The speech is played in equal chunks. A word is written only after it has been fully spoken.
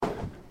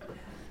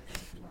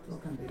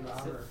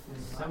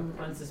Some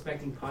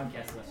unsuspecting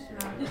podcast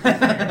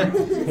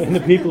listener. And the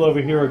people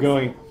over here are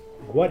going,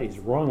 what is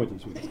wrong with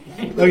these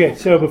people? Okay,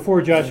 so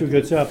before Joshua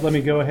gets up, let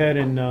me go ahead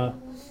and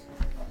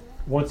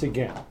once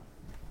again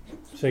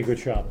say good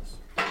Shabbos.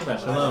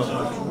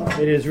 Shalom.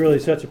 It is really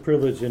such a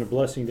privilege and a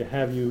blessing to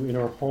have you in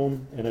our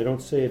home, and I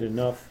don't say it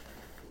enough.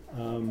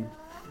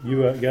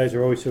 You guys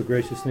are always so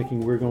gracious,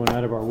 thinking we're going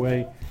out of our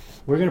way.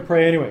 We're going to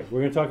pray anyway.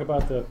 We're going to talk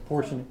about the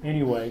portion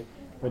anyway,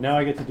 but now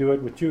I get to do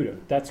it with Judah.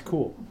 That's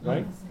cool,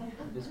 right?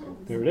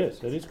 There it is.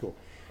 That is cool.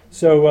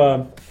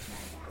 So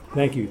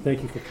thank you.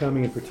 Thank you for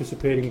coming and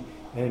participating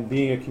and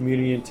being a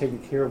community and taking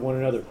care of one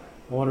another.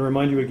 I want to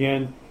remind you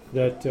again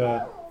that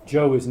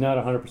Joe is not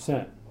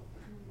 100%.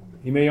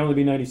 He may only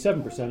be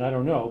 97%. I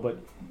don't know, but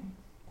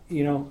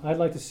I'd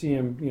like to see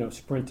him,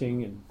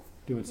 sprinting and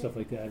doing stuff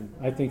like that. And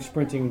I think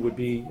sprinting would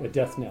be a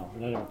death knell.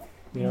 And I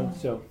don't,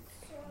 so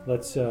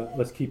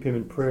let's keep him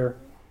in prayer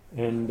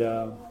and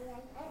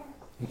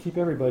keep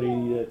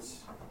everybody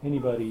that's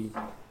anybody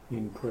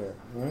in prayer.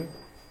 All right.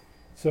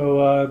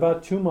 So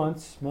about 2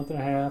 months, month and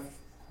a half,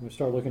 we're going to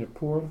start looking at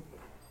Purim,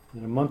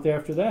 and a month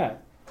after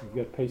that, we've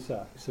got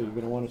Pesach. So you're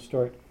going to want to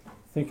start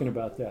thinking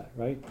about that,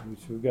 right?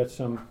 So we've got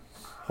some.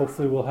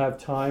 Hopefully, we'll have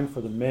time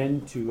for the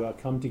men to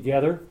come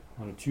together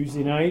on a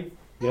Tuesday night.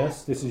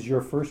 Yes, this is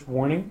your first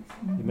warning.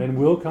 The men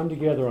will come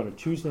together on a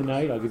Tuesday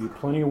night. I'll give you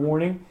plenty of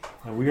warning.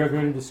 And we are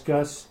going to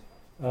discuss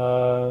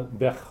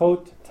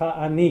Bechot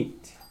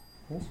Ta'anit.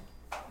 Yes?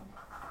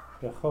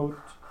 Bechor.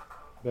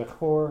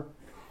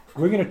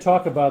 We're going to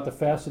talk about the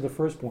fast of the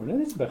firstborn. That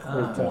is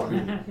Bechor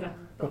Ta'anit.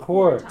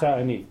 Bechor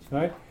Ta'anit,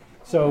 right?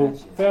 So,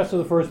 fast of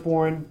the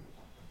firstborn.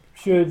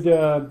 Should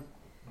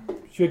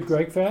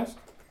Greg fast?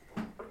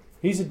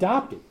 He's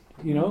adopted,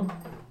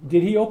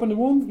 Did he open the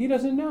womb? He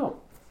doesn't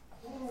know.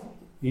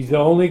 He's the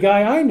only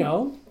guy I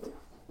know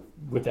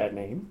with that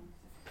name.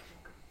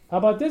 How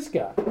about this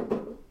guy?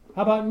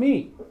 How about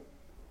me?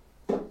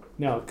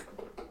 Now,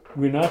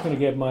 we're not going to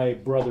get my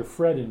brother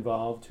Fred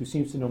involved, who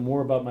seems to know more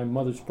about my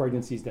mother's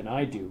pregnancies than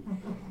I do.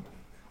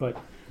 But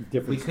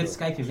different We could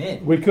story. Skype him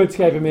in. We could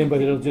Skype him in,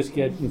 but it'll just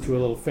get into a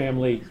little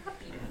family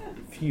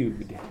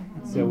feud.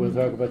 So we'll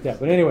talk about that.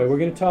 But anyway, we're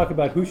going to talk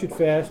about who should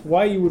fast,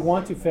 why you would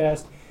want to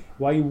fast,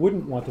 why you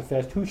wouldn't want to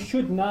fast, who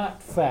should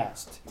not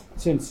fast,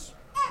 since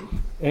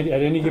at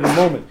any given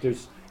moment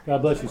there's,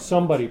 God bless you,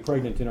 somebody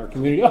pregnant in our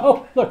community.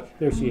 Oh, look,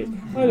 there she is.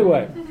 By the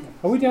way,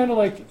 are we down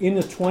to in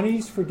the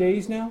 20s for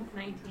days now?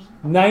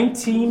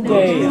 19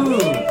 days.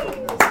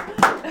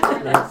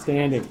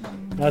 Outstanding.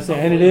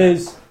 And it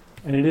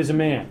is a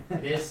man.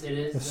 It is.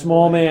 A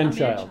small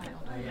man-child.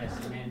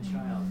 Yes, a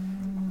man-child.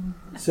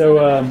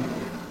 So,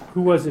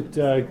 who was it?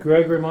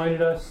 Greg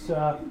reminded us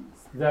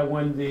that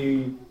when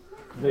the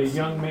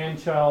young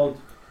man-child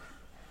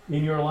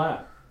in your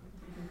lap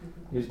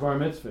is bar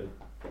mitzvah,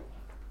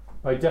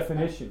 by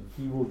definition,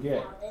 he will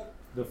get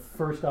the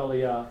first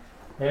aliyah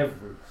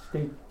every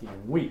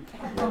stinking week.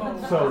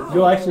 So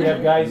you'll actually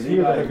have guys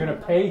here that are going to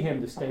pay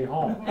him to stay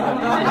home.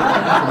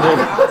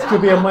 This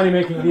could be a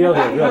money-making deal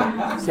here.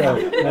 Good. So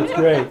that's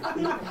great.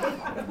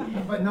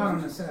 But not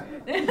on the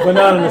Sabbath. But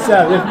not on the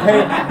Sabbath.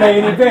 Pay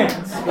in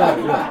advance.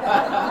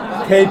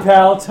 Right.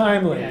 PayPal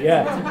timely.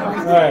 Yeah.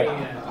 All right.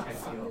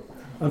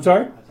 I'm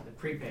sorry?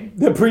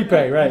 The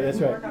prepay, right, that's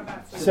right.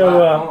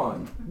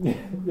 So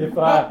if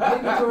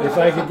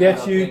I could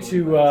get you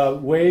to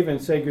wave and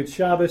say good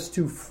Shabbos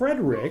to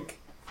Frederick.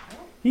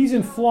 He's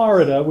in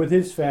Florida with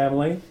his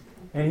family,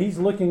 and he's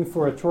looking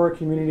for a Torah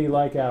community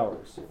like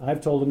ours. I've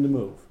told him to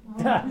move.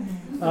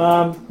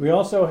 We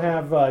also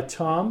have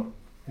Tom,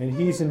 and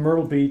he's in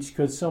Myrtle Beach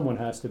because someone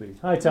has to be.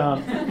 Hi,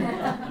 Tom.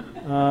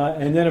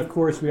 And then, of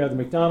course, we have the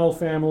McDonald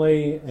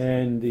family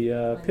and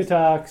the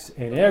Pittocks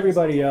and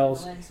everybody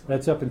else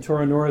that's up in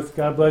Torah North.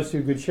 God bless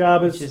you. Good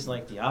Shabbos. Which is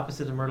like the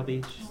opposite of Myrtle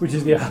Beach. Which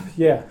is yeah.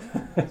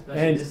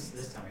 And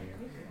this time of year.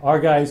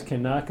 Our guys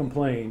cannot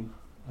complain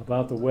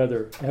about the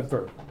weather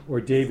ever, or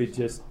David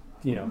just,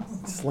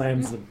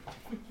 slams them.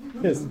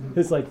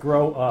 It's like,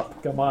 grow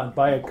up. Come on,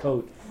 buy a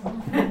coat.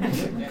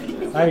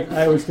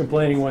 I was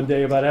complaining one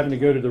day about having to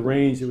go to the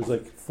range. It was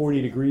like 40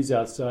 degrees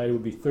outside. It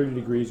would be 30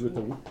 degrees with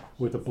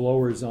the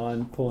blowers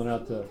on, pulling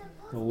out the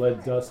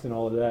lead dust and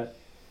all of that.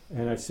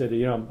 And I said,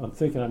 I'm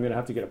thinking I'm going to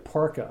have to get a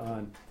parka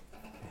on.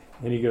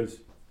 And he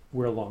goes,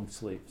 wear long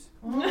sleeves.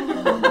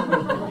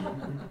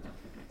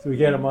 So we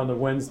get him on the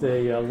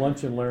Wednesday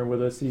lunch and learn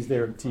with us. He's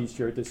there in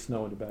T-shirt. There's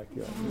snow in the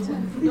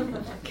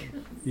backyard.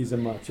 He's a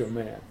macho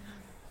man.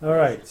 All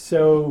right,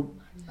 so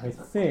I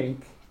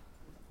think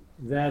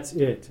that's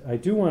it. I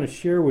do want to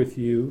share with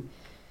you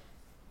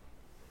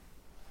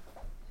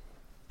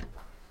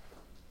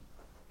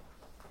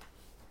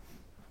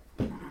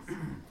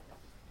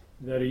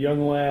that a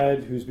young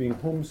lad who's being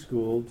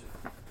homeschooled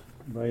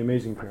by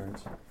amazing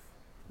parents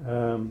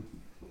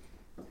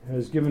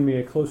has given me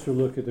a closer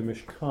look at the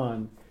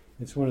Mishkan.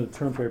 It's one of the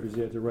term papers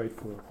he had to write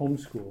for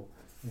homeschool,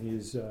 and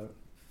he's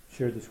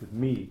shared this with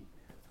me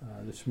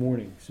this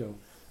morning. So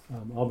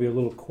I'll be a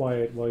little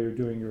quiet while you're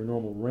doing your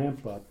normal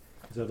ramp up,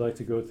 because I'd like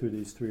to go through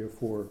these 3 or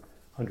 4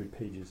 100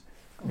 pages.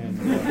 And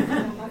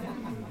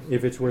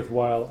if it's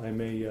worthwhile, I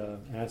may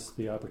ask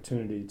the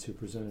opportunity to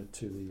present it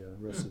to the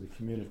rest of the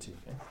community.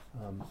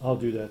 I'll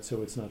do that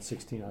so it's not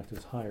 16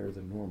 octaves higher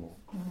than normal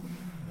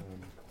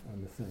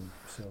on the thing.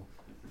 So,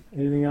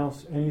 anything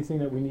else? Anything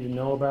that we need to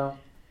know about?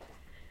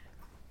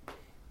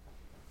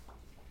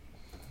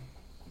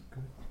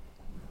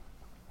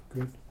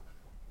 Good.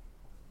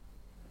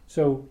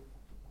 So,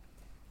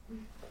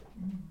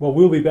 well,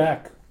 we'll be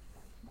back.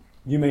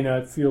 You may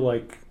not feel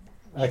like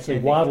actually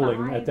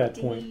waddling at that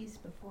point. 5 days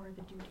before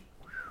the due date.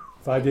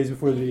 5 days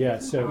before the, yeah,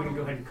 We're so, going to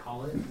go ahead and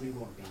call it. We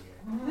won't be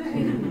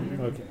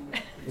here. okay.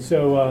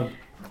 So,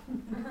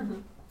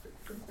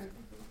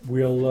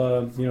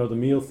 we'll, the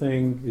meal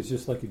thing is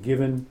just like a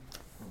given.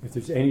 If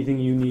there's anything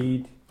you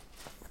need,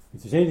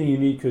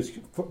 because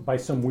by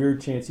some weird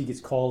chance he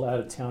gets called out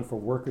of town for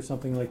work or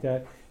something like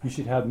that, you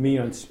should have me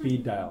on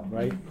speed dial,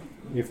 right?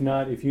 If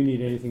not, if you need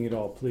anything at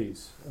all,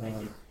 please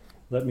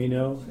let me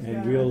know,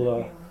 and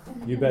we'll,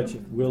 you betcha,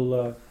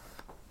 we'll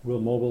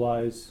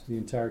mobilize the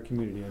entire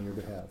community on your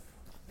behalf.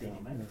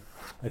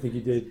 I think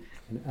you did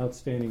an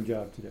outstanding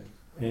job today,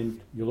 and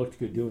you looked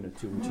good doing it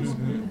too,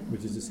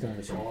 which is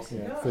astonishing.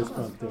 Yeah, fist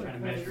bump Trying to there.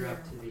 measure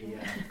up to the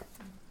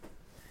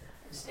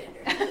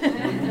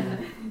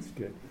standard. It's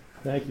good.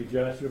 Thank you,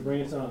 Josh. You'll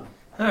bring us on.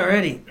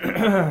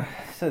 Alrighty.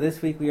 So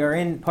this week we are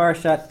in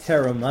Parashat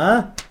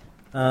Terumah.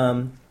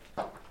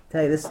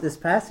 Tell you, this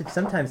passage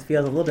sometimes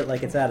feels a little bit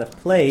like it's out of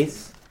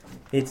place.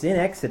 It's in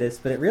Exodus,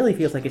 but it really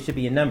feels like it should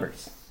be in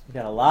Numbers. We've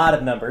got a lot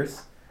of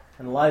numbers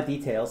and a lot of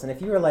details. And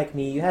if you were like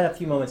me, you had a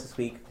few moments this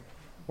week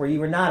where you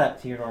were not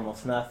up to your normal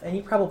snuff, and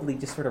you probably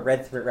just sort of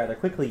read through it rather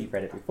quickly. You've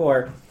read it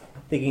before,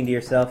 thinking to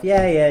yourself,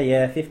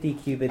 yeah, 50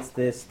 cubits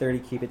this, 30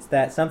 cubits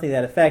that, something to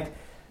that effect.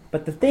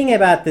 But the thing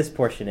about this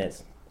portion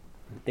is,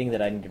 the thing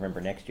that I need to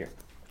remember next year,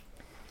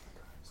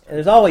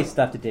 there's always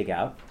stuff to dig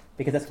out,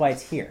 because that's why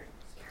it's here.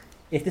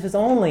 If this was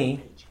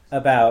only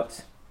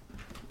about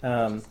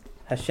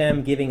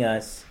Hashem giving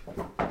us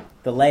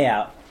the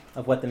layout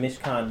of what the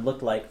Mishkan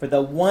looked like for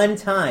the one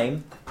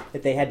time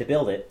that they had to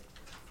build it,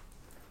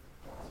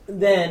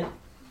 then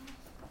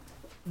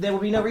there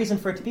would be no reason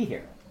for it to be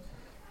here.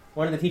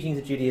 One of the teachings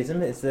of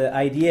Judaism is the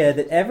idea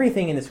that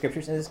everything in the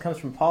Scriptures, and this comes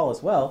from Paul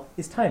as well,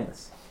 is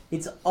timeless.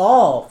 It's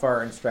all for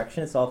our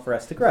instruction. It's all for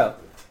us to grow.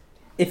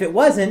 If it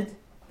wasn't,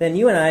 then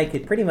you and I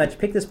could pretty much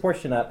pick this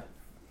portion up.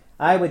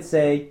 I would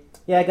say,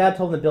 yeah, God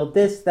told him to build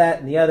this, that,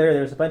 and the other.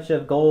 There's a bunch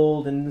of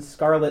gold and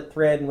scarlet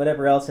thread and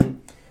whatever else.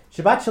 And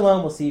Shabbat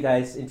Shalom, we'll see you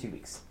guys in 2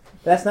 weeks.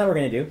 But that's not what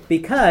we're going to do,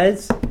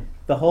 because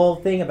the whole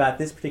thing about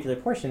this particular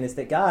portion is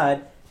that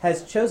God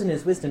has chosen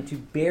his wisdom to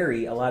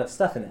bury a lot of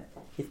stuff in it.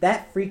 If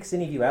that freaks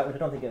any of you out, which I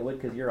don't think it would,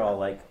 because you're all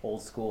like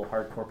old school,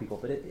 hardcore people,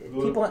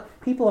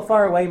 but people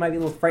far away might be a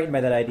little frightened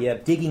by that idea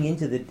of digging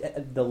into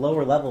the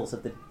lower levels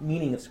of the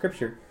meaning of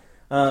Scripture.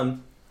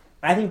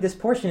 I think this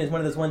portion is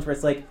one of those ones where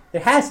it's like,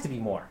 there has to be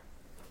more.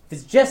 If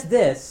it's just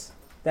this,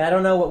 then I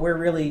don't know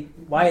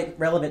why it's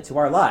relevant to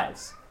our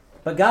lives.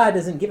 But God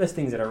doesn't give us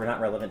things that are not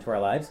relevant to our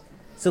lives.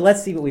 So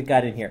let's see what we've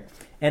got in here.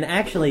 And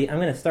actually, I'm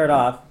going to start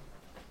off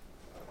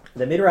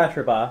the Midrash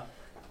Rabbah,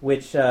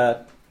 which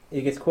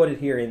it gets quoted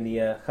here in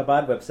the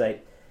Chabad website.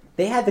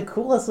 They had the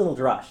coolest little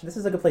drash. This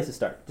is a good place to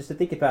start, just to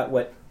think about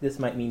what this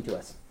might mean to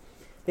us.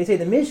 They say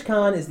the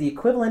Mishkan is the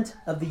equivalent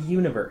of the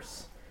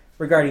universe.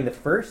 Regarding the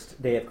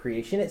first day of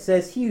creation, it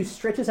says, he who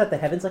stretches out the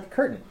heavens like a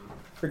curtain.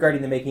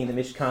 Regarding the making of the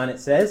Mishkan, it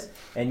says,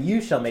 and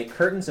you shall make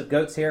curtains of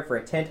goat's hair for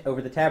a tent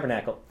over the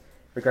tabernacle.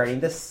 Regarding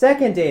the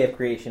second day of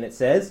creation, it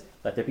says,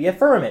 let there be a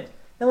firmament,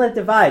 and let it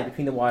divide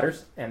between the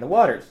waters and the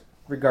waters.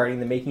 Regarding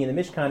the making of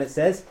the Mishkan, it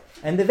says,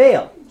 and the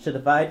veil shall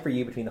divide for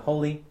you between the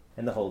holy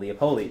and the holy of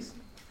holies.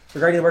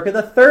 Regarding the work of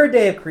the third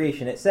day of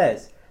creation, it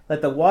says,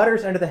 let the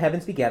waters under the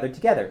heavens be gathered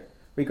together.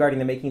 Regarding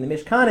the making of the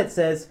Mishkan, it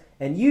says,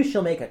 and you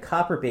shall make a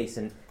copper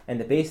basin, and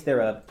the base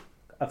thereof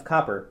of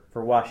copper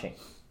for washing.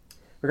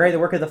 Regarding the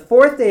work of the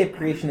fourth day of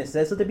creation, it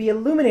says, let there be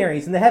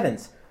luminaries in the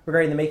heavens.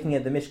 Regarding the making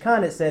of the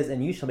Mishkan, it says,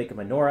 and you shall make a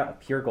menorah of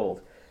pure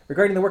gold.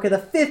 Regarding the work of the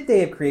fifth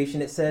day of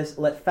creation, it says,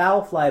 let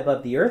fowl fly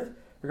above the earth.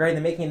 Regarding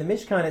the making of the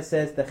Mishkan, it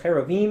says, the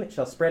cheruvim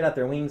shall spread out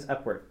their wings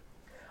upward.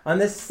 On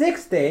the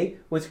sixth day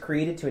was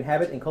created to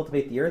inhabit and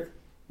cultivate the earth,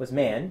 was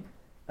man.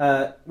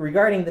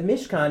 Regarding the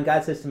Mishkan,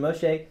 God says to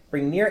Moshe,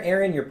 bring near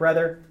Aaron your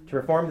brother to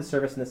perform the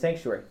service in the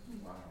sanctuary.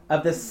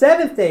 Of the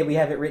seventh day we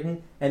have it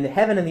written, and the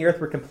heaven and the earth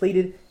were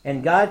completed,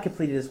 and God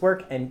completed his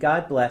work, and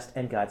God blessed,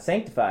 and God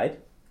sanctified.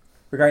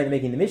 Regarding the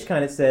making of the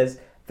Mishkan, it says,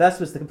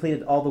 thus was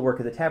completed all the work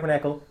of the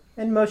tabernacle,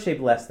 and Moshe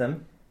blessed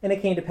them. And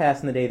it came to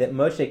pass in the day that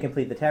Moshe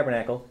completed the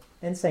tabernacle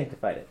and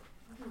sanctified it.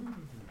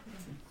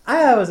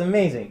 I thought it was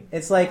amazing.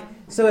 It's like,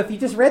 so if you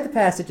just read the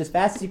passage as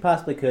fast as you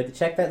possibly could to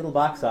check that little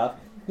box off,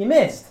 you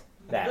missed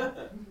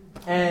that.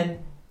 And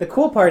the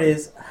cool part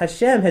is,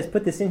 Hashem has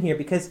put this in here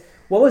because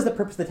what was the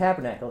purpose of the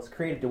tabernacle? It's to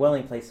create a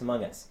dwelling place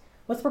among us.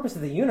 What's the purpose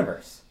of the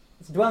universe?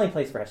 It's a dwelling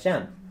place for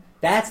Hashem.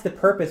 That's the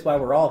purpose why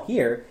we're all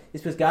here,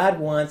 is because God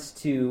wants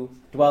to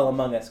dwell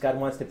among us. God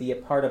wants to be a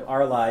part of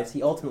our lives.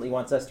 He ultimately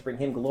wants us to bring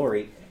him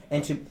glory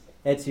and to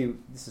and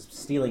this is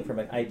stealing from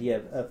an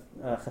idea of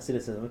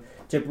Hasidism,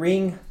 to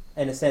bring,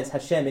 in a sense,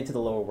 Hashem into the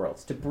lower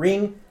worlds, to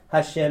bring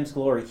Hashem's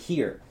glory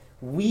here.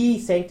 We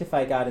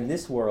sanctify God in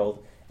this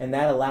world, and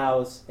that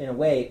allows, in a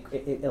way,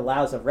 it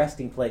allows a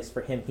resting place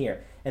for him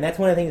here. And that's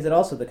one of the things that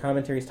also the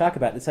commentaries talk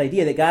about, this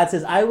idea that God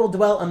says, I will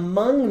dwell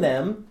among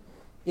them,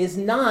 is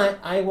not,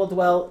 I will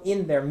dwell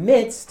in their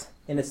midst,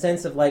 in a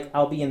sense of like,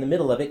 I'll be in the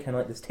middle of it, kind of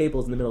like this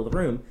table's in the middle of the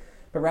room,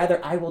 but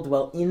rather, I will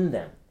dwell in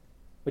them,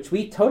 which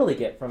we totally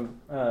get from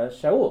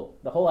Shaul,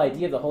 the whole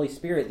idea of the Holy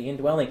Spirit, the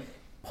indwelling.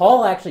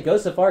 Paul actually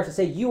goes so far as to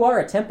say, you are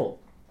a temple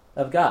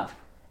of God.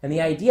 And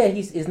the idea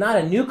is not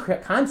a new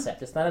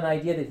concept. It's not an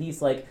idea that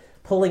he's like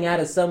pulling out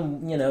of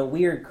some,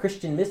 weird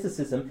Christian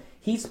mysticism.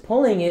 He's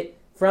pulling it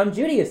from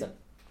Judaism,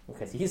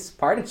 because he's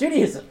part of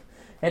Judaism.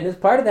 And as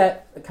part of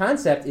that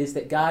concept is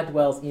that God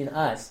dwells in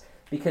us,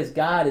 because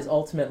God is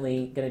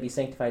ultimately going to be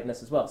sanctified in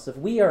us as well. So if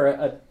we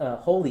are a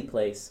holy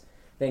place,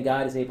 then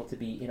God is able to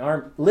be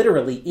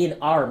literally in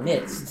our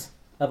midst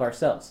of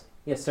ourselves.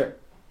 Yes, sir.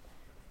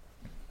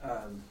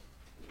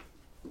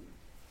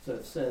 So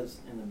it says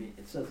in the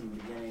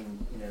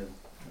beginning,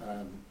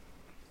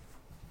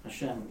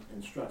 Hashem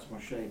instructs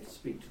Moshe to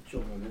speak to the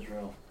children of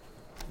Israel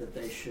that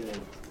they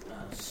should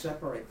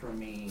separate from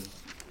me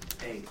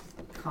a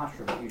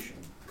contribution.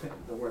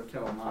 The word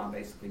terumah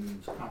basically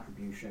means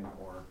contribution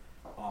or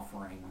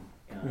offering.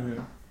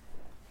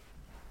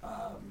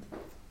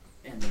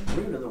 And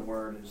the root of the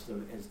word is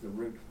the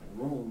root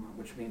rum,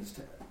 which means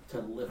to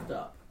lift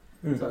up.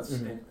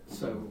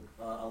 So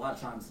a lot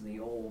of times in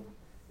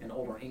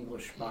older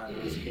English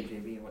Bibles,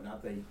 KJV and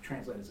whatnot, they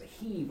translate it as a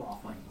heave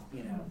offering.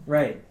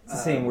 Right. It's the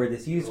same word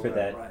that's used for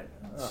that. Right.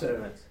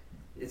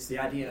 It's the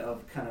idea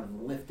of kind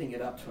of lifting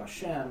it up to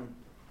Hashem,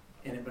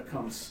 and it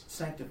becomes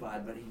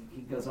sanctified. But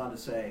he goes on to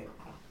say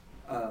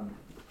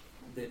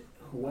that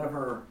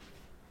whoever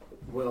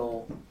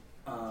will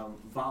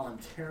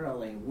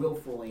voluntarily,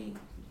 willfully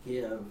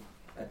give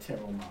a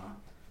terumah,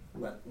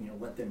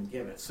 let them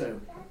give it. So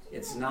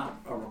it's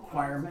not a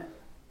requirement.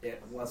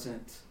 It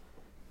wasn't,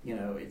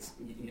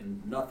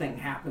 nothing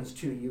happens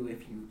to you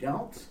if you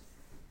don't.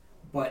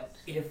 But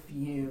if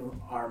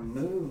you are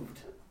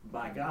moved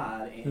by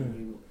God and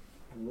you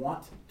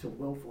want to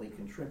willfully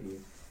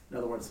contribute, in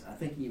other words, I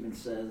think he even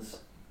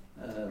says,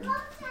 I think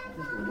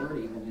the word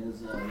even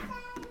is,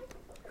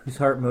 whose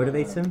heart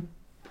motivates him?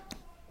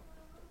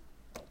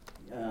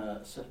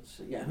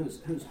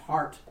 Whose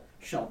heart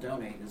shall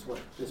donate is what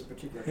this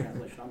particular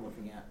translation I'm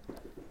looking at.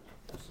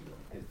 This is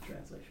a good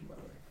translation, by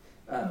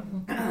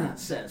the way.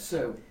 Says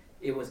so.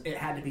 It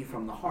had to be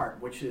from the heart,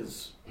 which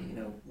is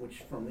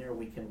which from there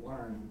we can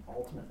learn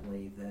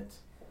ultimately that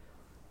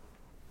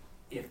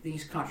if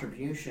these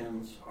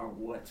contributions are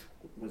what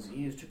was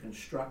used to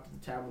construct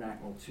the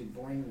tabernacle to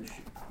bring the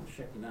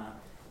Shekinah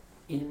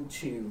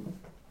into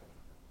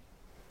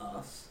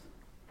us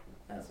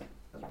as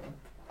well,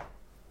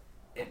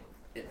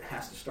 it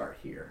has to start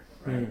here,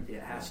 right?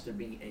 It has to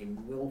be a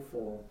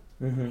willful,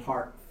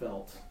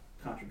 heartfelt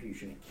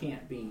contribution. It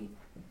can't be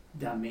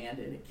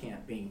demanded. It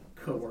can't be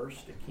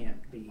coerced. It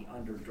can't be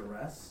under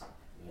duress.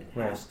 It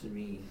has to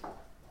be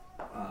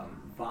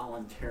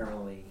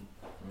voluntarily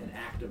an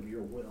act of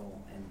your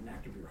will and an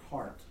act of your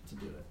heart to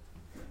do it.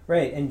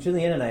 Right, and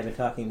Julianne and I have been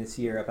talking this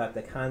year about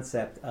the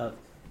concept of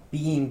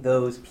being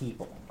those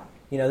people.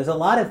 There's a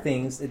lot of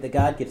things that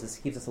God gives us.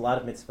 He gives us a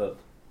lot of mitzvot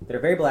that are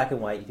very black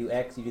and white. You do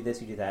X, you do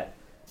this, you do that.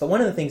 But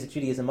one of the things that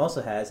Judaism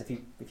also has, if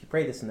you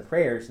pray this in the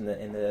prayers in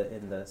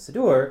the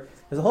Siddur,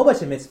 there's a whole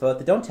bunch of mitzvot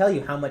that don't tell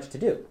you how much to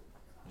do.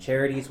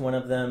 Charity is one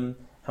of them.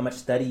 How much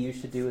study you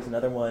should do is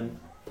another one.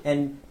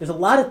 And there's a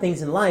lot of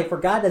things in life where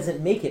God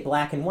doesn't make it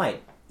black and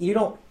white. You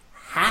don't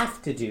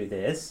have to do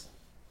this,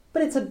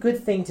 but it's a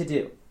good thing to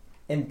do.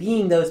 And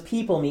being those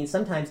people means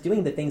sometimes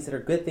doing the things that are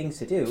good things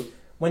to do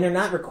when they're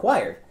not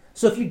required.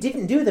 So if you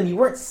didn't do them, you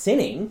weren't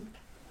sinning.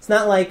 It's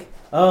not like,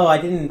 oh, I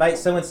didn't invite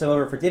so-and-so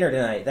over for dinner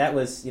tonight. That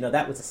was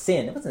a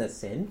sin. It wasn't a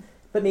sin,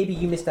 but maybe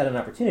you missed out on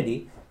an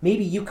opportunity.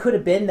 Maybe you could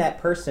have been that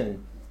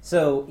person.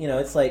 So,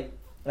 it's like,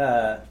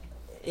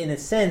 in a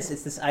sense,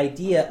 it's this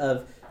idea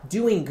of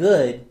doing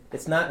good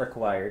that's not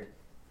required.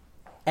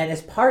 And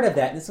as part of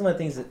that, this is one of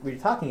the things that we're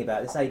talking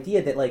about, this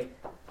idea that, like,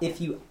 if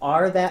you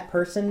are that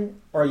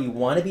person or you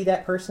want to be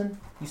that person,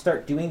 you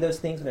start doing those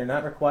things when they're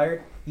not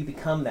required, you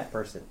become that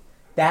person.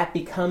 That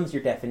becomes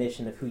your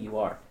definition of who you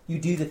are. You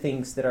do the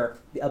things that are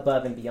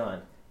above and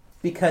beyond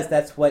because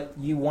that's what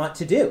you want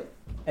to do.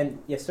 And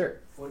yes, sir.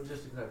 Well,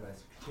 just to clarify,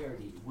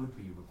 charity would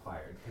be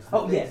required because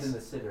the things in the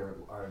siddur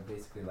are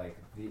basically like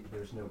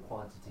there's no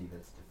quantity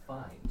that's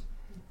defined.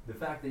 The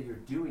fact that you're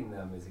doing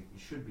them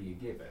should be a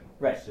given.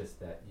 Right. It's just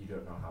that you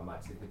don't know how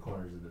much, like the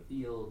corners of the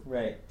field,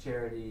 right?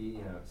 Charity,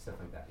 stuff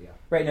like that. Yeah.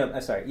 Right. No,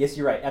 I'm sorry. Yes,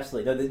 you're right.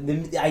 Absolutely.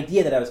 The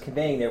idea that I was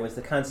conveying there was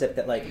the concept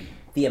that like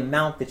the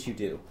amount that you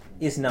do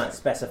is not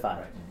specified.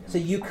 Right. So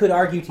you could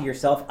argue to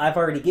yourself, I've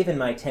already given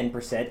my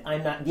 10%.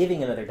 I'm not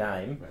giving another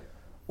dime. Right.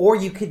 Or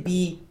you could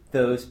be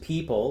those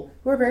people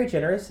who are very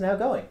generous and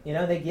outgoing.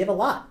 They give a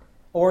lot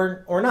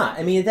or not.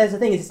 I mean, that's the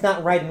thing is it's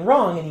not right and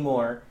wrong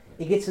anymore.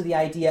 It gets to the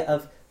idea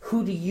of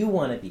who do you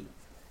want to be?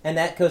 And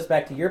that goes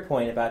back to your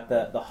point about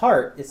the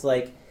heart. It's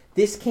like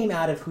this came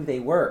out of who they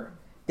were.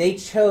 They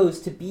chose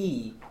to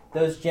be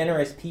those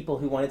generous people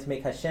who wanted to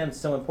make Hashem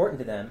so important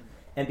to them.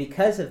 And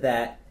because of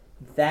that,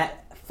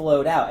 that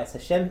flowed out. As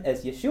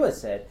Yeshua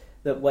said,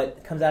 that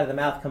what comes out of the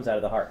mouth comes out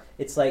of the heart.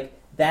 It's like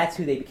that's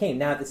who they became.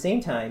 Now, at the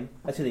same time,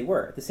 that's who they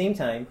were. At the same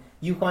time,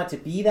 you want to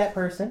be that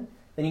person,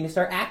 then you can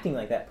start acting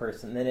like that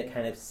person. Then it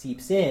kind of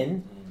seeps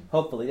in,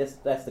 hopefully,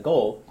 that's the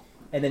goal,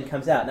 and then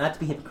comes out. Not to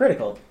be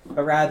hypocritical,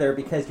 but rather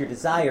because your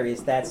desire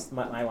is I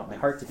want my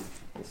heart to be.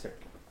 Yes, sir.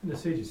 The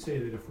sages say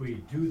that if we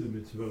do the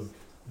mitzvot,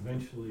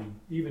 eventually,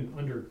 even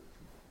under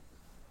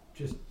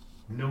just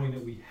knowing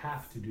that we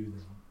have to do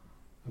them,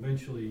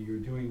 eventually you're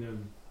doing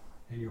them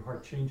and your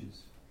heart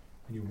changes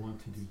and you want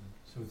to do them.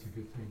 So it's a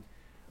good thing.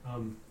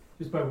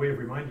 Just by way of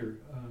reminder,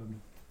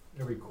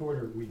 every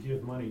quarter we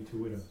give money to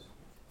widows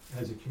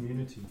as a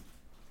community.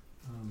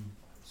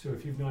 So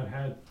if you've not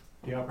had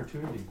the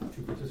opportunity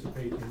to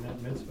participate in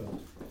that mitzvah,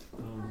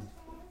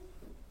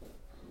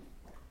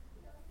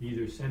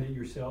 either send it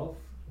yourself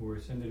or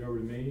send it over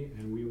to me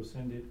and we will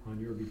send it on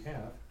your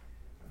behalf.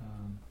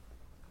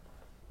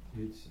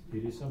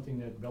 It is something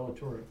that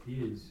Bellator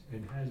is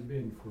and has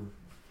been for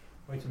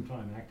quite some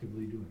time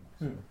actively doing.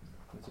 So.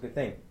 That's a good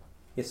thing.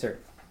 Yes, sir.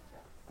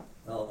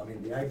 Well, I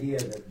mean, the idea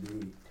that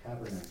the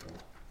tabernacle,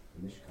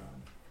 the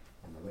Mishkan,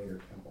 and the later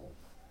temple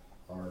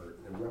are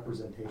a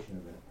representation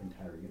of the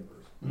entire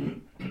universe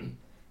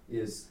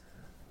is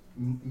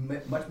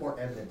much more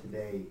evident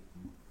today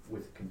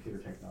with computer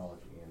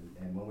technology.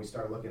 And when we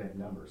start looking at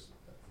numbers,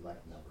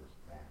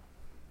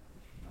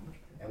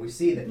 and we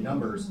see that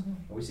numbers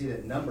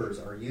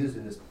are used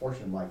in this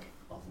portion like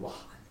a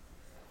lot,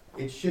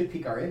 it should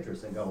pique our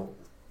interest and go,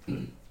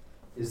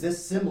 is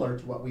this similar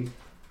to what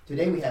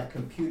today we have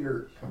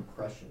computer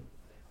compression,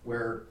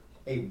 where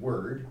a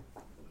word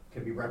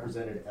can be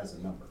represented as a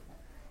number,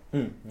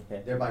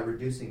 thereby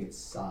reducing its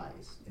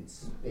size in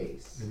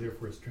space. And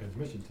therefore its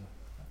transmission time.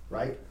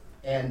 Right?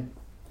 And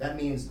that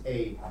means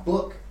a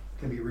book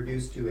can be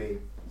reduced to a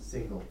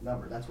single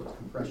number. That's what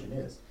compression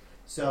is.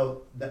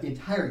 So the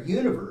entire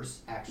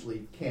universe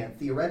actually can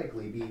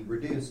theoretically be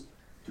reduced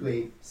to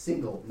a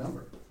single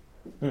number.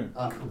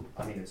 I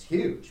mean, it's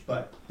huge,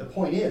 but the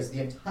point is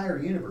the entire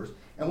universe.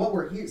 And what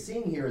we're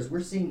seeing here is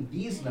we're seeing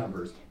these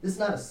numbers. This is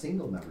not a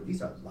single number.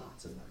 These are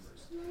lots of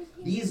numbers.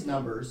 These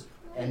numbers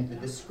and the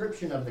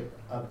description of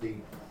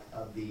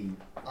the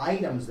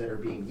items that are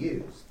being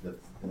used,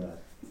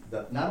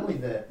 not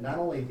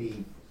only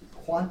the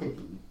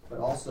quantity, but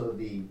also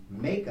the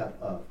makeup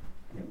of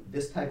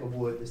this type of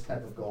wood, this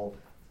type of gold,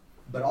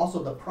 but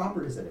also the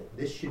properties of it.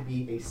 This should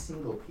be a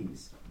single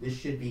piece. This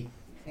should be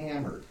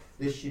hammered.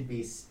 This should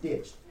be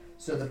stitched.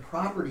 So the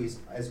properties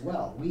as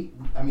well.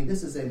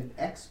 This is an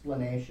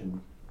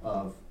explanation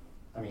of,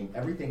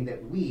 everything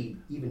that we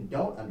even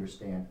don't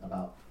understand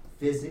about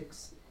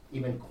physics,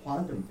 even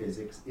quantum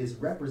physics, is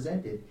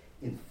represented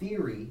in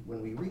theory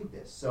when we read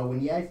this. So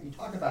when you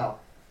talk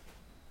about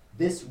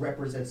this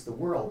represents the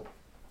world,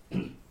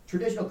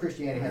 traditional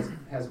Christianity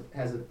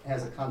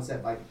has a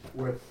concept like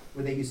where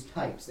they use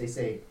types. They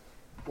say,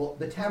 well,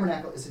 the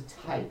tabernacle is a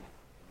type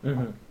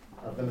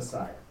of the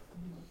Messiah.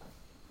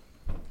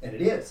 And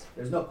it is.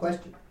 There's no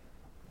question.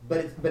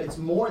 But it's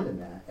more than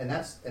that, and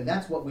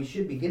that's what we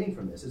should be getting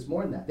from this. It's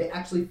more than that. They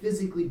actually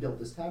physically built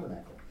this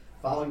tabernacle,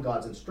 following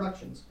God's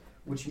instructions,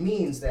 which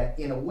means that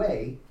in a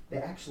way they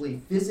actually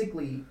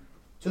physically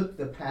took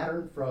the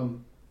pattern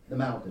from the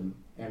mountain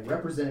and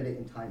represented it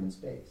in time and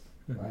space,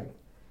 right?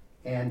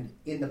 And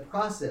in the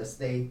process,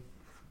 they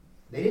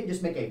didn't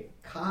just make a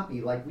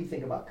copy like we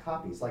think about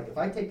copies. Like if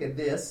I take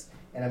this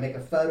and I make a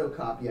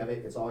photocopy of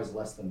it, it's always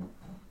less than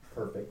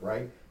perfect,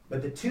 right?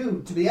 But the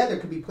two together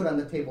could be put on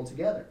the table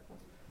together.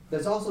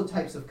 There's also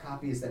types of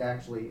copies that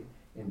actually,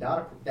 in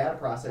data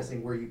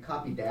processing, where you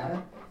copy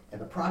data and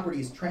the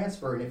properties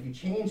transfer, and if you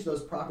change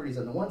those properties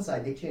on the one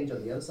side, they change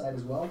on the other side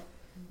as well.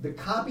 The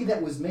copy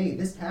that was made,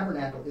 this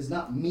tabernacle, is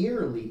not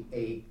merely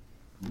a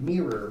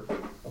mirror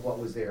of what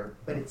was there,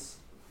 but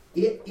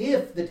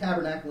if the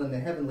tabernacle in the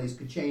heavenlies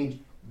could change,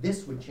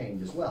 this would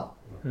change as well,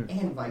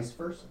 and vice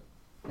versa.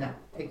 Now,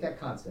 take that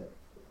concept,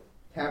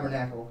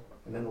 tabernacle,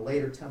 and then the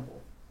later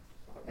temple.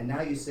 And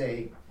now you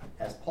say,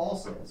 as Paul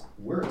says,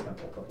 we're a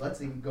temple, but let's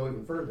go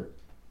even further.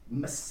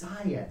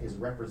 Messiah is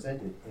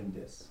represented in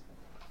this.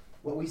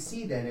 What we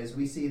see then is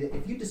we see that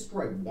if you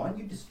destroy one,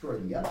 you destroy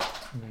the other.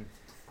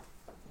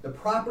 The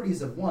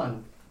properties of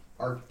one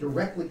are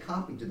directly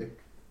copied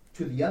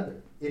to the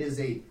other. It is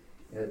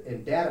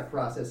in data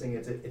processing,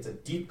 it's a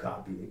deep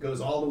copy. It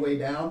goes all the way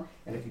down,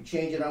 and if you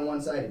change it on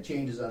one side, it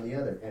changes on the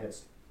other, and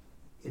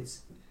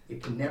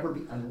it can never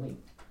be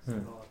unlinked.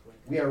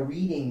 We are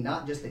reading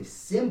not just a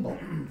symbol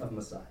of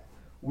Messiah.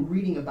 We're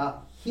reading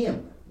about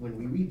him when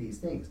we read these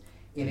things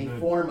in a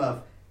form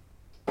of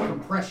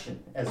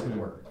compression, as it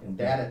were, in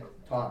data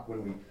talk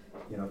when we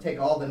take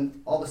all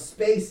the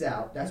space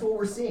out. That's what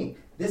we're seeing.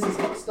 This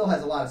still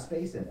has a lot of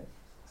space in it.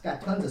 It's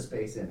got tons of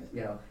space in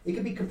it. It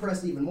could be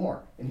compressed even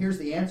more. And here's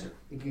the answer: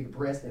 it can be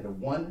compressed into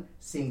one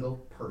single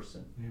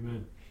person.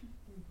 Amen.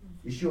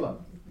 Yeshua,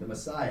 the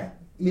Messiah,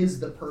 is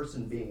the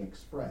person being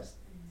expressed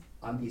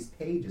on these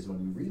pages when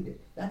you read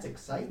it. That's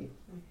exciting.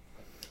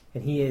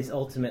 And he is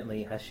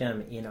ultimately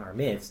Hashem in our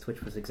midst,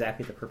 which was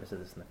exactly the purpose of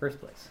this in the first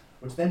place.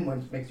 Which then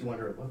makes you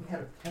wonder, well, we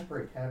had a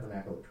temporary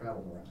tabernacle that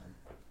traveled around.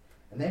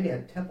 And then we had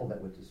a temple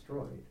that was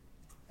destroyed.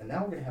 And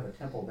now we're going to have a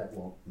temple that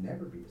will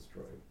never be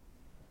destroyed.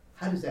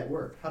 How does that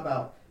work? How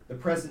about the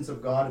presence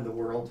of God in the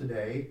world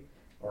today,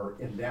 or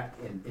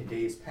in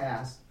days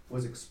past,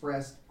 was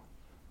expressed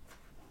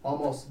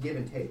almost give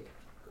and take.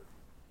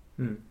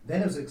 Then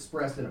it was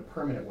expressed in a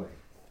permanent way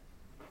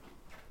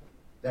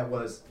that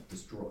was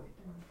destroyed.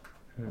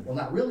 Well,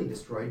 not really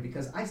destroyed,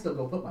 because I still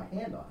go put my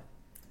hand on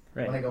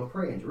it when I go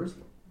pray in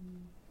Jerusalem.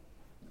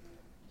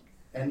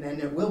 And then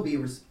it will be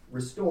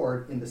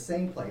restored in the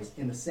same place,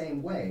 in the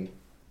same way,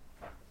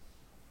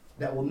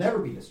 that will never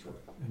be destroyed.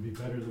 And be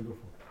better than before.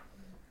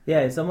 Yeah,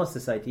 it's almost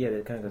this idea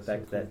that kind of goes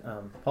back to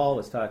that Paul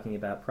was talking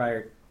about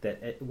prior,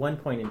 that at one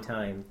point in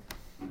time,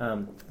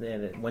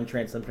 one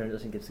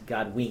translation gives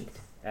God winked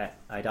at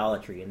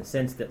idolatry, in the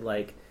sense that,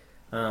 like,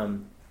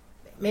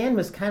 man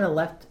was kind of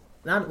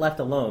not left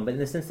alone, but in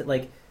the sense that,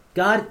 like,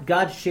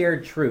 God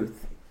shared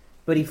truth,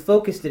 but he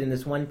focused it in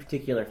this one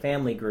particular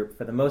family group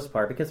for the most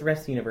part, because the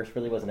rest of the universe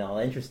really wasn't all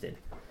interested.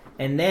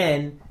 And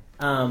then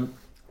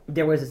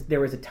there was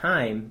a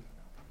time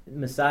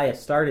Messiah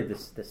started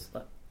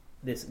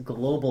this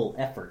global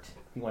effort,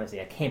 if you want to say,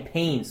 a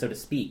campaign, so to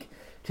speak,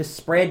 to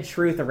spread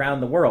truth around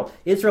the world.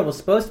 Israel was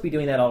supposed to be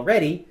doing that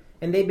already,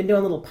 and they've been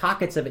doing little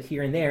pockets of it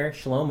here and there.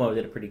 Shlomo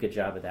did a pretty good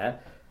job of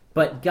that.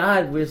 But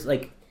God was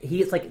like,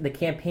 the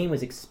campaign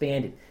was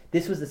expanded.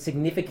 This was a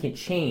significant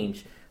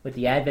change with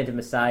the advent of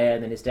Messiah,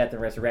 and then his death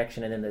and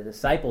resurrection, and then the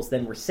disciples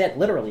then were sent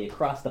literally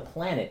across the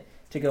planet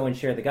to go and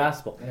share the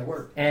gospel. And it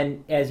worked.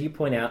 And as you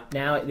point out,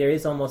 now there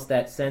is almost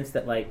that sense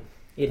that, like,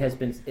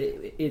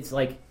 it's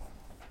like,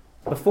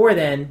 before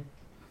then,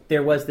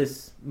 there was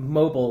this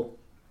mobile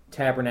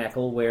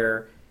tabernacle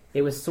where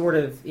it was sort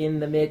of in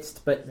the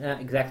midst, but not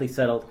exactly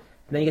settled.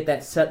 And then you get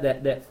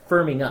that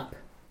firming up,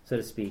 so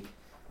to speak.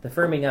 The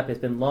firming up has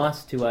been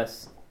lost to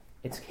us.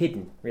 It's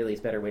hidden, really, is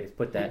a better way to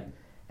put that.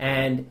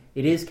 And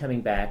it is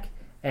coming back.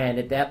 And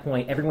at that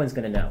point, everyone's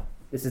going to know.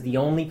 This is the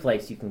only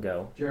place you can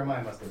go.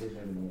 Jeremiah must have hidden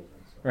it in the wilderness.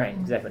 Right,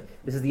 exactly.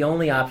 This is the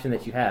only option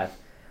that you have.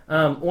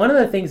 One of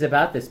the things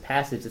about this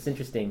passage that's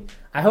interesting,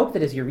 I hope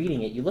that as you're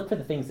reading it, you look for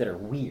the things that are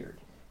weird.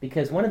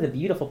 Because one of the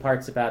beautiful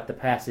parts about the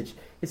passage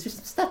is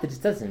just stuff that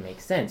just doesn't make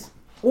sense.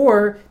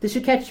 Or this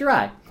should catch your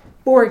eye.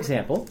 For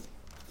example,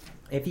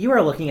 if you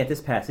are looking at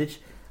this passage,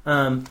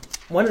 one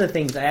of the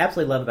things I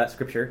absolutely love about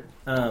Scripture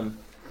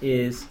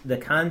is the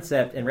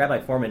concept, and Rabbi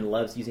Foreman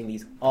loves using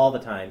these all the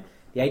time,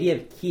 the idea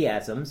of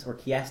chiasms, or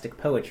chiastic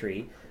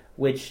poetry,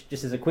 which,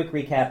 just as a quick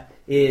recap,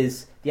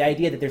 is the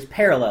idea that there's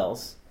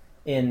parallels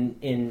in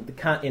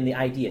the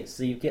ideas.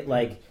 So you get,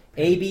 like,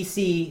 A, B,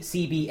 C,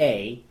 C, B,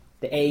 A.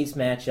 The A's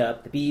match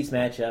up, the B's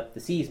match up, the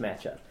C's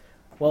match up.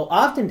 Well,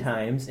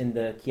 oftentimes in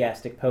the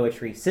chiastic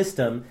poetry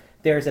system,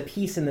 there's a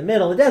piece in the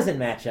middle that doesn't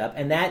match up,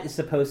 and that is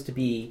supposed to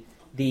be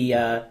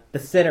the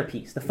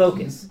centerpiece, the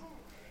focus.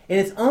 And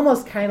it's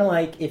almost kind of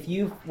like if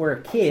you were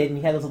a kid and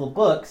you had those little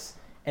books,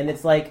 and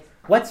it's like,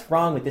 what's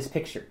wrong with this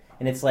picture?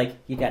 And it's like,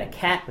 you got a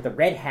cat with a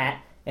red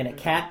hat and a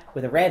cat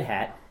with a red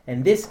hat,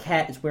 and this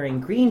cat is wearing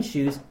green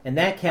shoes, and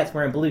that cat's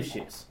wearing blue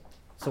shoes.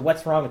 So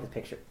what's wrong with the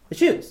picture? The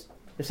shoes.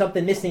 There's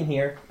something missing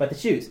here but the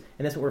shoes,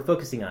 and that's what we're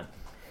focusing on.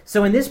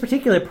 So in this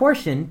particular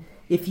portion,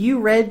 if you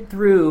read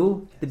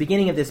through the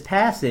beginning of this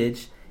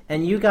passage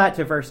and you got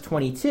to verse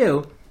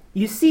 22,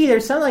 you see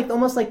there's some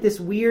almost like this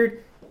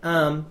weird.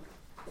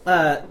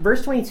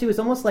 Verse 22 is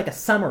almost like a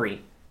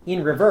summary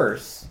in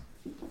reverse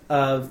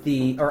of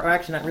the, or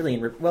actually not really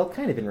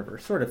kind of in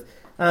reverse, sort of,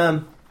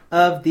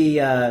 of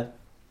the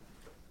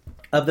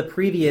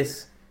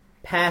previous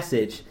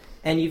passage,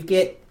 and you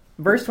get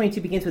verse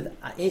 22 begins with,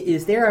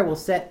 "Is there I will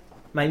set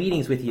my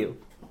meetings with you,"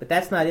 but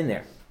that's not in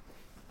there.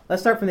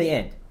 Let's start from the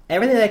end.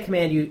 Everything that I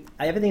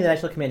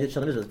shall command to the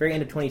children of Israel. It's the very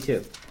end of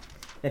 22.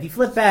 Now, if you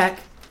flip back,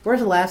 where's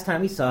the last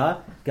time we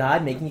saw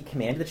God making a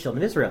command to the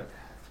children of Israel?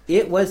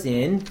 It was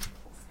in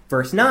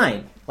verse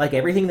 9. Like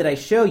everything that I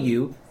show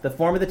you, the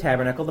form of the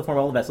tabernacle, the form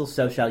of all the vessels,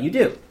 so shall you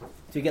do.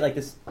 So you get like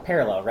this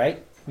parallel,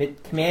 right?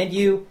 Command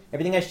you,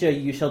 everything I show you,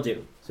 you shall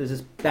do. So there's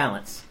this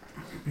balance.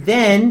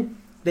 Then,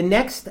 the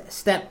next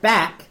step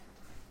back,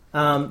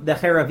 the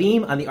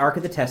cherubim on the Ark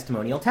of the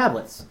Testimonial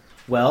tablets.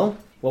 Well,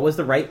 what was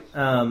the right...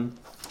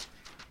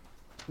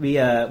 we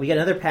get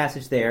another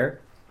passage there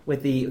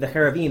with the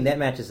cherubim. That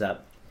matches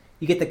up.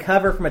 You get the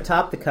cover from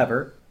atop the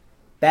cover.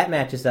 That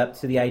matches up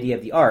to the idea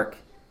of the Ark.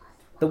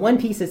 The one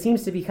piece that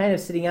seems to be kind of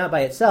sitting out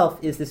by itself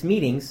is this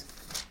meetings.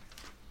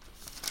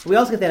 We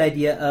also get that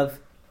idea of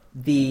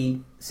the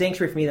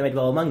sanctuary for me that I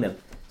dwell among them.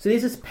 So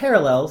these are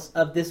parallels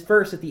of this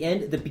verse at the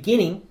end, the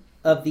beginning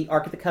of the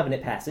Ark of the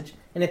Covenant passage,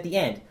 and at the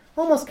end.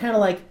 Almost kind of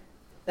like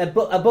a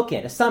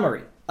bookend, a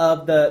summary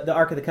of the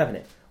Ark of the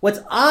Covenant. What's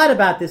odd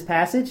about this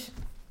passage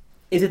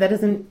is that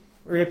doesn't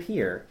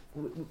reappear.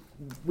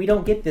 We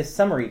don't get this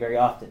summary very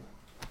often.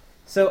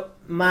 So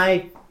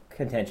my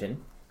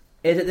contention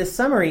is that this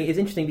summary is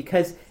interesting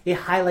because it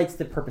highlights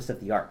the purpose of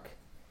the ark,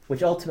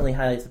 which ultimately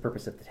highlights the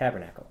purpose of the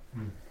tabernacle.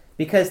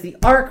 Because the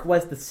ark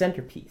was the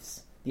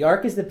centerpiece. The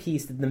ark is the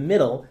piece in the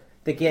middle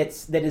that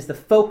is the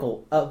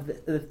focal of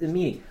the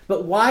meeting.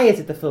 But why is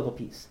it the focal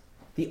piece?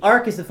 The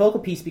ark is the focal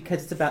piece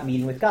because it's about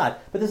meeting with God.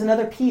 But there's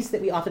another piece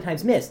that we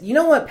oftentimes miss. You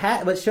know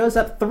what shows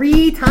up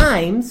 3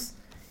 times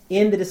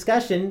in the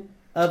discussion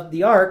of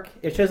the ark?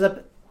 It shows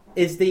up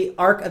is the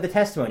ark of the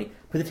testimony.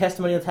 Put the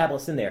testimonial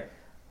tablets in there.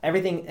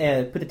 Put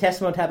the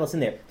testimonial tablets in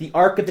there. The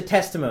ark of the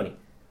testimony.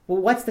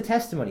 Well, what's the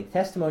testimony? The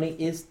testimony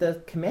is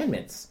the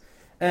commandments.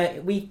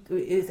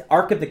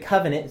 Ark of the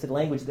Covenant is the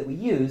language that we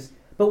use.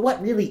 But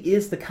what really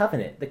is the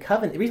covenant? The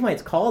reason why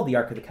it's called the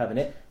Ark of the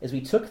Covenant is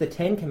we took the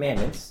 10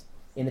 commandments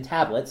in the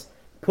tablets,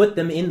 put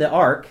them in the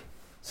ark,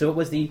 so it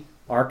was the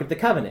Ark of the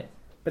Covenant.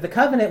 But the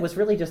covenant was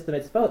really just the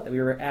mitzvot that we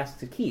were asked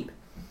to keep.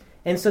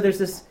 And so we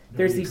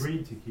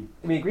agreed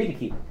to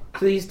keep.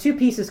 So these 2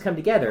 pieces come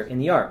together in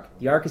the ark.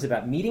 The ark is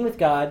about meeting with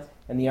God,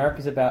 and the ark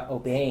is about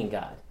obeying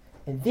God.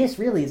 And this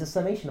really is a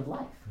summation of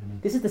life.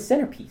 This is the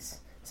centerpiece.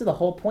 This is the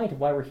whole point of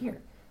why we're here.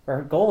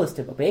 Our goal is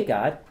to obey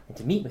God and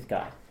to meet with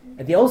God.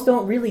 And those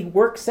don't really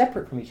work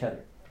separate from each other.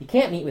 You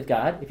can't meet with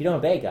God if you don't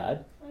obey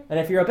God. And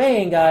if you're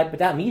obeying God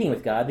without meeting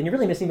with God, then you're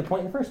really missing the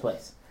point in the first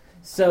place.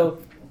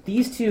 So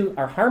these 2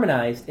 are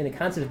harmonized in the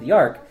concept of the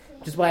ark,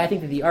 which is why I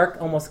think that the ark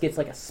almost gets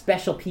like a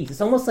special piece.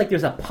 It's almost like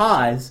there's a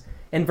pause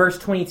in verse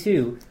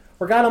 22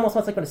 where God almost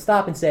wants to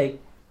stop and say,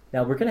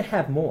 now we're going to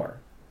have more.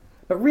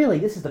 But really,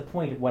 this is the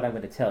point of what I'm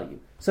going to tell you.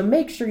 So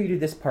make sure you do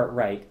this part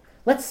right.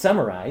 Let's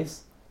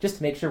summarize, just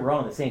to make sure we're all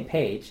on the same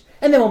page,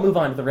 and then we'll move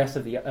on to the rest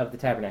of the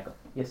tabernacle.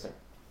 Yes, sir.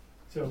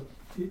 So,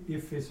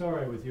 if it's all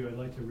right with you, I'd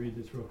like to read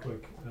this real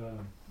quick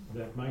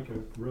that Micah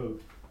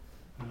wrote,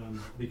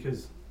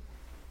 because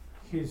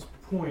his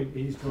point,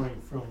 he's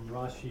drawing from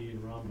Rashi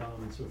and Rambam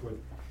and so forth,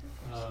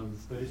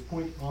 but his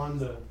point on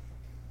the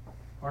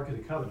Ark of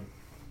the Covenant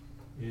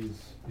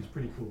is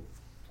pretty cool.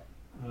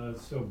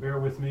 So bear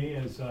with me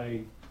as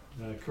I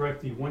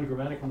correct the one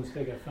grammatical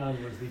mistake I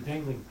found was the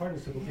dangling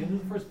participle in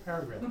the first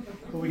paragraph.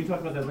 But we can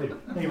talk about that later.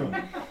 Thank you, Ron.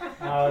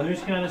 The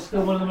Mishkan is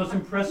still one of the most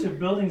impressive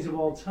buildings of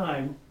all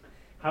time.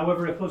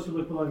 However, a closer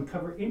look will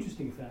uncover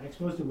interesting facts,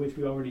 most of which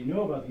we already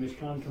know about the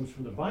Mishkan comes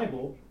from the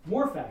Bible.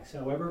 More facts,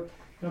 however,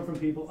 come from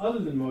people other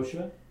than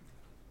Moshe.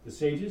 The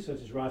sages,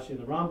 such as Rashi and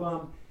the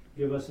Rambam,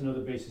 give us another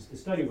basis to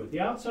study with.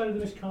 The outside of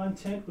the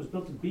Mishkan tent was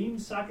built of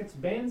beams, sockets,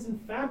 bands,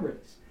 and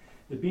fabrics.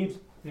 The beams,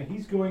 now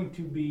he's going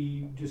to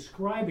be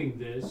describing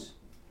this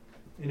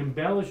and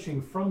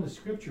embellishing from the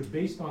scripture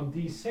based on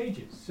these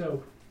sages.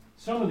 So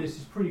some of this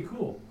is pretty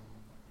cool.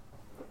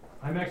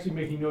 I'm actually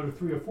making note of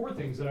 3 or 4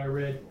 things that I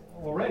read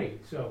already.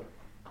 So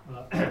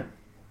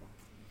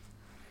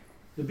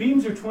the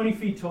beams are 20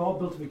 feet tall,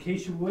 built of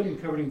acacia wood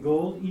and covered in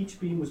gold. Each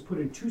beam was put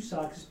in 2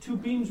 sockets. 2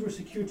 beams were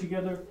secured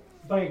together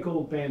by a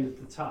gold band at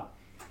the top.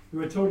 There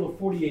were a total of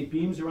 48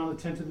 beams around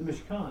the tent of the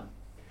Mishkan.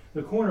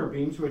 The corner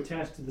beams were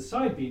attached to the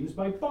side beams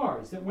by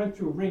bars that went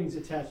through rings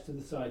attached to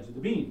the sides of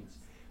the beams.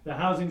 The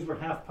housings were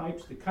half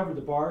pipes that covered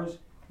the bars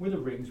where the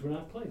rings were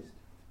not placed.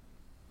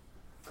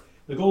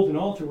 The golden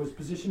altar was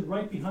positioned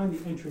right behind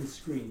the entrance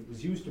screen. It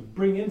was used to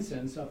bring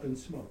incense up in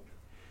smoke.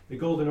 The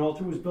golden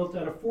altar was built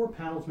out of 4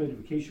 panels made of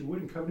acacia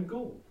wood and covered in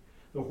gold.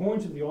 The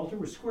horns of the altar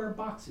were square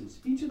boxes.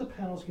 Each of the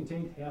panels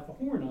contained half a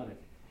horn on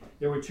it.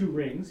 There were 2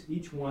 rings,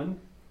 each one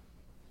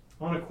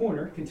on a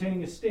corner,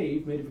 containing a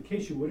stave made of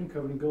acacia wood and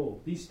covered in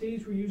gold. These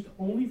staves were used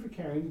only for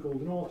carrying the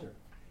golden altar.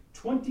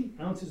 20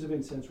 ounces of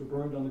incense were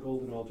burned on the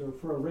golden altar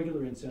for a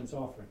regular incense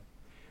offering.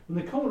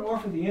 When the Kohen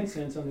offered the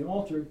incense on the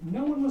altar,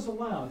 no one was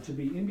allowed to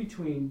be in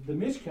between the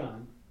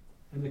Mishkan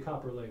and the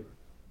copper laver.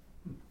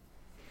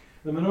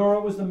 The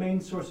menorah was the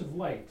main source of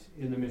light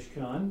in the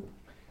Mishkan.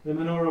 The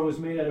menorah was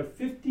made out of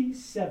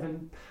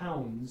 57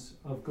 pounds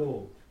of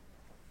gold.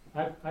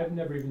 I've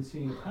never even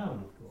seen a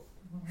pound of gold.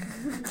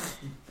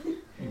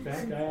 In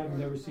fact, I have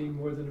never seen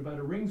more than about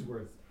a ring's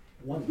worth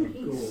of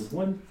gold.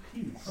 1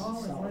 piece.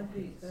 Oh, 1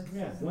 piece.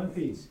 Yeah, 1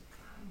 piece.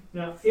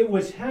 Now, it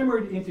was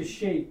hammered into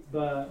shape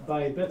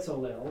by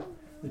Bezalel,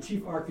 the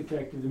chief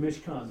architect of the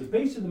Mishkan. The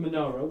base of the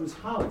menorah was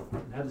hollow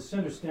and had the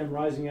center stem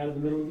rising out of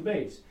the middle of the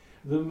base.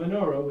 The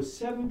menorah was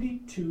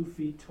 72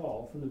 feet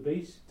tall from the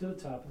base to the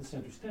top of the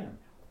center stem.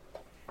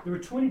 There were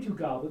 22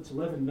 goblets,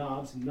 11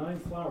 knobs, and 9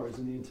 flowers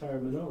in the entire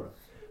menorah.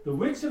 The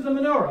wicks of the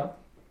menorah,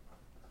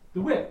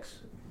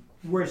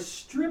 were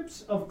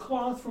strips of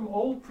cloth from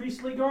old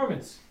priestly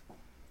garments.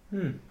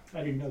 I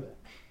didn't know that.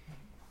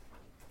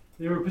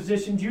 They were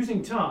positioned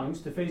using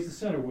tongs to face the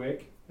center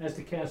wick as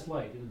to cast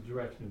light in the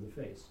direction of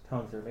the face.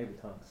 Tongues are made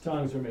with tongues.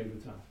 Tongues are made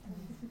with tongues.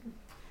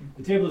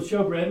 The table of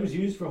showbread was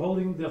used for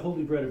holding the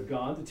holy bread of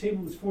God. The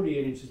table was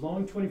 48 inches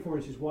long, 24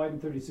 inches wide,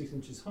 and 36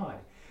 inches high.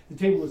 The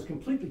table was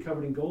completely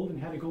covered in gold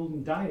and had a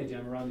golden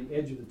diadem around the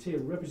edge of the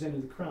table,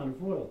 representing the crown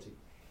of royalty.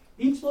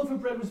 Each loaf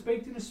of bread was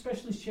baked in a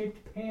specially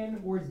shaped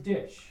pan or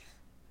dish.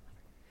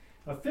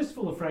 A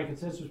fistful of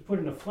frankincense was put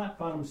in a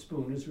flat-bottomed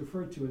spoon, as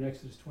referred to in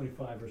Exodus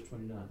 25, verse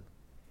 29.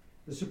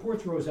 The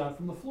supports rose out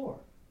from the floor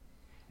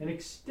and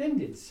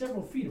extended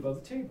several feet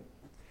above the table.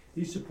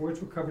 These supports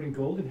were covered in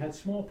gold and had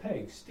small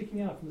pegs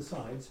sticking out from the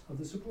sides of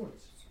the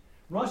supports.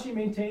 Rashi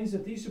maintains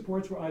that these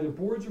supports were either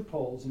boards or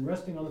poles, and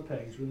resting on the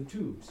pegs were the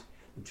tubes.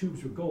 The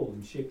tubes were gold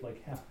and shaped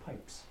like half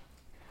pipes.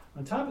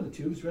 On top of the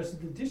tubes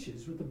rested the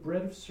dishes with the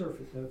bread of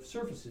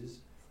surfaces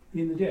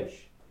in the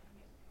dish.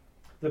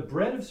 The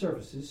bread of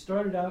surfaces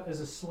started out as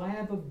a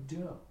slab of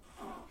dough,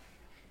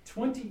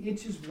 20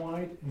 inches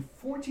wide and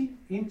 40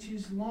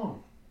 inches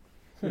long.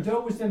 The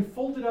dough was then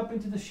folded up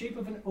into the shape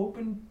of an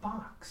open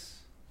box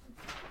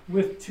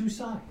with two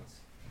sides.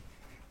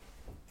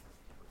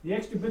 The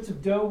extra bits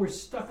of dough were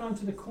stuck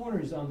onto the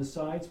corners on the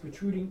sides,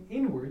 protruding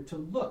inward to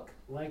look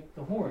like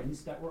the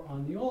horns that were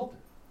on the altar.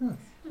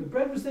 The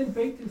bread was then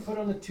baked and put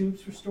on the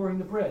tubes for storing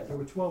the bread. There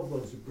were 12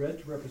 loaves of bread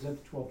to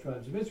represent the 12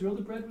 tribes of Israel.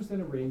 The bread was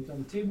then arranged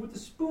on the table with the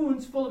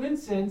spoons full of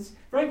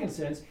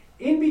frankincense,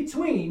 in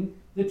between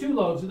the 2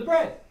 loaves of the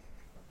bread.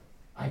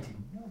 I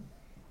didn't know.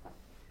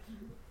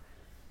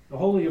 The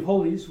Holy of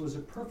Holies was a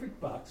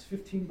perfect box,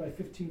 15 by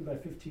 15 by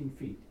 15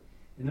 feet.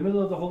 In the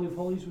middle of the Holy of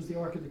Holies was the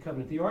Ark of the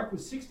Covenant. The Ark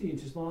was 60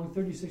 inches long,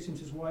 36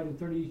 inches wide, and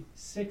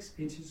 36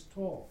 inches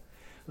tall.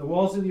 The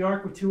walls of the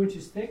Ark were 2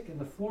 inches thick, and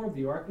the floor of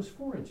the Ark was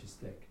 4 inches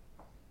thick.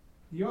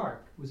 The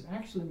Ark was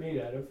actually made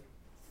out of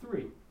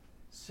 3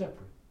 separate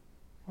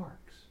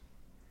arks.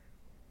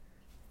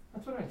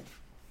 That's what I did.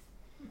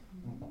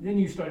 Then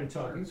you started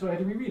talking, so I had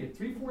to reread it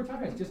 3-4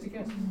 times just to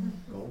catch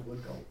it. Gold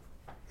would gold.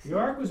 The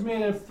Ark was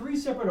made out of 3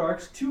 separate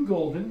arks, 2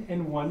 golden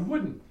and 1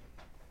 wooden.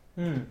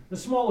 The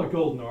smaller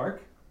golden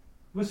Ark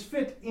was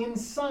fit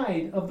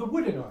inside of the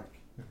wooden Ark.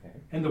 Okay.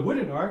 And the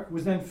wooden Ark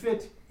was then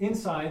fit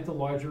inside the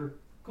larger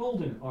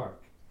golden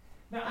Ark.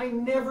 Now, I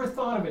never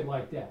thought of it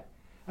like that.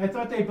 I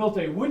thought they built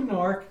a wooden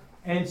Ark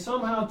and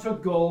somehow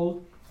took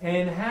gold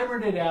and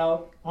hammered it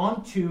out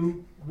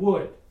onto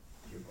wood.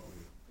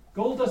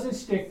 Gold doesn't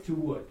stick to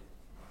wood,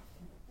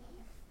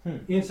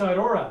 inside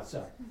or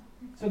outside.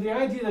 So the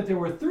idea that there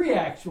were 3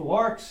 actual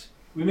arks,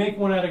 we make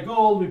one out of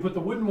gold, we put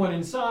the wooden one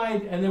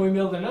inside, and then we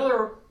build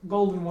another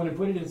golden one and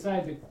put it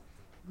inside the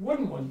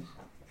wooden one,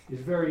 is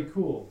very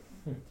cool.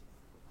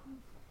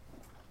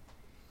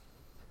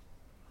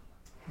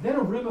 Then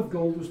a rim of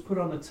gold was put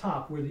on the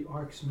top where the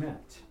arks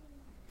met.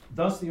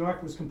 Thus the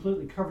ark was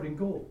completely covered in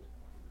gold.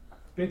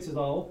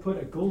 Bezalel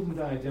put a golden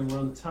diadem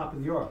around the top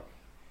of the ark.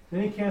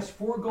 Then he cast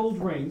 4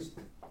 gold rings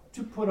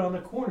to put on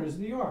the corners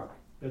of the ark.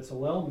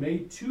 Bezalel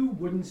made 2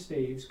 wooden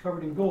staves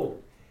covered in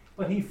gold,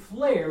 but he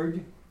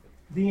flared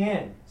the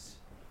ends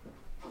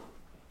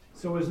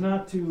so as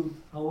not to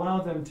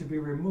allow them to be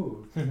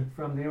removed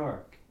from the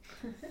ark.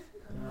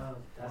 Oh,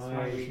 that's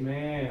why Wise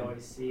man. you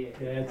always see it.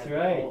 That's Has the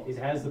right. poles. It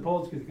has the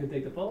poles because you can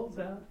take the poles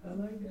out. I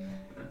like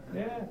that.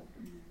 Yeah.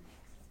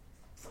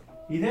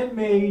 He then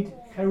made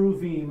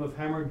cheruvim of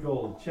hammered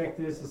gold. Check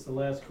this, it's the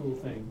last cool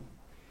thing.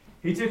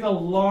 He took a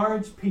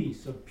large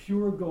piece of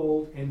pure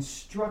gold and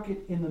struck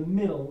it in the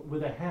middle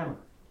with a hammer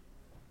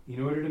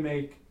in order to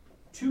make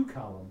 2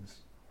 columns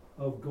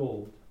of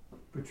gold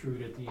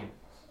protrude at the ends.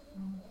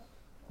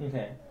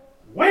 Okay.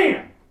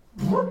 Wham!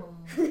 All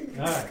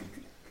right.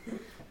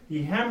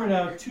 He hammered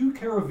out 2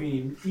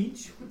 cherubim,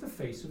 each with the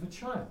face of a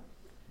child.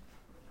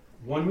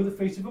 One with the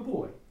face of a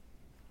boy,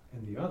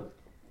 and the other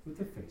with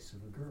the face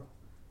of a girl.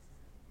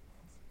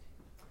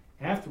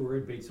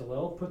 Afterward,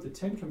 Bezalel put the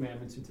 10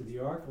 Commandments into the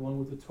ark along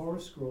with the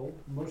Torah scroll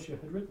Moshe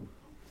had written.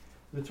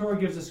 The Torah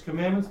gives us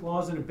commandments,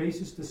 laws, and a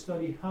basis to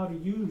study how to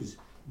use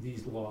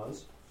these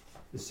laws.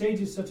 The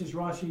sages such as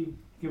Rashi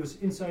give us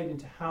insight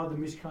into how the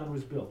Mishkan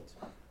was built.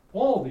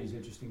 All these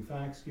interesting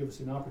facts give us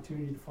an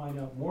opportunity to find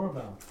out more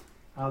about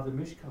how the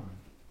Mishkan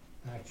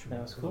actually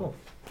That was cool. built.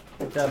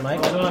 Good job,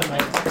 Mike. Well done,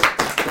 Mike.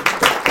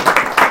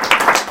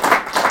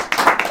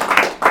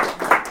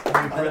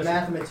 I'm a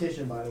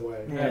mathematician, by the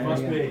way. Yeah, it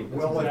must be. That's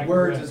Well, with exactly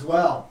words right. as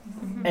well.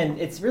 And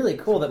it's really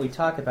cool that we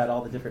talk about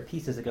all the different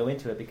pieces that go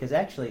into it, because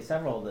actually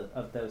several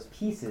of those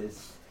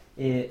pieces,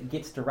 it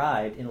gets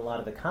derived in a lot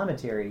of the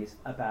commentaries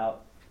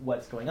about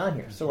what's going on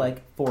here. So,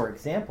 like, for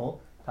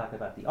example, talk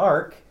about the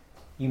ark.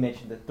 You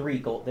mentioned the 3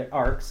 gold, they're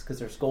arcs, because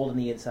there's gold on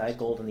the inside,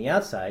 gold on the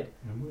outside,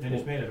 And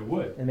it's made out of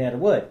wood. and made out of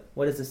wood.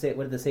 What did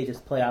the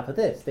sages play off of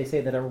this? They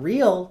say that a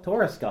real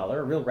Torah scholar,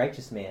 a real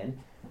righteous man,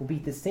 will be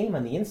the same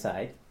on the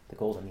inside, the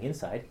gold on the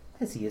inside,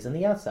 as he is on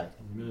the outside.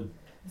 Amen.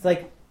 It's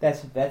like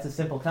that's a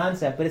simple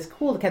concept, but it's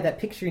cool to have that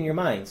picture in your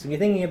mind. So when you're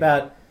thinking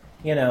about,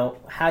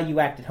 how you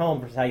act at home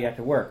versus how you act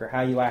at work, or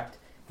how you act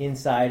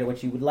inside, or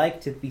what you would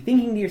like to be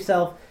thinking to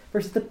yourself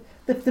versus the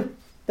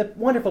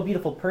wonderful,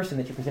 beautiful person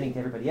that you're presenting to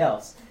everybody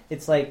else.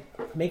 It's like,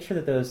 make sure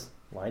that those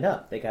line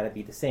up. They got to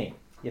be the same.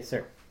 Yes,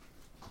 sir.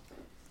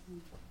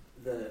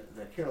 The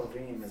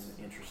cherubim is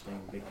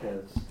interesting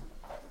because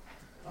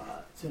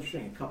it's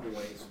interesting in a couple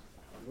ways.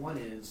 One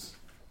is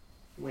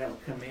we have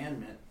a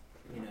commandment,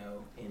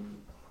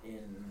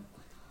 in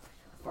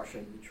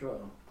Parshat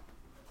Yitro,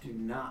 do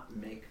not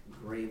make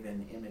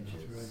graven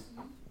images.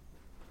 That's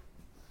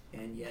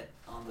And yet,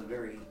 on the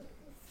very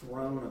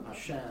throne of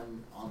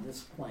Hashem on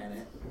this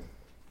planet,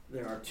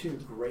 there are 2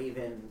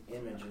 graven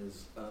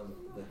images of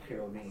the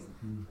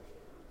cherubim.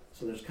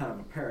 So there's kind of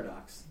a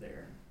paradox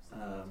there.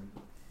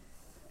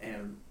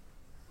 And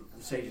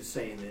the sages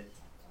say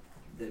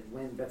that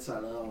when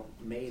Bezalel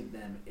made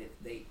them,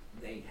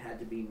 they had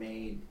to be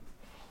made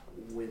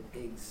with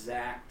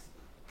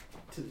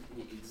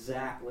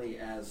exactly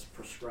as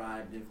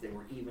prescribed. If they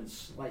were even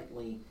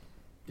slightly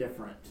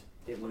different,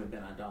 it would have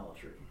been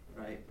idolatry,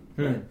 right?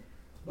 But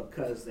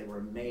because they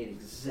were made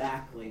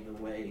exactly the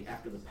way,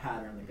 after the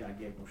pattern that God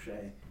gave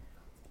Moshe,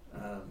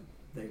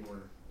 they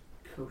were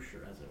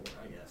kosher, as it were,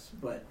 I guess.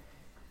 But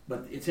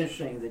it's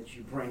interesting that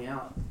you bring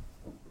out,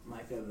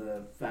 Micah,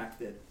 the fact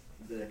that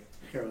the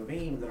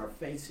cherubim that are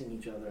facing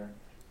each other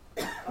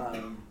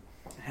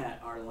had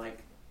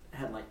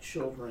like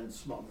children,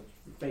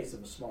 the face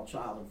of a small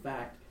child. In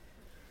fact,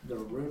 the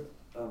root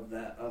of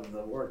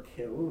the word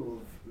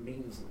keruv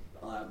means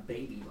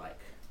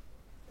baby-like,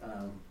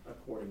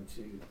 according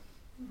to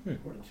the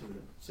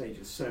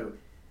sages.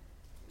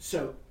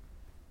 So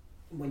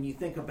when you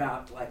think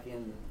about like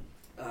in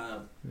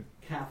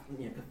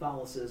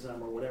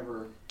Catholicism or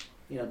whatever,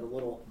 the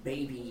little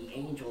baby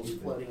angels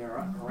floating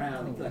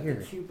around, like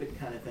the Cupid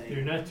kind of thing.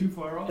 They're not too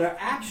far off. They're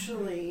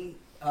actually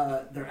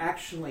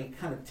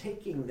kind of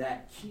taking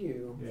that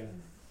cue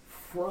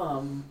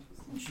from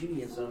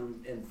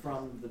Judaism and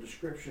from the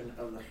description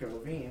of the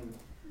cherubim,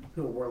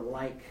 who were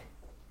like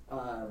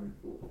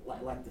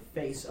the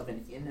face of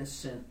an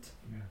innocent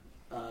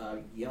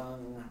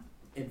young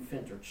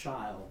infant or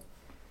child.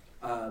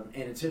 And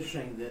it's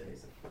interesting that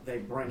they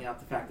bring out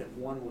the fact that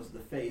one was the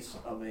face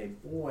of a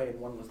boy and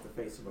one was the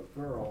face of a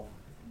girl,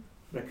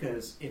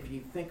 because if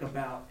you think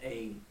about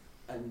a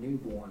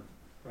newborn,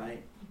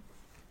 right?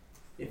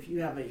 If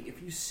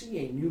you see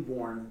a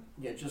newborn,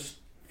 just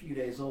a few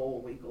days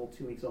old, a week old,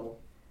 2 weeks old,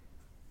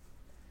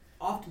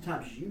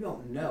 oftentimes you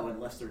don't know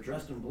unless they're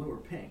dressed in blue or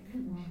pink.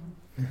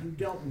 You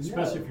don't know.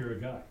 Especially if you're a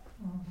guy.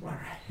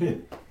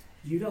 Right.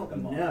 You don't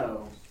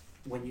know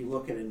when you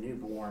look at a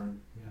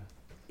newborn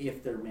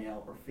if they're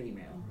male or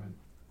female. Right.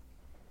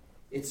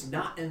 It's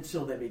not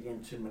until they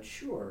begin to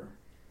mature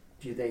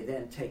do they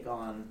then take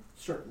on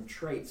certain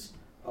traits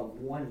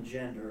of one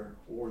gender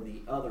or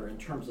the other in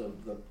terms of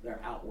their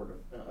outward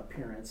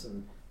appearance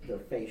and their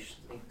face,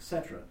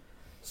 etc.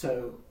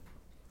 So,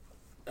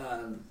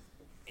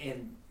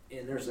 and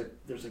there's a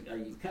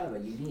kind of a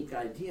unique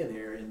idea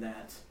there in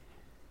that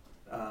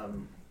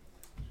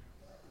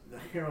the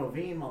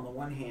cherubim on the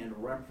one hand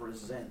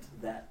represent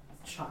that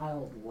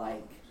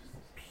childlike,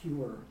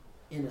 pure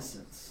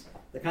innocence,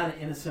 the kind of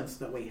innocence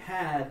that we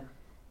had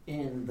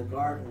in the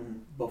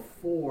garden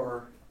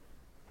before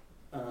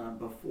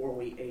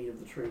we ate of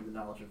the tree of the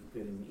knowledge of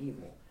good and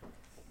evil,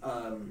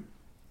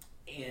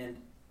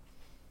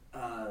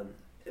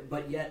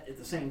 but yet at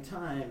the same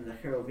time the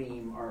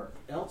cherubim are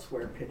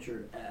elsewhere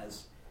pictured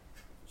as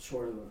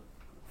sort of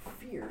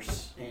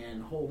fierce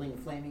and holding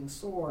flaming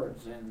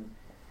swords, and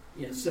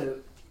so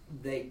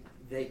the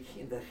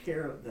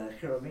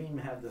cherubim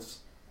have this.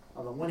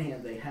 On the one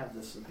hand, they have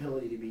this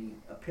ability to be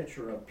a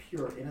picture of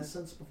pure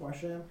innocence before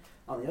Hashem.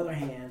 On the other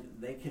hand,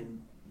 they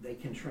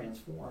can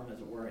transform, as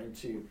it were,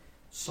 into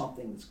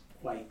something that's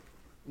quite,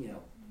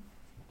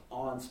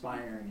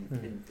 awe-inspiring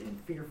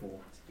and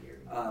fearful.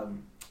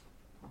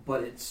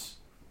 But it's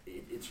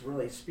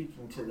really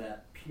speaking to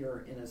that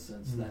pure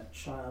innocence, that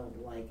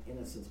childlike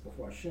innocence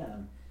before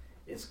Hashem.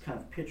 Is kind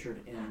of pictured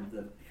in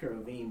the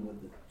cherubim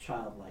with the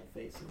childlike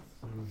faces.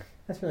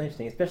 That's really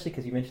interesting, especially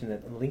because you mentioned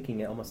that linking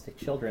it almost to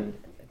children.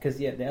 Because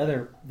the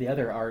other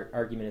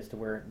argument as to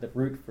where the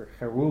root for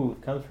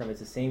cheruv comes from is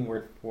the same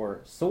word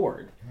for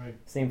sword, right?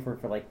 Same word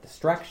for like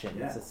destruction.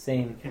 Yeah. It's the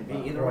same. It can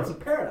be either. It's a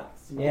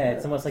paradox. Yeah,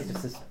 it's almost like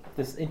just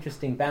this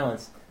interesting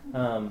balance.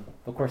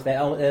 Of course, that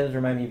does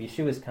remind me of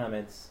Yeshua's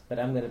comments. But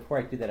before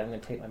I do that, I'm going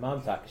to take my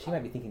mom talk because she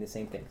might be thinking the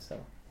same thing. So.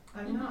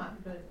 I'm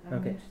not, but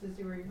I'm interested to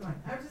see where you're going.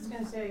 I was just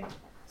going to say,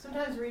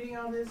 sometimes reading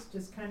all this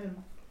just kind of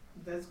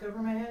does go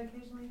over my head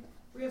occasionally.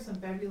 We have some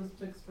fabulous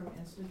books from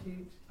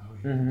Institute,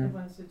 Temple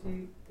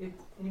Institute. If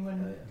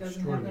anyone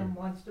doesn't have them,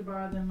 wants to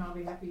borrow them, I'll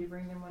be happy to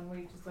bring them one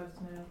week. Just let us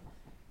know.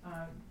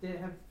 They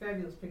have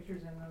fabulous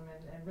pictures in them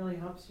and really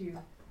helps you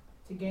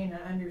to gain an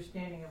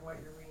understanding of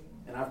what you're reading.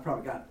 And I've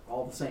probably got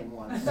all the same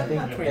ones. I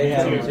think they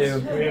have them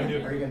too.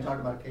 Are you going to talk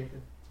about acacia?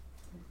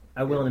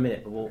 I will in a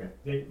minute, but we'll.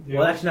 They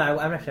actually, no,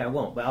 I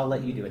won't. But I'll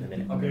let you do it in a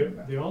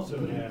minute. They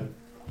also have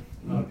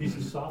a piece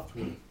of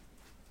software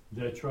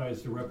that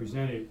tries to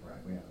represent it,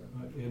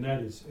 and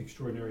that is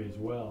extraordinary as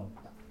well.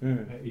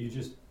 You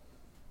just,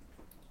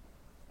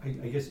 I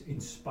guess,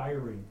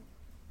 inspiring,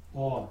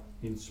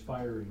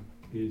 awe-inspiring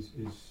is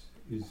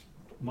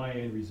my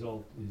end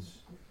result is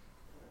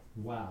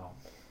wow.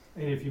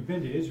 And if you've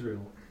been to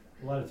Israel,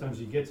 a lot of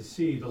times you get to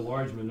see the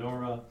large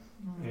menorah.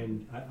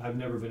 And I've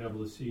never been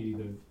able to see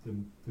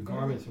the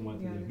garments and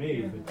what they've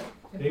made, but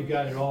they've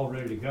got it all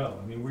ready to go.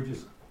 I mean, we're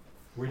just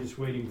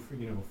waiting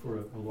for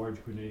a large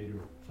grenade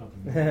or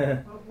something.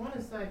 Well, one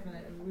aside from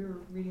that, we were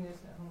reading this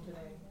at home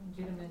today.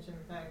 Judah mentioned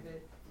the fact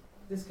that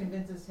this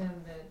convinces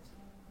him that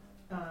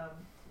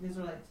the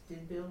Israelites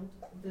did build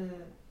the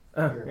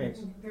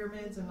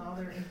pyramids and all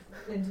their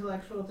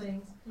intellectual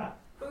things. But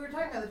we were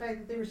talking about the fact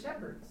that they were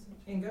shepherds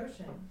in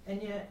Goshen,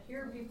 and yet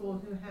here are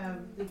people who have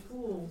the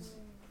tools,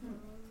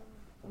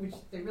 which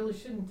they really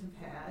shouldn't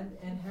have had,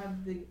 and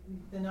have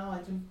the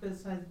knowledge, and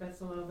besides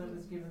Bezalel that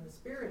was given the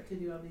Spirit to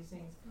do all these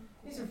things.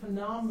 These are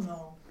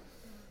phenomenal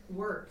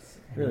works.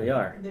 They really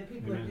are. That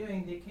people are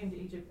doing. They came to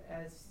Egypt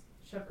as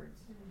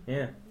shepherds.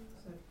 Yeah.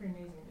 So it's pretty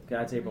amazing.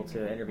 God's able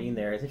to intervene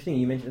there. It's interesting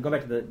you mentioned, going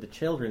back to the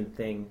children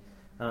thing,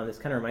 this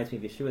kind of reminds me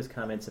of Yeshua's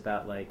comments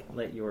about, like,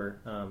 let your,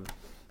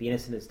 be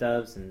innocent as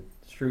doves and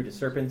shrewd as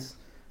serpents.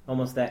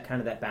 Almost that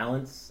kind of that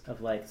balance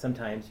of, like,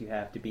 sometimes you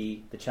have to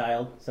be the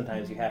child,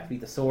 sometimes you have to be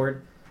the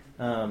sword,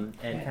 and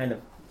kind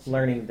of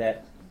learning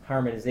that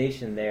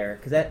harmonization there.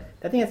 Because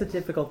I think that's a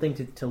difficult thing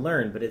to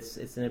learn, but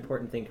it's an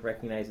important thing to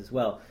recognize as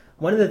well.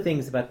 One of the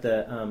things about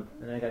the,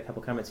 and I got a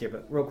couple comments here,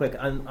 but real quick,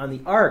 on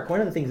the ark, one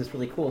of the things that's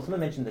really cool, someone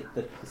mentioned that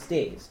the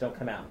staves don't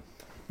come out.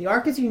 The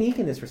ark is unique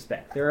in this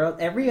respect.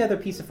 Every other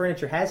piece of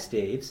furniture has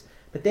staves,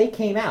 but they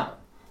came out,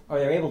 or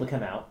they're able to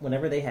come out,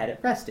 whenever they had it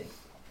resting.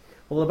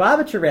 Well,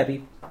 Lubavitcher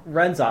Rebbe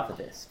runs off of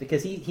this,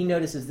 because he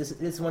notices, this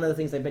is one of the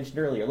things I mentioned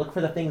earlier, look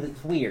for the thing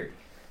that's weird.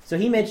 So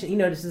he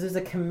notices there's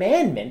a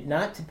commandment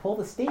not to pull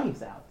the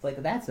staves out. It's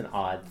like, that's an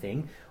odd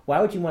thing. Why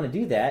would you want to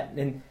do that?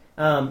 And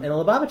the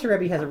Lubavitcher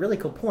Rebbe has a really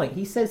cool point.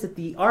 He says that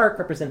the ark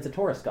represents a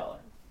Torah scholar.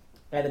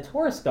 And the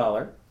Torah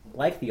scholar,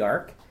 like the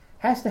ark,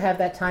 has to have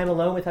that time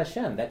alone with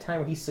Hashem, that time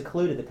where he's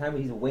secluded, the time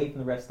where he's away from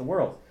the rest of the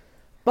world.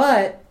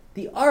 But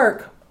the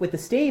ark, with the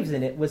staves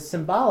in it, was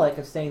symbolic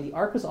of saying the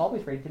ark was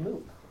always ready to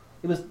move.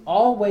 It was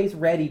always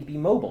ready to be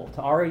mobile,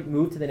 to already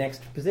move to the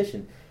next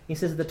position. He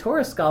says the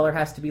Torah scholar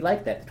has to be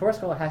like that. The Torah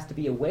scholar has to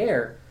be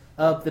aware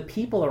of the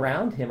people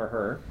around him or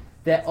her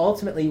that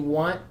ultimately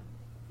want,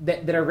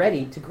 that are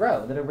ready to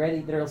grow, that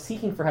are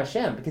seeking for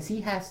Hashem, because he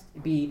has to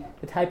be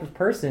the type of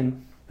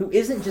person who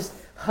isn't just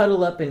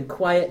huddled up and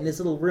quiet in this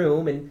little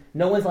room and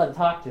no one's allowed to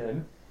talk to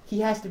him.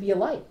 He has to be a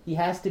light. He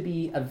has to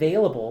be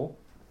available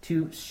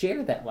to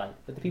share that light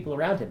with the people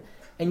around him.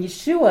 And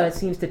Yeshua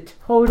seems to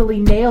totally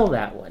nail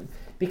that one.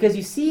 Because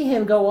you see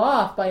him go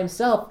off by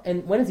himself,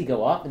 and when does he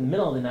go off? In the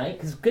middle of the night?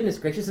 Because goodness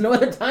gracious, there's no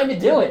other time to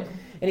do it.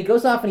 And he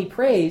goes off and he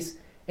prays,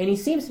 and he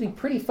seems to be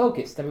pretty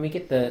focused. I mean, we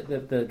get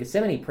the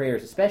Gethsemane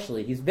prayers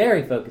especially. He's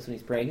very focused when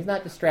he's praying. He's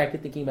not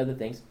distracted thinking about other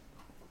things.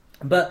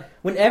 But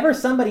whenever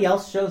somebody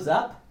else shows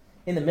up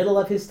in the middle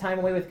of his time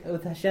away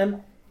with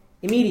Hashem,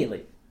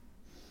 immediately,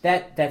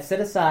 that's set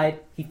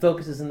aside, he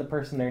focuses on the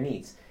person their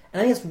needs.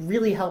 And I think it's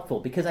really helpful,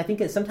 because I think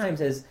that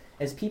sometimes as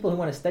people who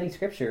want to study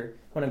Scripture,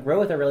 want to grow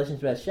with our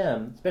relationship with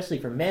Hashem, especially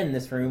for men in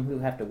this room who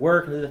have to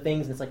work and other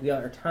things, and it's like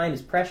our time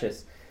is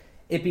precious,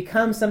 it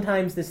becomes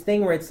sometimes this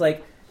thing where it's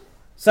like,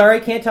 sorry,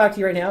 can't talk to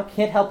you right now,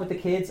 can't help with the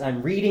kids,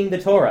 I'm reading the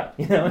Torah.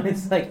 And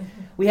it's like,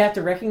 we have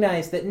to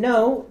recognize that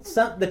no,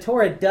 the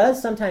Torah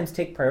does sometimes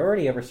take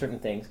priority over certain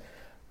things,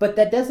 but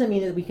that doesn't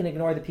mean that we can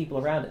ignore the people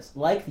around us.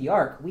 Like the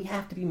ark, we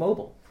have to be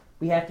mobile.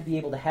 We have to be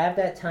able to have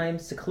that time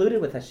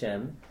secluded with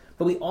Hashem,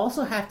 but we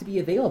also have to be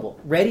available,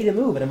 ready to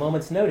move at a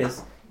moment's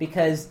notice,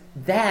 because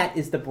that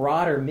is the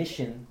broader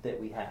mission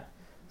that we have.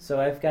 So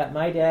I've got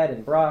my dad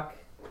and Brock.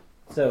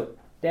 So,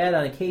 Dad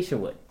on acacia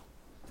wood.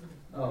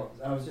 Oh,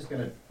 I was just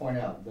going to point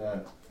out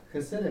that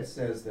Hasidic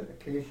says that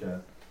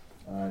acacia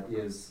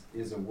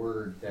is a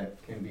word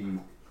that can be,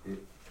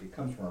 it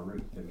comes from a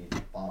root that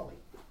means folly.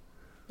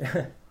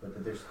 But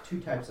that there's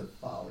two types of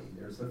folly.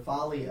 There's the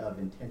folly of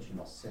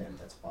intentional sin.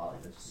 That's folly.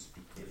 That's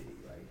stupidity,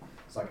 right?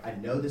 It's like, I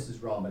know this is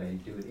wrong, but I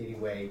do it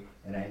anyway,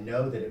 and I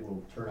know that it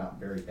will turn out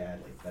very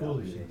badly, but I'll do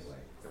it anyway.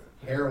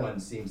 Heroin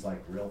seems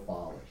like real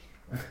folly.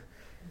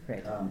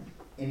 Right.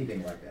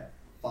 Anything like that.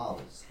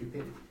 Folly,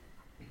 stupidity.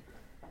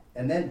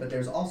 And then, but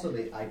there's also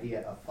the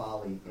idea of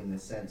folly in the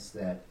sense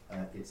that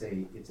it's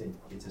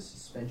a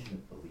suspension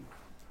of belief,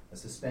 a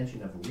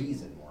suspension of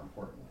reason, more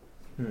importantly,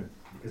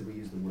 because we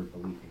use the word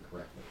belief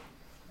incorrectly.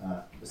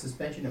 The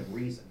suspension of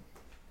reason.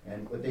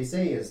 And what they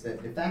say is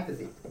that the fact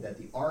that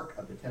the Ark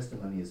of the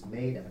Testimony is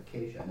made of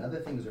acacia, and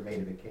other things are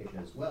made of acacia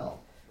as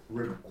well,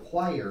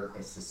 require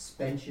a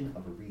suspension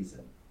of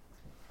reason.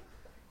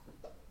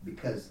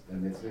 Because,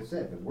 and as I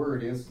said, the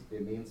word it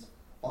means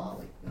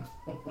folly.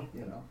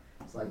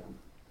 It's like,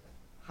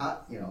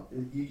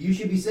 you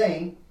should be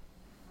saying,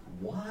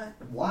 what?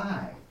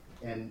 Why?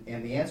 And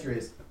the answer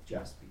is,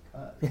 just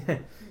because.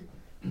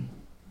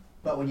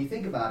 But when you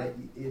think about it,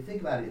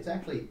 it's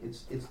actually,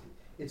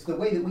 it's the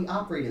way that we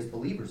operate as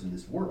believers in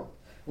this world.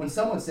 When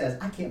someone says,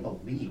 I can't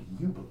believe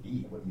you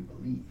believe what you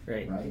believe,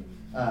 right?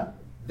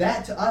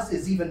 That to us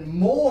is even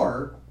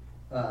more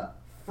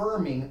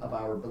firming of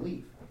our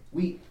belief.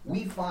 We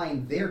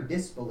find their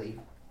disbelief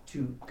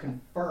to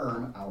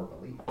confirm our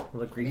belief.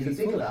 Well, and if you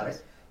think about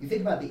it, you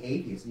think about the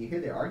atheists and you hear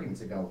their arguments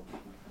and go,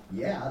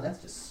 yeah,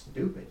 that's just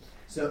stupid.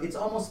 So it's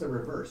almost the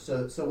reverse.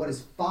 So what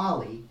is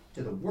folly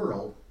to the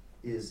world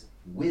is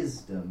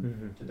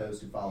wisdom to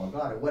those who follow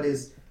God. And what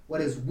is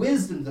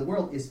wisdom to the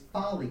world is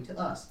folly to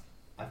us.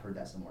 I've heard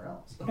that somewhere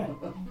else.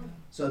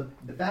 So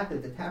the fact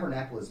that the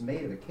tabernacle is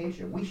made of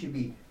acacia, we should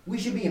be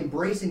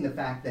embracing the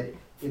fact that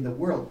in the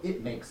world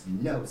it makes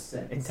no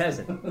sense. It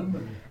doesn't.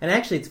 And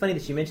actually, it's funny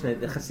that you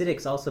mentioned that the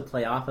Hasidics also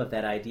play off of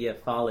that idea of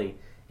folly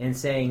in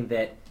saying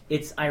that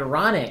it's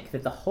ironic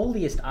that the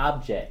holiest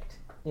object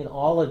in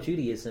all of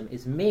Judaism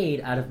is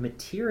made out of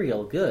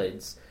material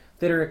goods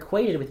that are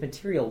equated with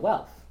material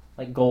wealth,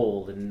 like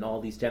gold and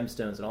all these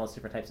gemstones and all these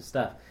different types of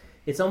stuff.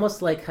 It's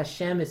almost like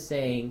Hashem is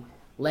saying,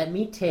 let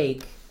me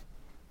take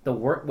the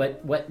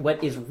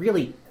what is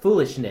really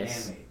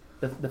foolishness,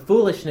 the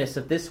foolishness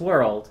of this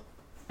world,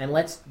 and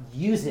let's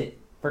use it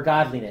for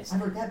godliness.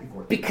 I've heard that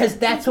before. Because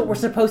that's what we're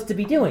supposed to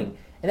be doing.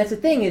 And that's the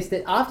thing, is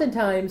that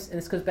oftentimes, and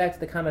this goes back to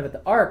the comment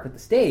about the ark with the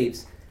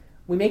staves,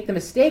 we make the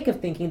mistake of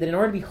thinking that in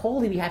order to be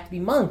holy, we have to be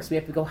monks. We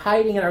have to go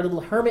hiding in our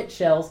little hermit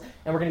shells,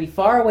 and we're going to be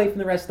far away from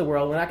the rest of the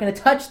world. We're not going to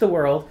touch the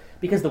world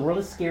because the world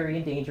is scary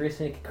and dangerous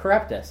and it can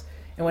corrupt us.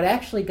 And what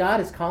actually God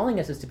is calling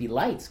us is to be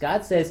lights.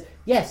 God says,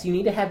 yes, you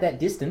need to have that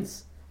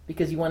distance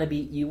because you want to be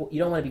you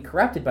don't want to be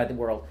corrupted by the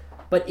world.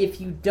 But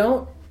if you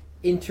don't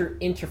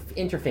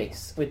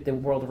interface with the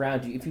world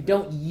around you, if you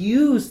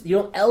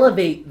don't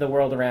elevate the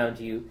world around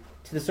you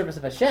to the surface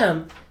of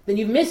Hashem, then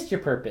you've missed your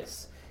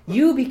purpose.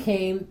 You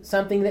became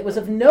something that was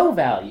of no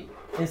value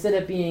instead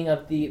of being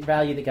of the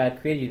value that God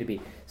created you to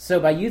be. So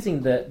by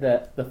using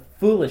the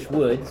foolish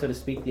wood, so to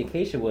speak, the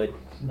acacia wood,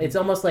 it's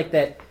almost like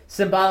that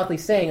symbolically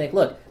saying, like,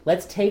 look,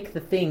 let's take the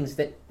things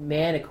that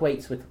man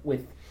equates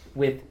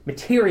with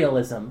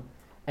materialism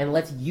and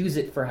let's use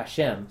it for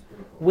Hashem,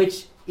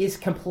 which is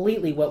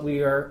completely what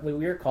we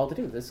are called to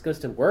do. This goes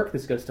to work,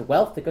 this goes to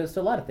wealth, it goes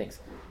to a lot of things.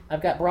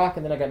 I've got Brock,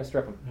 and then I got Mr.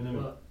 Upham.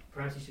 Well,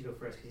 perhaps you should go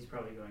first because he's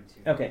probably going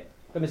to. Okay,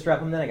 but Mr.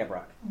 Upham, then I got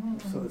Brock.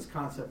 So this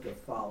concept of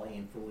folly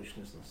and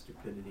foolishness and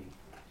stupidity,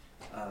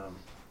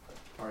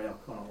 Ariel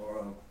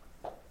Conaloro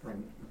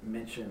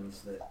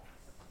mentions that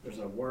there's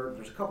a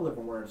couple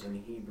different words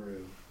in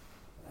Hebrew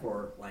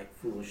for like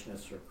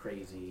foolishness or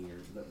crazy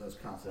or those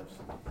concepts.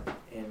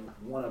 And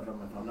one of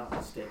them, if I'm not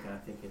mistaken, I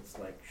think it's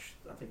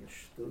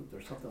shtut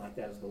or something like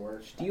that is the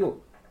word. Shtiut.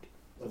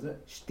 Was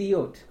it?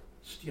 Shtiut.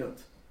 Shtiut.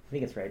 I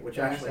think it's right. Which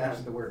actually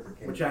has the word for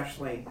king. Which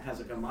actually has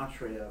a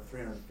gematria of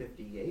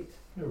 358.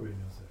 Everybody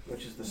knows that.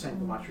 Which is the same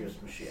gematria as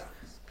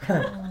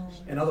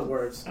Mashiach. In other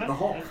words, the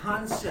whole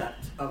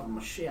concept of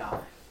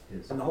Mashiach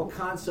and the whole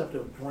concept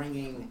of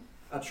bringing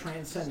a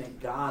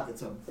transcendent God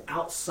that's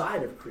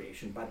outside of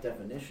creation by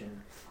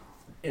definition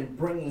and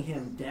bringing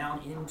him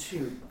down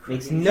into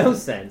creation. Makes no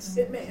sense.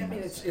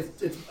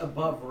 It's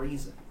above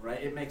reason,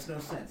 right? It makes no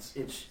sense.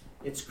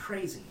 It's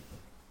crazy.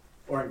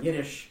 Or in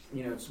Yiddish,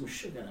 it's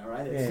mushugana,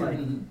 right? It's like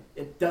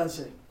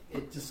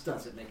it just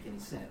doesn't make any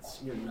sense.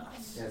 You're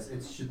nuts. Yes,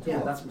 it's shtuah. Yeah,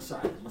 that's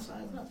Messiah.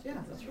 Messiah's nuts. Yeah,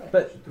 that's right.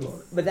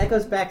 But that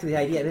goes back to the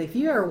idea that if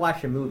you ever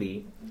watch a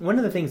movie, one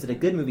of the things that a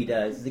good movie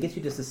does is it gets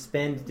you to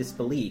suspend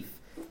disbelief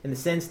in the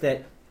sense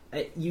that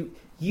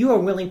you are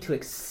willing to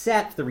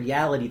accept the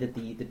reality that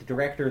the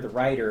director or the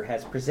writer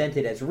has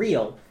presented as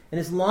real, and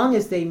as long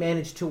as they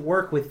manage to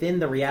work within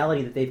the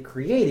reality that they've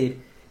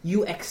created,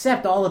 you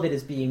accept all of it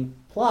as being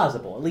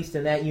plausible, at least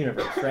in that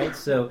universe, right?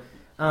 So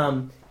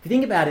if you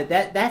think about it,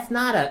 that's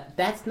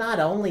not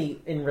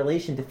only in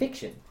relation to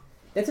fiction,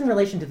 that's in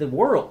relation to the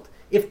world.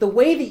 If the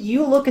way that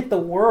you look at the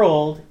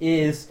world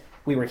is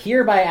we were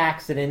here by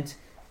accident,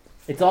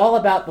 it's all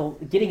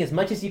about getting as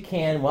much as you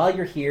can while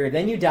you're here,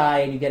 then you die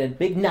and you get a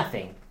big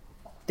nothing,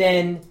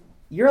 then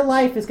your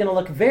life is going to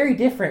look very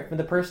different from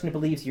the person who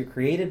believes you're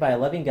created by a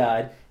loving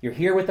God, you're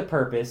here with a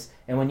purpose,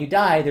 and when you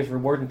die, there's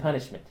reward and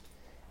punishment.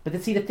 But the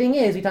thing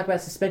is, we talk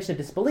about suspension of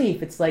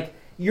disbelief, it's like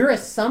your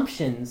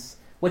assumptions,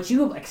 what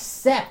you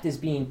accept as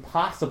being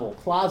possible,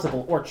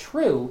 plausible, or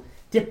true,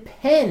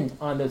 depend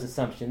on those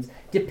assumptions,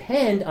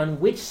 depend on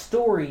which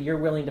story you're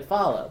willing to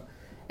follow.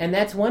 And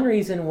that's one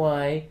reason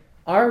why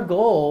our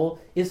goal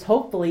is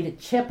hopefully to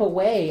chip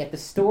away at the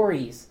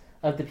stories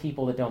of the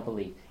people that don't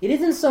believe. It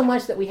isn't so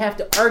much that we have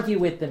to argue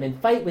with them and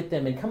fight with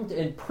them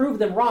and prove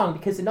them wrong,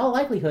 because in all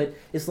likelihood,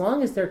 as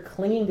long as they're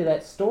clinging to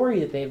that story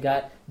that they've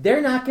got,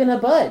 they're not going to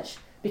budge,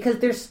 because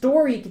their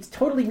story gets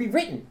totally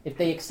rewritten if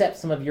they accept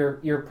some of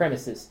your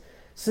premises.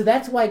 So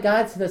that's why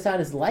God sent us out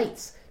as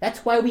lights. That's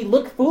why we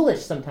look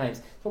foolish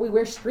sometimes. That's why we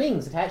wear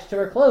strings attached to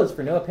our clothes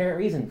for no apparent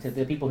reason to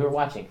the people who are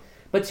watching.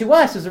 But to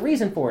us, there's a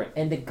reason for it.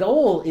 And the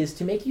goal is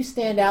to make you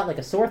stand out like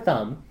a sore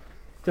thumb,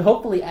 to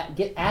hopefully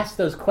get asked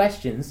those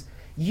questions.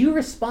 You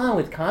respond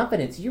with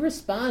confidence. You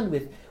respond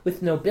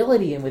with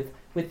nobility and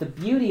with the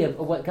beauty of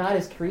what God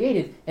has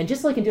created. And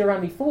just like in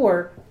Deuteronomy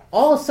 4,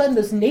 all of a sudden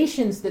those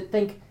nations that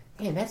think,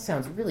 man, that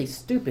sounds really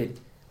stupid,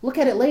 look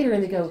at it later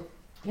and they go,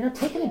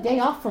 taking a day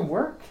off from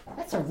work,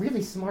 that's a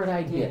really smart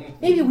idea.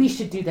 Maybe we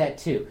should do that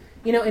too.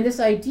 And this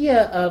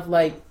idea of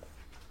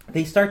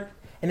they start,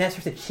 and that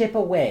starts to chip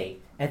away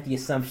at the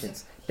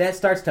assumptions. That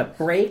starts to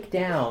break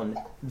down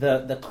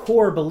the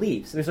core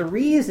beliefs. There's a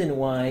reason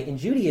why in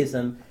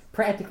Judaism,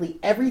 practically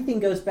everything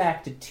goes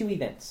back to two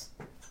events: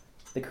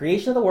 the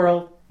creation of the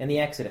world and the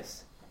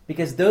Exodus.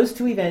 Because those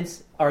two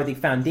events are the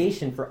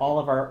foundation for all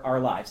of our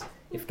lives.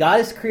 If God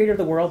is the creator of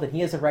the world, then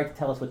he has a right to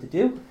tell us what to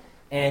do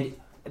and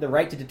the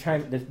right to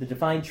determine the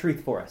divine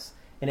truth for us.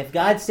 And if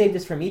God saved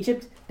us from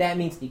Egypt, that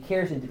means that he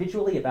cares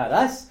individually about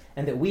us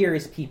and that we are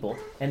his people,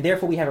 and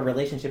therefore we have a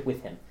relationship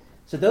with him.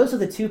 So those are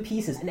the two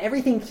pieces, and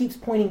everything keeps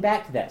pointing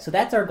back to that. So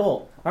that's our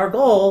goal. Our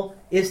goal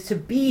is to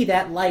be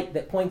that light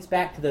that points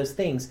back to those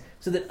things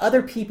so that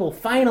other people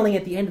finally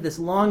at the end of this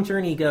long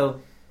journey go,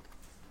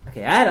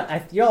 okay,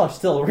 y'all are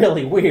still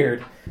really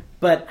weird,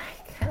 but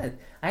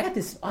I got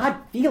this odd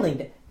feeling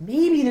that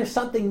maybe there's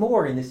something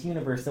more in this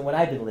universe than what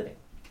I've been living.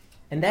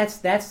 And that's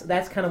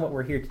kind of what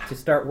we're here to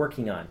start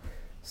working on.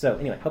 So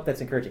anyway, hope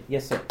that's encouraging.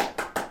 Yes, sir.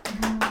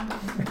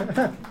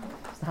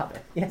 Stop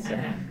it. Yes,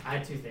 sir. I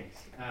had two things.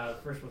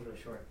 First one's really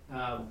short.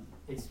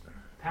 It's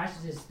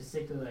passages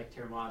specifically like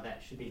Terumah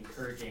that should be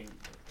encouraging.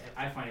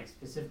 I find it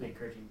specifically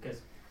encouraging because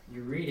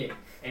you read it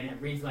and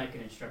it reads like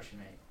an instruction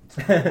manual.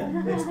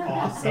 It's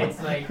awesome.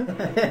 It's like,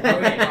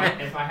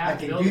 if I have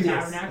to build a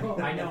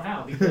tabernacle, I know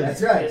how because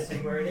That's right. this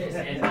is where it is.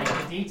 And like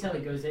the detail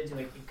it goes into,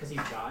 like because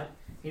he's God,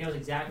 he knows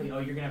exactly. Oh,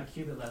 you're gonna have a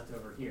cubit left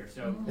over here.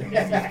 So That's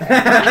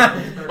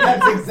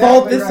exactly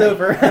fold this right.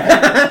 over.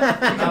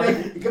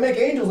 You can make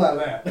angels out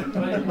of that.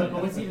 But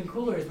what's even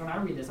cooler is when I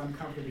read this, I'm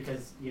comforted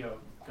because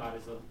God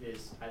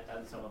is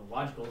at some level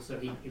logical, so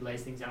he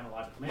lays things out in a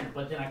logical manner.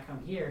 But then I come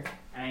here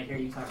and I hear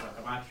you talk about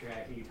gematria,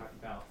 I hear you talk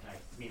about like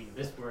the meaning of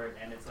this word,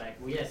 and it's like,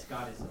 well, yes,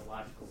 God is a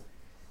logical.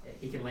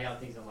 He can lay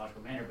out things in a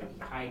logical manner, but he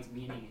hides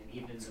meaning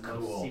in even the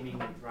most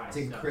seemingly dry It's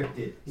stuff.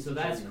 encrypted. So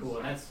that's cool,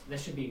 and that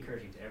should be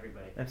encouraging to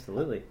everybody.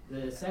 Absolutely.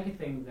 The second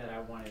thing that I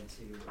wanted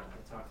to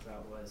talk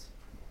about was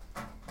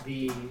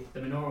the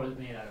menorah was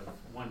made out of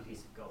one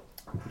piece of gold.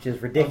 Which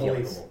is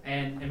ridiculous. Unbelievable.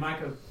 And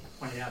Micah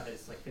pointed out that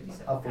it's like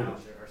 57 How foolish.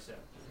 pounds or so.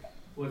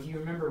 Well, if you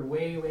remember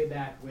way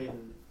back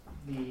when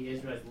the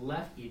Israelites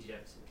left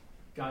Egypt,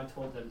 God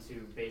told them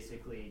to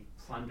basically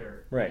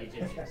plunder Right. the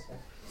Egyptians.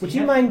 Would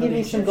you mind giving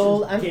me some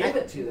gold? Gave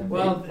it to them.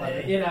 Well,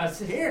 it's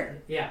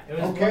here. Yeah, it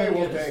was Okay, one of the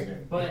we'll gifts. take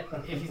it. But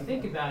if you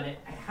think about it,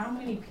 how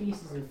many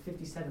pieces of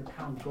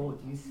 57-pound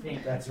gold do you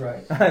think That's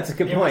right. That's a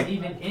good there was point.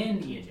 even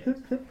in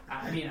Egypt?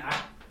 I mean,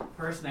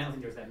 personally, I don't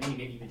think there was that many,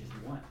 maybe even just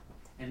one.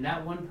 And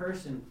that one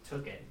person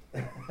took it.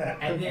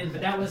 And then,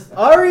 but that was...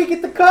 Ari,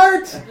 get the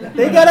cart!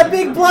 They got a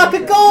big block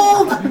of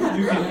gold!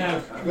 You can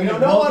have. We don't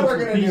know what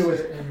we're gonna do with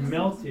it. And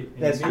melt it. And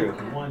That's make true.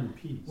 one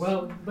piece.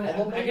 Well, but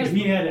Although I guess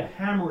he had to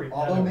hammer it out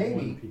Although of maybe.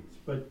 one piece.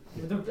 But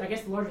I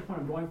guess the larger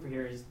point I'm going for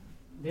here is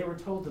they were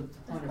told to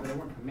plunder, but they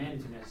weren't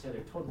commanded to necessarily.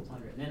 They were told to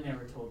plunder, and then they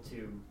were told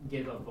to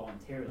give up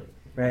voluntarily.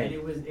 Right. And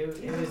it was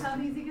How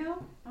easy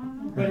go?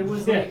 but it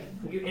was like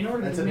in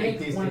order That's to a big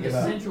make piece one to of the give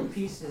up. central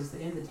pieces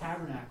in the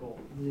tabernacle,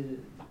 the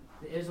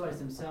Israelites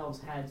themselves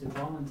had to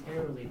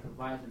voluntarily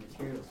provide the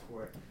materials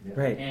for it.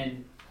 Right.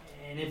 And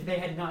if they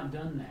had not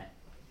done that,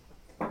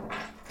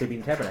 They'd be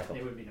in tabernacle.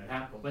 they would be no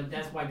tabernacle. But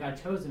that's why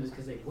God chose them, is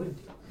because they would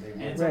do it.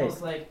 And it's Right.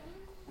 almost like,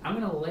 I'm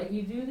going to let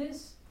you do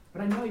this,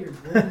 but I know you're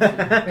going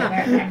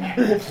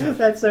to.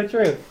 That's so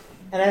true.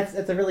 And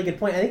that's a really good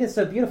point. I think it's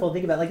so beautiful to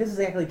think about. Like, this is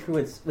actually true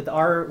with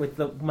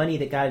the money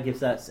that God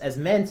gives us. As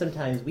men,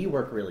 sometimes we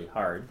work really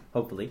hard,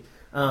 hopefully.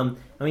 And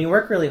when you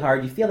work really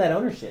hard, you feel that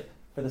ownership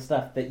for the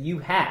stuff that you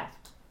have.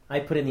 I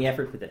put in the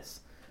effort for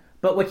this.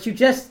 But what you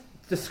just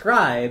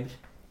described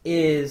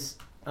is,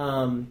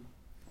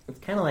 it's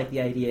kind of like the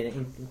idea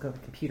in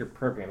computer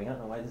programming. I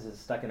don't know why this is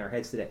stuck in our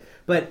heads today.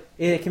 But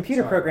in a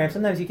computer program,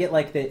 sometimes you get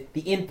like the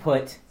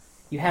input.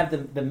 You have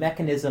the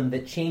mechanism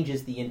that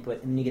changes the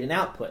input, and then you get an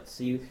output.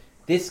 So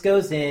this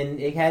goes in,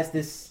 it has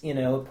this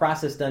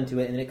process done to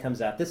it, and then it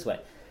comes out this way.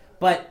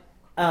 But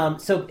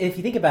so if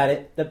you think about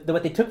it,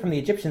 what they took from the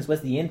Egyptians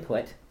was the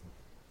input.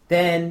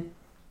 Then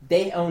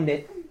they owned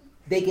it.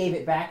 They gave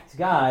it back to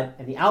God,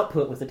 and the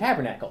output was the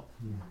tabernacle.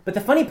 But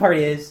the funny part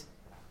is,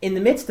 in the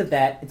midst of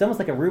that, it's almost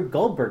like a Rube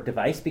Goldberg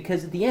device,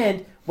 because at the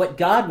end, what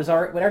God had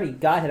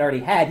already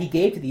had, he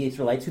gave to the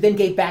Israelites, who then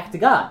gave back to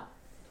God.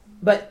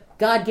 But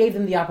God gave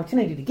them the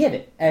opportunity to give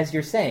it, as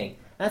you're saying.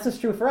 That's what's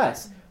true for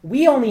us.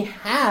 We only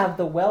have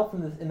the wealth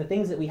and the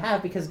things that we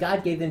have because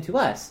God gave them to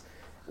us.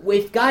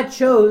 If God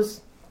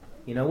chose,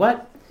 you know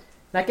what?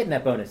 Not getting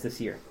that bonus this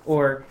year,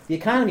 or the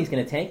economy's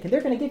going to tank and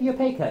they're going to give you a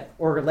pay cut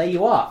or lay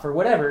you off or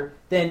whatever,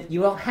 then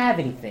you won't have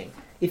anything.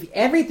 If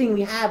everything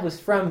we have was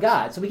from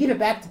God, so we give it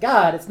back to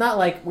God, it's not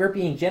like we're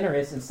being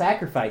generous and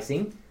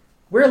sacrificing.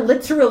 We're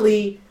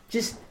literally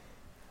just,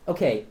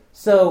 okay,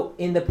 so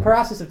in the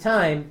process of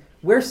time,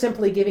 we're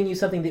simply giving you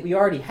something that we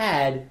already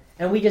had,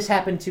 and we just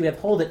happen to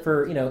hold it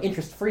for,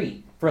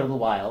 interest-free for a little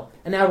while,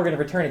 and now we're going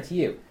to return it to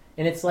you.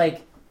 And it's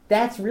like,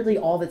 that's really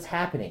all that's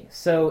happening.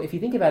 So if you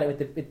think about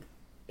it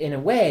in a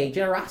way,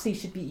 generosity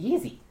should be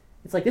easy.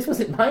 It's like, this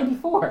wasn't mine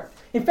before.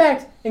 In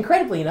fact,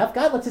 incredibly enough,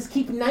 God lets us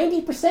keep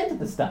 90% of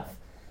the stuff.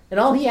 And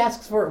all he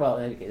asks for, well,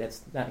 okay,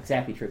 that's not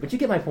exactly true, but you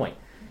get my point.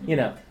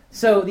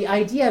 So the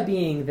idea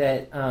being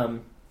that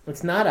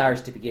it's not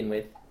ours to begin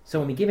with. So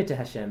when we give it to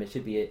Hashem, it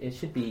should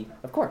be,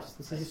 of course.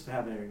 I used to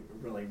have a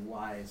really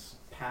wise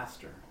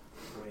pastor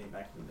way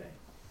back in the day.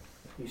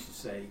 He used to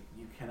say,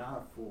 you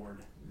cannot afford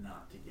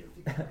not to give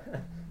to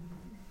God.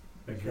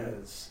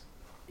 Because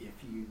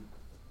if you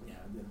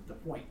know, the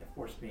point, of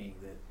course, being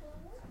that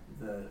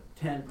the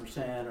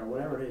 10% or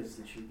whatever it is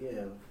that you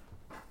give,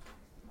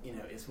 you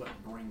know, is what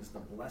brings the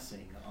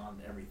blessing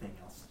on everything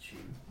else that you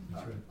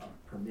are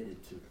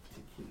permitted to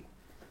keep.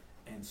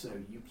 And so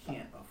you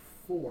can't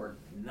afford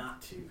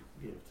not to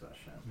give to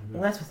Hashem. Mm-hmm.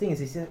 Well, that's the thing is,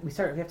 we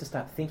have to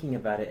stop thinking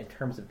about it in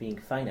terms of being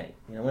finite.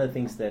 You know, one of the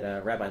things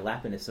that Rabbi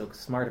Lapin is so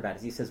smart about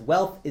is he says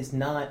wealth is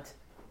not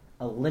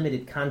a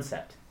limited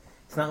concept.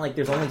 It's not like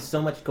there's only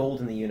so much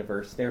gold in the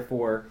universe,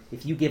 therefore,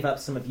 if you give up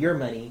some of your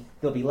money,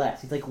 there'll be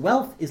less. He's like,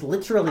 wealth is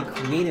literally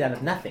created out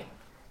of nothing.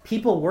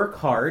 People work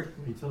hard.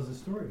 He tells a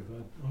story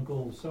about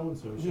Uncle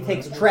so-and-so. He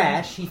takes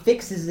trash, he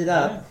fixes it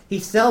up, he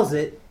sells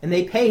it, and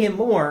they pay him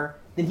more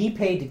than he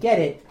paid to get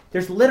it.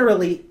 There's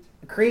literally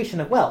a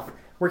creation of wealth.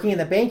 Working in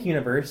the bank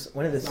universe,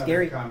 one of the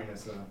scary...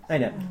 I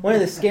know. One of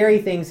the scary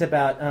things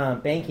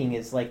about banking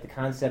is like the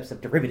concepts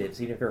of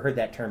derivatives. You've ever heard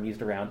that term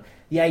used around.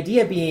 The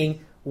idea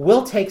being,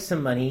 we'll take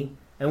some money,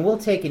 and we'll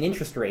take an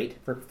interest rate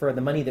for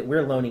the money that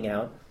we're loaning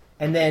out,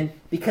 and then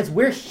because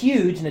we're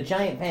huge in a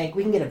giant bank,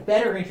 we can get a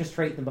better interest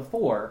rate than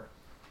before,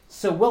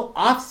 so we'll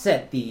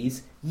offset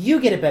these. You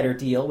get a better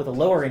deal with a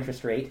lower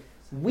interest rate.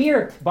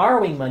 We're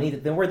borrowing money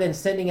that then we're then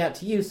sending out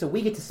to you, so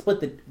we get to split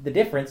the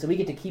difference, so we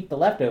get to keep the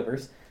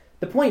leftovers.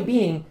 The point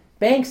being,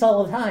 banks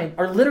all the time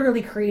are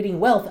literally creating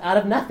wealth out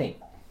of nothing,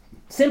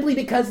 simply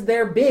because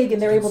they're big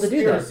and they're able to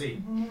do that.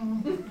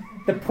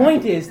 The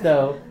point is,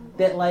 though,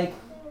 that like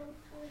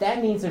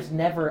that means there's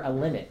never a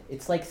limit.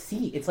 It's like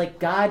seed. It's like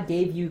God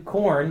gave you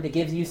corn that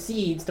gives you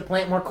seeds to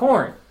plant more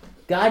corn.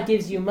 God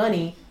gives you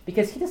money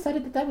because He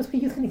decided that was what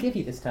He was going to give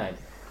you this time.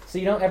 So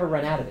you don't ever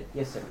run out of it.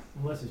 Yes, sir.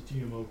 Unless it's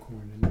GMO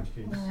corn, in which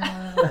case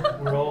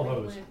we're all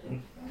hosed.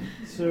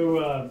 So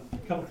a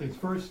couple things.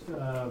 First,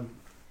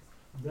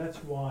 that's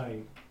why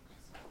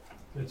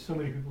that so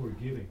many people were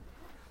giving.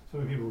 So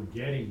many people were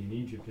getting in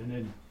Egypt, and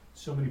then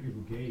so many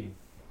people gave.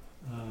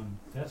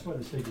 That's why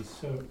the sages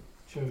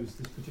chose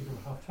this particular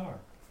Haftarah.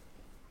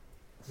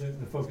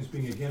 The focus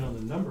being again on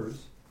the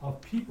numbers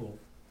of people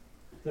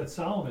that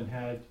Solomon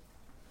had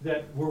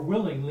that were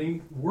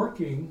willingly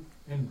working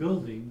and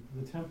building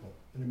the temple.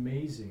 An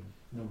amazing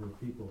number of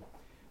people.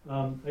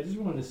 I just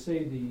wanted to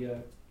say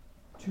the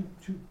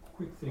two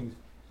quick things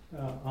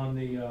on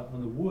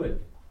the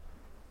wood.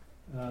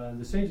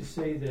 The sages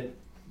say that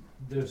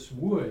this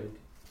wood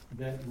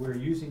that we're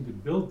using to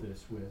build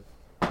this with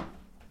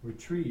were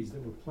trees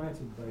that were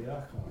planted by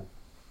Yaakov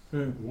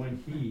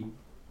when he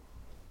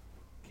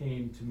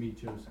came to meet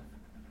Joseph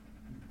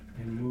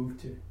and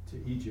moved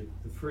to Egypt.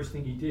 The first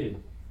thing he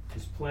did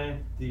is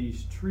plant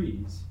these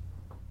trees,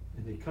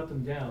 and they cut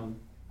them down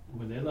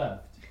when they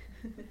left.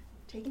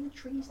 Taking the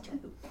trees too.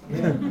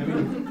 Yeah, I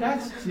mean,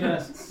 that's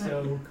just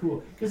so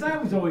cool. Because I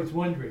was always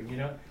wondering,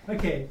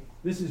 okay,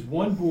 this is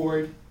one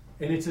board,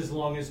 and it's as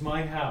long as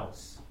my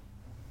house.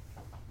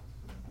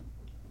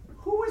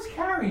 Who was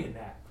carrying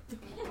that?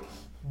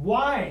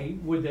 Why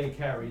would they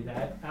carry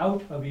that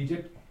out of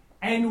Egypt?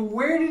 And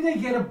where did they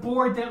get a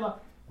board that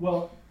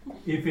well,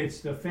 if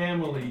it's the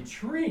family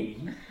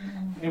tree,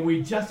 and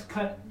we just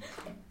cut,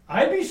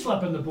 I'd be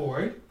schlepping the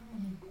board.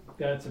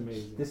 That's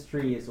amazing. This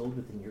tree is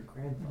older than your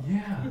grandfather.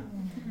 Yeah.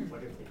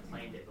 What if they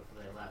planned it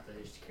before they left?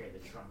 They just carried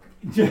the trunk.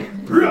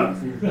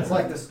 It's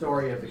like the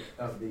story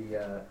of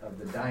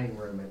the dining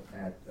room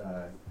at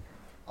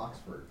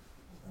Oxford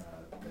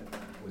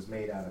that was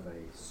made out of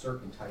a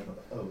certain type of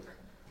oak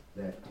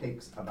that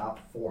takes about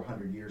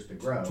 400 years to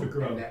grow.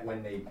 And that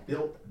when they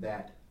built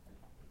that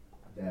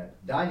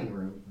dining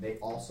room, they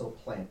also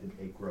planted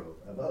a grove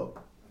of oak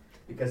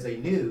because they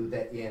knew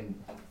that in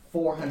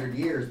 400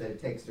 years that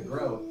it takes to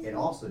grow, it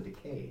also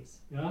decays.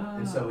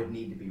 And so it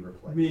needed to be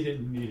replaced. Need a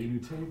new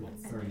table.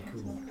 Very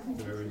cool.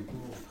 Very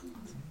cool.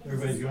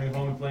 Everybody's going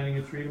home and planting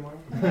a tree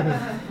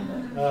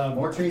tomorrow?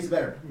 More trees,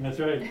 better. That's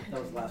right.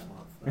 That was last month.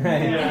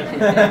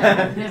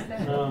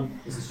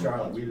 This is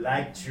Charlotte. We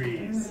like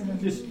trees.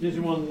 Just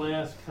one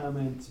last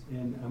comment,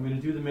 and I'm going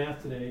to do the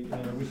math today, and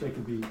I wish I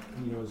could be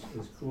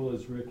as cool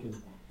as Rick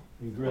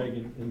and Greg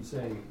and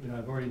say,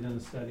 I've already done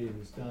the study and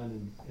it's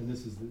done, and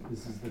this is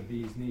the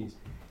bee's knees.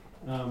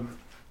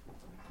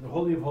 The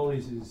Holy of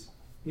Holies is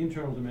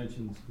internal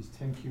dimensions is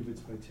 10 cubits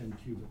by 10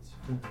 cubits.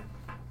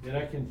 Yet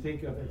I can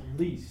think of at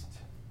least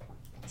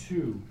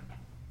two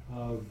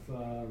of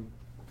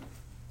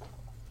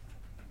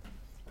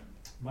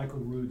Michael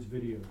Rood's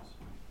videos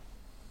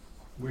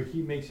where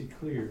he makes it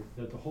clear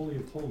that the Holy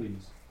of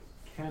Holies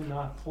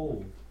cannot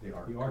hold the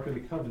Ark of the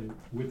Covenant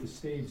with the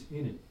staves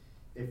in it.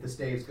 If the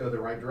staves go the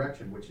right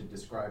direction, which it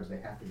describes, they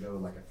have to go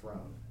like a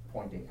throne,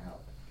 pointing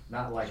out.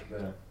 Not like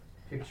the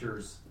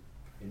pictures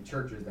in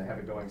churches that have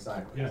it going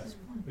sideways. Yes,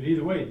 but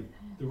either way,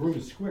 the room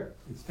is square.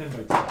 It's 10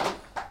 by 10.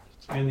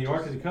 And the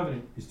Ark of the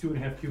Covenant is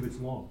 2.5 cubits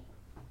long.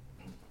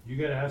 You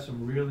got to have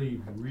some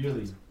really,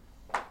 really,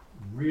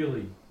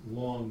 really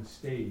long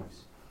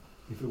staves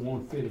if it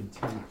won't fit in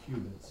 10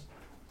 cubits.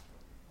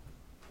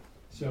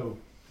 So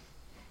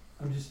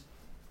I'm just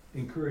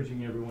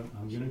encouraging everyone,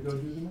 I'm going to go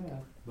do the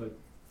math, but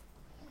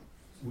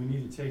we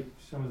need to take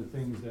some of the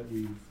things that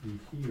we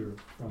hear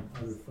from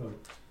other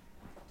folks.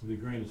 with a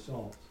grain of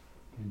salt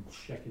and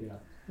check it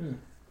out.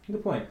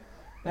 Good point.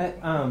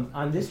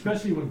 On this,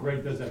 Especially when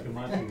Greg does that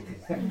gematria.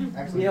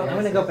 Actually, I'm going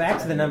to yes, go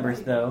back to the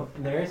numbers, though.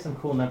 And there is some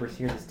cool numbers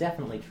here that's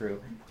definitely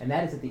true, and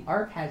that is that the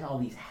ark has all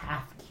these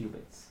half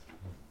cubits.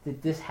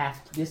 This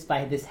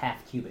by this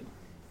half cubit,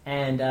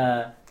 and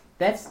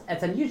that's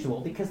unusual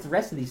because the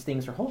rest of these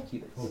things are whole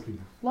cubits.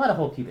 A lot of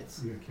whole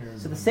cubits.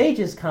 So the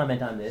sages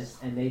comment on this,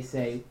 and they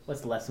say,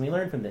 "What's the lesson we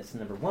learned from this?"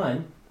 Number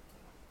one,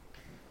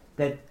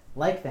 that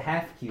like the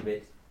half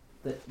cubit,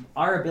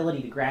 our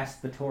ability to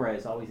grasp the Torah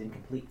is always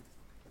incomplete.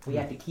 We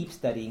have to keep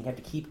studying, have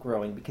to keep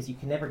growing, because you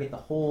can never get the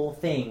whole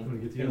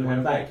thing in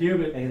one bite.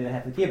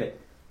 Half the cubit.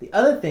 The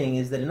other thing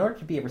is that in order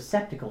to be a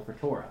receptacle for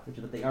Torah, which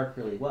is what the ark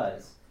really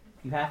was,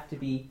 you have to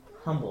be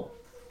humble.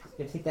 You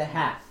have to take that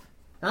half.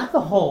 Not the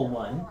whole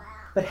one,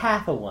 but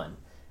half a one.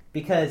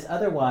 Because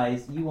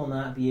otherwise you will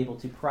not be able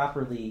to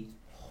properly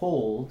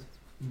hold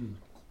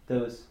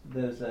those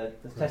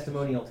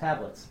testimonial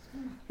tablets.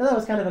 So that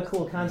was kind of a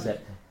cool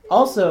concept.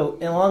 Also,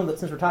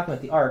 since we're talking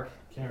about the ark,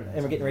 and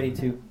we're getting ready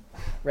to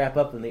wrap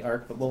up in the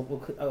ark, but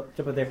we'll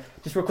jump up there.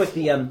 Just real quick,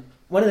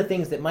 one of the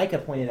things that Micah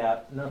pointed out,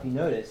 I don't know if you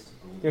noticed,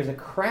 there's a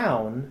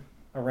crown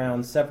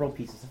around several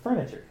pieces of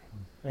furniture.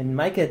 And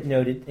Micah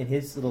noted in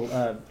his little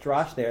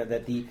drosh there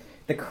that the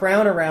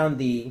crown around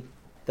the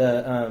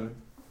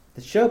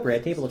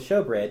showbread, table of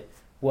showbread,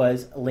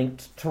 was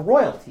linked to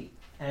royalty.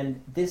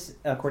 And this,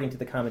 according to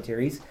the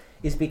commentaries,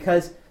 is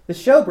because the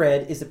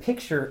showbread is a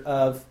picture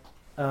of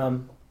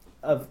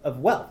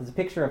wealth. It's a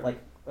picture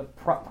of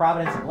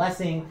providence and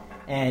blessing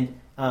and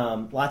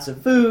lots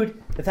of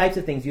food, the types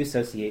of things you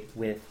associate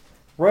with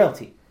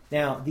royalty.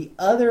 Now, the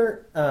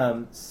other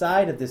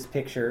side of this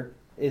picture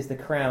is the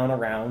crown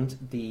around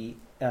the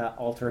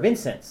altar of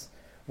incense,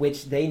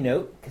 which they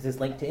note, because it's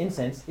linked to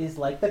incense, is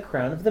like the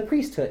crown of the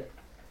priesthood.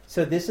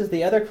 So this is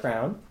the other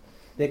crown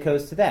that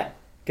goes to that.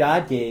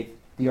 God gave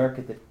the Ark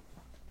of the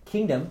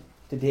Kingdom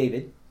to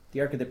David,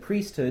 the Ark of the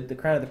Priesthood, the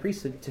crown of the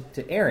priesthood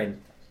to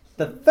Aaron.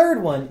 The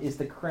third one is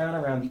the crown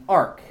around the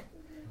Ark,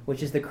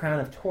 which is the crown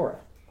of Torah.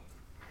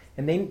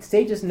 And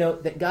sages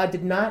note that God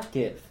did not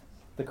give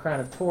the crown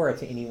of Torah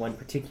to any one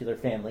particular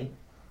family,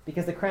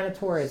 because the crown of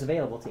Torah is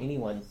available to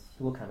anyone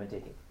who will come and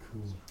take it.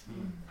 Cool.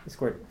 Ms.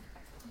 Gordon.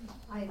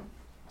 I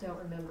don't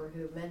remember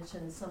who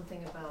mentioned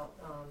something about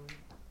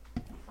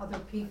other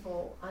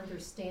people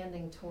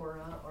understanding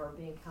Torah or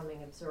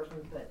becoming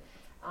observant, but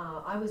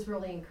I was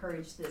really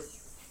encouraged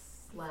this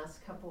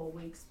last couple of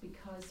weeks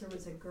because there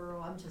was a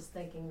girl, I'm just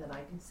thinking that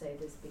I can say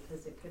this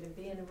because it could have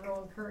been a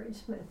real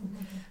encouragement,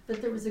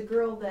 but there was a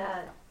girl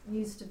that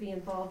used to be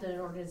involved in an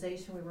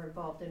organization we were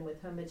involved in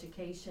with home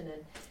education,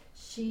 and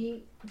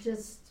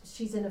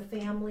she's in a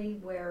family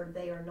where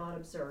they are not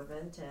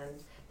observant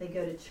and they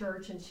go to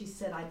church, and she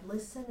said, I'd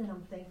listen, and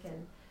I'm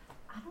thinking,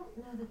 I don't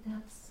know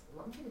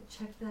I'm going to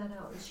check that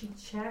out. And she'd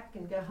check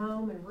and go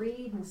home and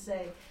read and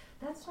say,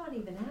 that's not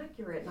even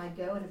accurate. And I'd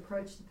go and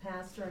approach the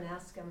pastor and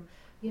ask him,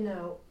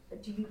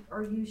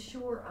 are you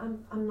sure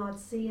I'm not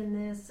seeing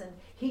this? And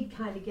he'd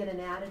kind of get an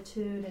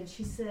attitude. And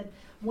she said,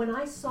 when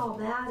I saw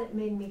that, it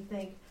made me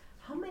think,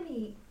 how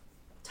many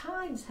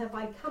times have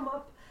I come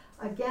up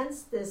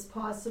against this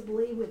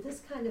possibly with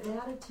this kind of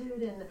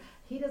attitude, and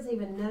he doesn't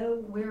even know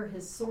where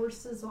his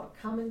sources are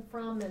coming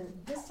from, and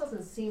this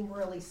doesn't seem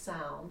really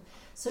sound.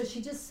 So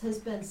she just has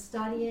been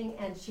studying,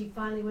 and she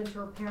finally went to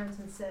her parents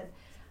and said,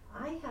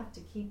 I have to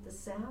keep the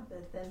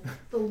Sabbath and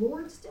the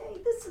Lord's Day.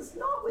 This is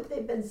not what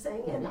they've been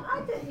saying. And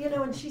I did,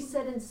 and she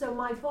said, and so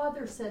my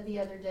father said the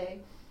other day,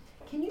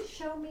 can you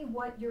show me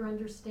what your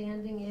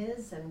understanding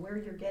is and where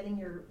you're getting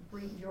your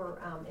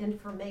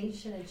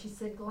information? And she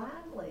said,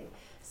 gladly.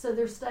 So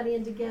they're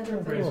studying together,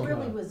 but it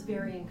really was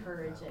very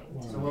encouraging.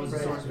 So what was the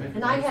source of information?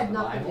 And I had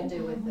nothing to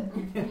do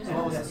with it. So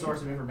what was the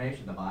source of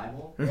information? The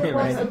Bible? It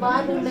was the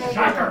Bible,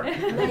 Shocker!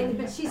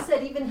 but she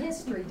said even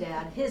history,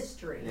 Dad,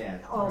 history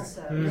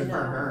also. Right.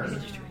 For her.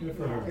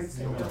 Yes,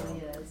 it really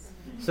is.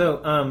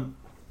 So,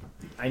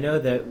 I know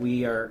that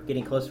we are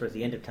getting close towards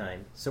the end of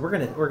time, so we're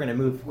gonna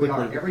move quickly.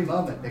 We are. Every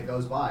moment that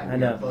goes by, I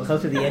know,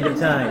 close to the end of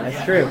time.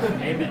 That's true.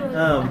 Amen.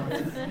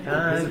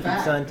 Time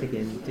keeps on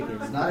ticking.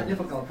 It's not a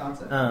difficult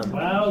concept.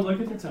 Wow, look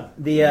at the time.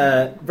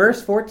 The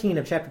verse 14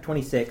 of chapter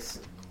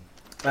 26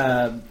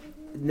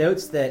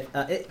 notes that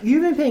if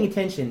you've been paying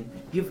attention,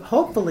 you've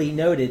hopefully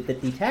noted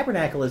that the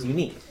tabernacle is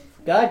unique.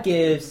 God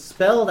gives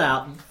spelled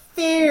out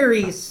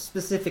very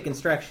specific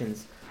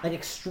instructions, like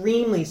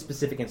extremely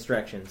specific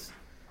instructions.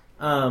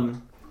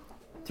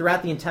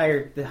 Throughout the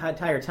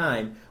entire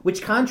time,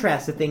 which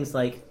contrasts to things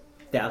like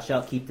 "Thou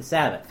shalt keep the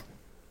Sabbath,"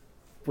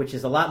 which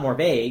is a lot more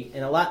vague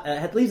and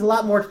it leaves a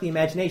lot more to the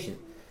imagination.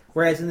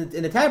 Whereas in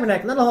the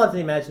tabernacle, not a lot to the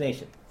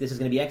imagination. This is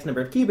going to be X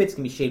number of cubits. It's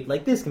going to be shaped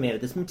like this. It's going to be out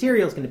of this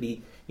material. It's going to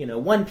be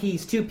 1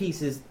 piece, 2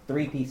 pieces,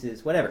 3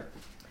 pieces, whatever.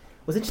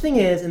 What's interesting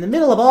is in the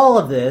middle of all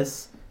of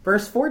this,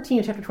 verse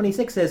 14 of chapter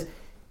 26 says,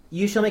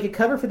 "You shall make a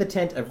cover for the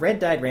tent of red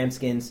dyed ram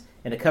skins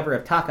and a cover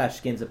of takash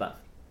skins above."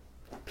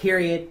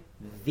 Period.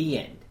 The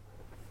end.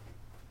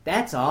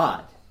 That's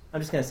odd. I'm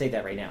just going to say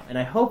that right now. And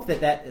I hope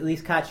that at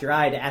least caught your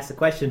eye to ask the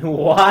question,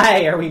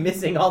 why are we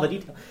missing all the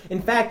detail?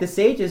 In fact, the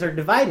sages are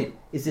divided.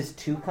 Is this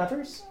 2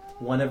 covers?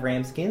 One of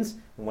ram skins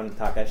and one of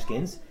Takash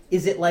skins?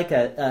 Is it like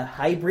a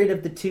hybrid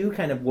of the 2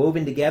 kind of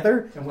woven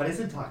together? And what is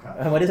a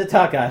Takash? What is a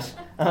Takash?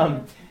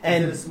 Is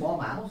it a small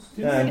mouse?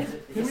 Did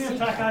we have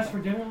Takash for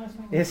dinner last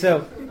night? Yeah,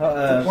 so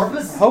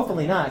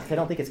hopefully not, because I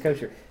don't think it's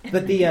kosher.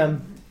 But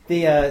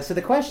so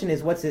the question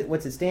is, what's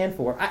it stand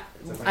for?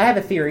 I have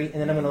a theory,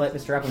 and then I'm going to let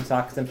Mr. Upham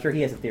talk, because I'm sure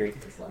he has a theory.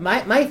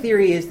 My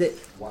theory is that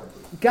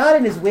God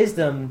in His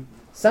wisdom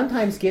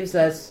sometimes gives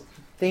us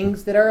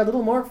things that are a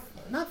little more,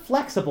 not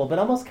flexible, but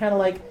almost kind of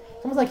like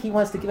He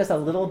wants to give us a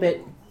little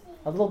bit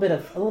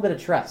of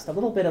trust, a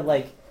little bit of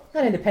like,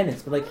 not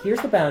independence, but like,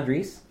 here's the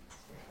boundaries.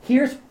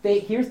 Here's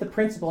the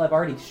principle I've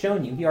already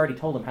shown you. He already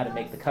told him how to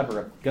make the cover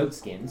of goat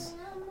skins.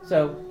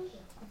 So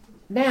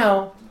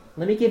now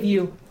let me give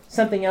you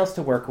something else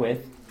to work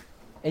with,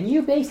 and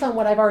you, based on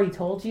what I've already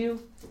told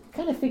you,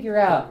 kind of figure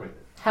out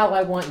how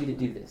I want you to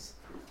do this.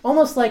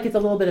 Almost like it's a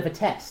little bit of a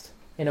test,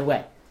 in a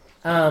way.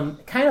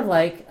 Kind of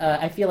like,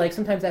 I feel like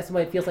sometimes that's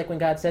what it feels like when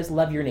God says,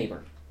 love your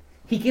neighbor.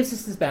 He gives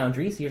us his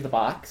boundaries. Here's the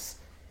box.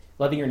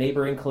 Loving your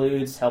neighbor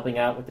includes helping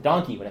out with the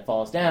donkey when it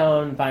falls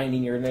down,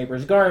 finding your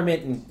neighbor's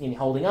garment and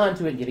holding on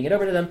to it and giving it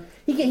over to them.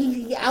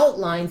 He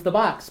outlines the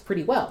box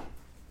pretty well.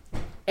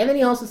 And then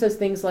he also says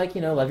things like,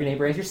 love your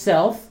neighbor as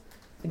yourself.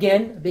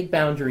 Again, a big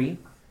boundary.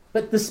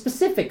 But the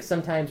specifics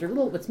sometimes are a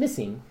little what's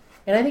missing.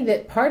 And I think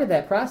that part of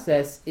that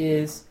process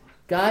is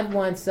God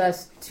wants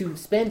us to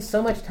spend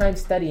so much time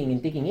studying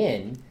and digging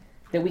in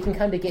that we can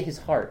come to get his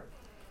heart.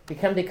 We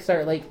come to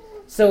start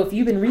so if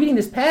you've been reading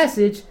this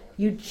passage,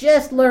 you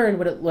just learned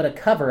what a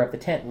cover of the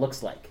tent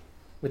looks like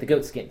with the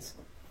goat skins.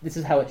 This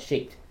is how it's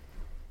shaped.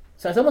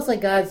 So it's almost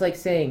like God's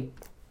saying,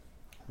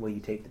 will you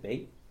take the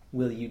bait?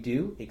 Will you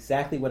do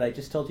exactly what I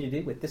just told you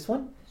to do with this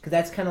one? Because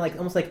that's kind of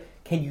almost like,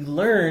 can you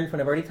learn from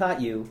what I've already taught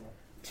you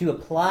to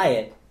apply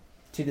it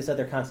to this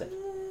other concept?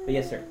 But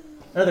yes, sir.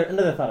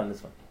 Another thought on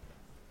this one.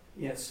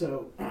 Yeah,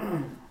 so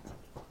at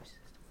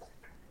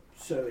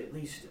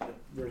least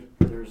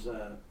there's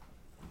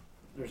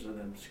an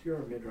obscure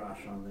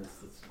midrash on this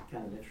that's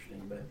kind of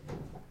interesting, but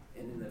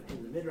in the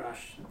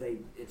midrash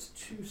it's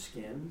 2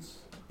 skins,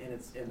 and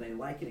they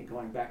liken it,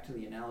 going back to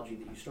the analogy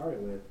that you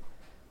started with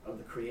of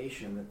the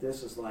creation, that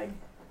this is like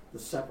the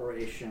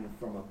separation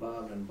from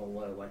above and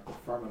below, like the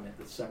firmament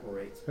that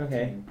separates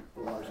between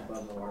the waters above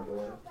and the water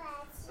below.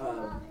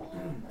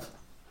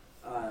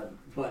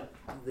 But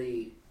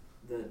the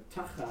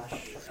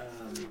Takash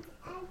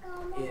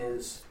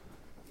is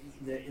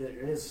there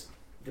is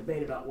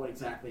debate about what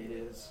exactly it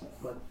is,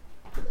 but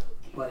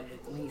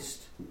at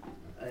least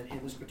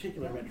in this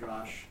particular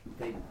midrash,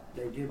 they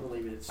do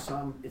believe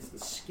it's the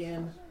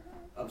skin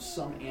of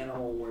some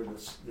animal where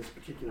this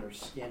particular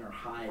skin or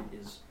hide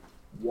is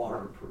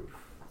waterproof,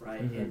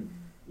 right? Mm-hmm.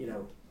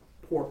 And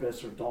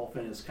porpoise or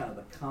dolphin is kind of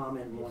the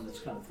common one that's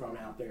kind of thrown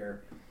out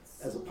there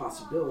as a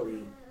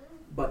possibility,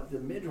 but the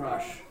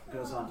midrash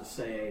goes on to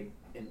say,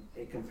 and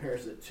it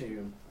compares it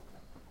to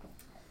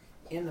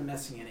in the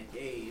Messianic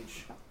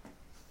age,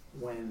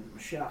 when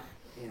Mashiach,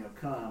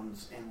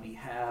 comes, and we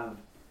have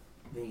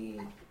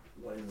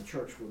what in the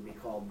church would be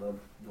called the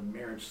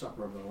marriage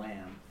supper of the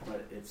Lamb,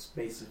 but it's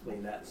basically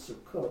that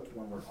Sukkot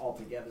when we're all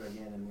together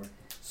again and we're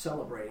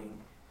celebrating.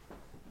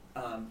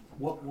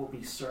 What will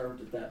be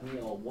served at that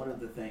meal? One of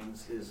the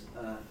things is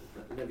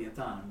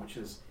Leviathan, which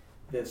is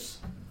this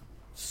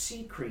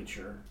sea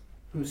creature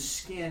whose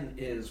skin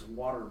is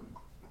water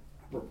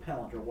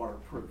repellent or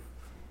waterproof,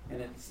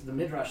 and the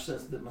Midrash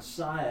says that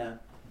Messiah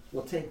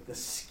will take the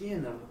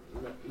skin of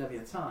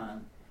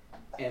Leviathan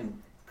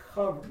and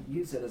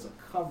use it as a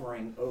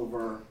covering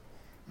over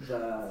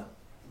the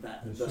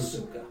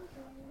sukkah,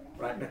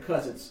 right?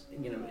 Because it's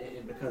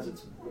because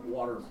it's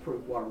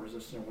waterproof, water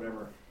resistant, or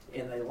whatever.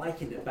 And they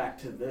likened it back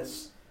to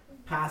this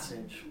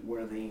passage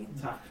where the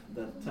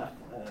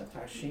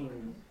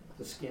tashin,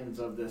 the skins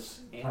of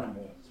this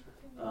animal,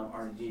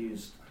 are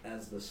used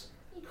as this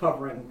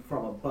covering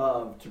from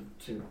above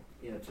to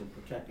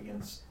protect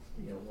against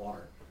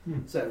water.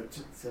 So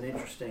it's an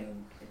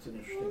interesting.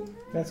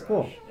 That's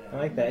cool. Yeah. I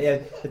like that. Yeah,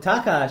 the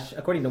Takash,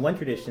 according to one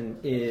tradition,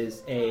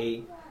 is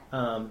a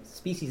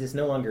species that's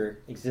no longer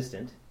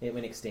existent. It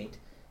went extinct,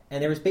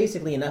 and there was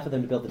basically enough of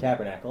them to build the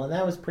tabernacle, and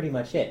that was pretty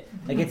much it.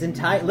 Like it's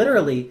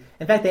literally.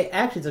 In fact,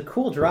 it's a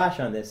cool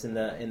drash on this in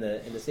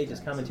the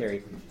Sages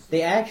commentary.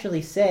 They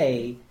actually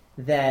say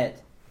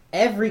that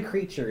every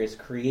creature is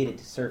created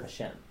to serve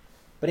Hashem.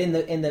 But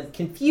in the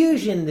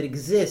confusion that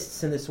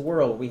exists in this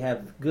world, we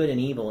have good and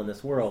evil in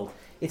this world.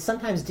 It's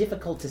sometimes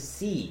difficult to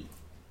see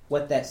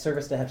what that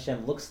service to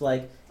Hashem looks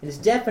like. And it's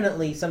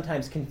definitely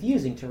sometimes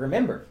confusing to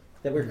remember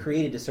that we're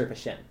created to serve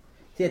Hashem.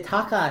 See, the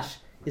Takash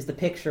is the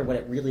picture of what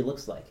it really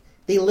looks like.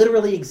 They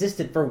literally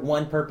existed for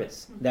one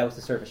purpose. That was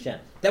to serve Hashem.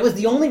 That was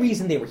the only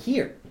reason they were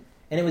here.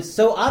 And it was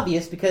so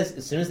obvious because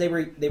as soon as they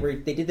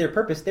did their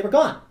purpose, they were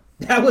gone.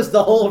 That was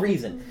the whole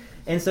reason.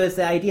 And so it's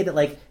the idea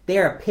that they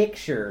are a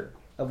picture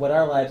of what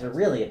our lives are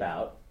really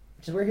about,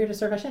 which is we're here to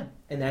serve Hashem.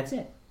 And that's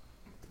it.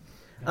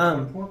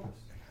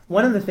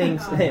 One of the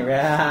things,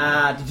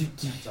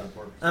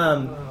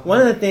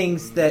 one of the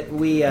things that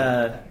we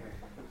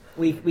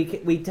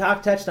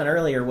touched on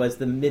earlier was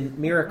the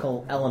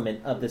miracle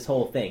element of this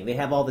whole thing. They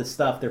have all this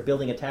stuff. They're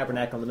building a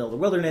tabernacle in the middle of the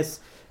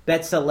wilderness.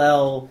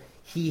 Bezalel,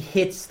 he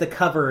hits the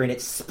cover and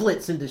it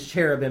splits into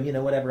cherubim,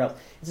 whatever else.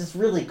 It's this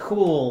really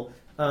cool,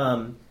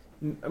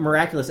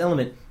 miraculous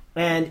element.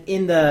 And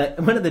in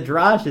one of the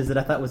drashes that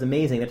I thought was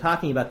amazing, they're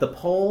talking about the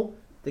pole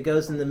that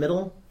goes in the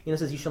middle. It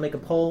says, "You shall make a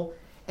pole."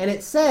 And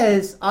it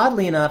says,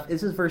 oddly enough,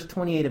 this is verse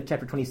 28 of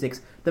chapter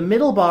 26, "The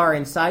middle bar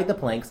inside the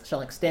planks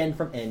shall extend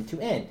from end to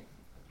end."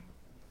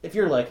 If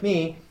you're like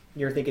me,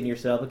 you're thinking to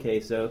yourself, okay,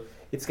 so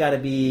it's got to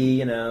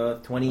be,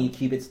 20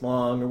 cubits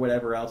long or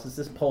whatever else. It's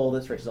this pole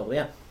that stretches all the way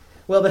out.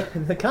 Well,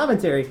 the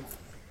commentary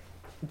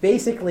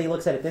basically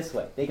looks at it this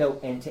way. They go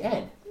end to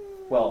end.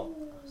 Well,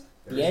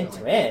 the end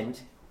to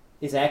end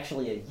is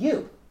actually a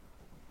U.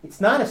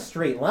 It's not a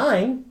straight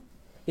line.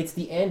 It's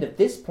the end of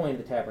this point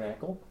of the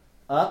tabernacle,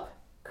 up,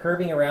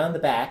 curving around the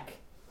back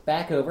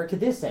over to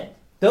this end.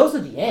 Those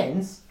are the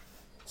ends.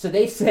 So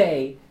they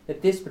say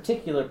that this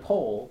particular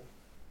pole,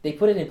 they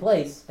put it in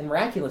place, and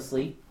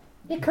miraculously,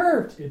 it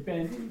curved. It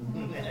bent.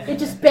 It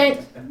just bent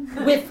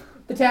with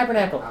the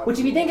tabernacle, which,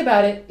 if you think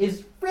about it,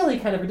 is really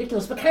kind of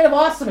ridiculous, but kind of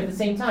awesome at the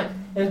same time.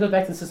 And it goes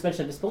back to the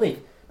suspension of disbelief.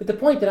 But the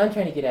point that I'm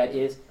trying to get at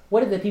is,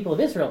 what did the people of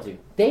Israel do?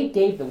 They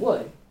gave the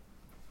wood.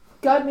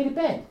 God made it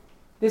bend.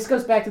 This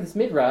goes back to this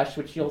midrash,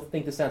 which you'll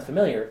think this sounds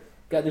familiar.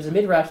 There's a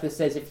midrash that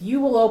says, if you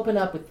will open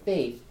up with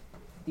faith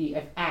the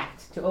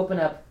act to open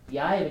up the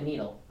eye of a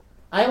needle,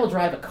 I will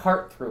drive a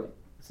cart through it.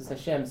 This is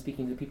Hashem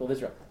speaking to the people of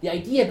Israel. The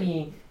idea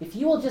being, if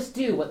you will just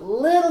do what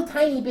little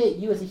tiny bit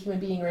you as a human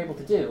being are able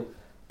to do,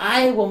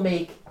 I will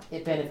make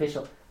it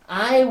beneficial.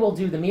 I will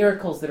do the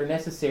miracles that are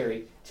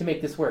necessary to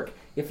make this work.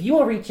 If you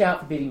will reach out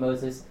for baby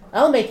Moses,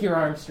 I'll make your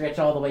arm stretch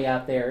all the way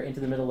out there into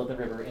the middle of the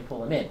river and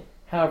pull him in.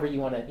 However you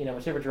want to,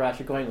 whichever drash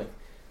you're going with.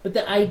 But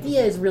the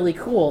idea is really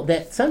cool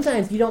that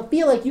sometimes you don't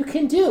feel like you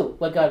can do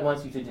what God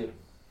wants you to do.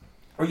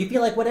 Or you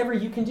feel like whatever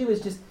you can do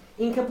is just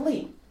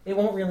incomplete. It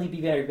won't really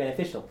be very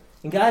beneficial.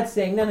 And God's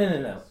saying,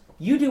 no.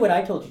 You do what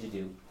I told you to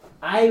do.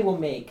 I will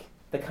make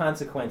the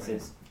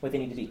consequences what they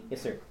need to be.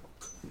 Yes, sir.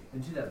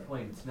 And to that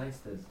point, it's nice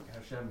that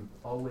Hashem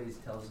always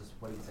tells us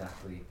what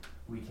exactly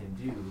we can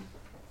do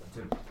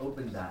to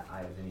open that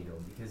eye of the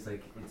needle, because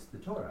it's the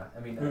Torah.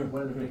 I mean,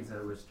 one of the things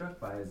that we're struck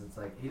by is it's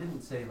he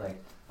didn't say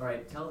all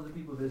right, tell the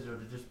people of Israel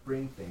to just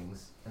bring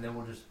things and then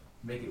we'll just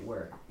make it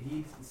work.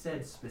 He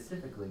said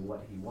specifically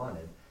what he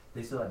wanted.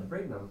 They still had to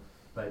bring them,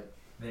 but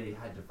they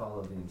had to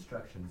follow the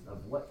instructions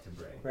of what to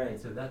bring. Right. And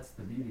so that's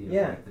the beauty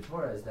of the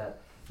Torah, is that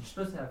you're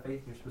supposed to have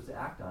faith and you're supposed to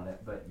act on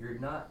it, but you're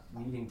not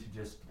needing to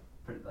just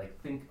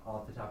think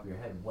off the top of your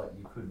head what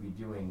you could be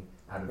doing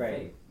out of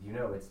faith.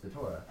 It's the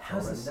Torah.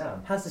 How's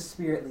the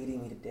Spirit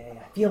leading me today?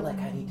 I feel like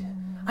I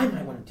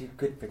might want to do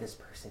good for this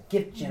person.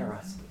 Give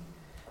generosity.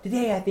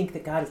 Today I think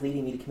that God is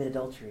leading me to commit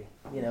adultery.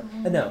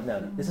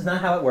 No. This is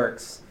not how it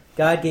works.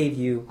 God gave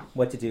you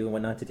what to do and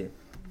what not to do.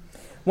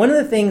 One of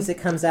the things that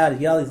comes out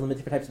is you have all these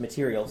different types of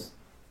materials.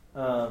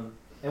 And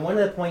one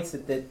of the points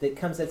that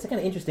comes out, it's kind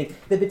of interesting.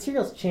 The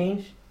materials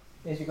change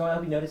as you're going. I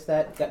hope you notice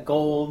that. We've got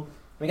gold.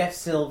 We got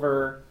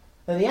silver.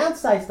 And the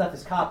outside stuff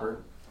is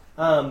copper,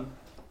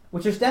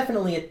 which is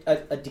definitely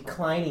a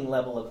declining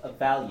level of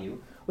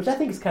value, which I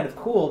think is kind of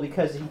cool,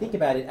 because if you think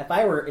about it, if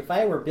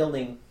I were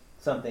building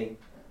something,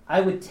 I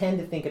would tend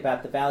to think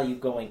about the value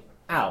going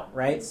out,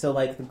 right? So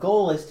the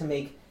goal is to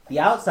make the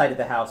outside of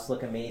the house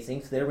look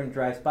amazing, so that everyone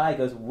drives by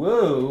goes,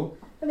 whoa,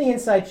 and the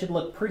inside should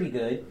look pretty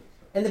good.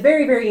 And the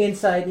very, very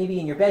inside, maybe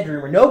in your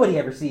bedroom where nobody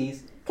ever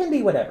sees, can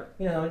be whatever.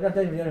 You don't have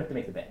to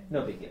make the bed.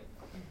 No big deal.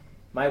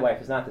 My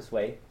wife is not this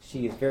way.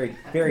 She is very,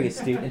 very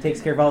astute and takes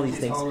care of all these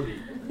things.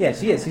 Yeah,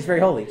 she is. She's very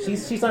holy.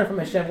 She's learned from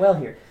Hashem well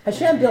here.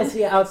 Hashem builds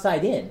the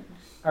outside in,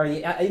 or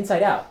the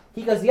inside out.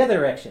 He goes the other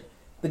direction.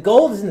 The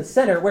gold is in the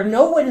center, where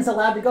no one is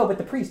allowed to go but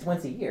the priest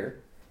once a year,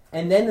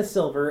 and then the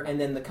silver, and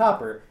then the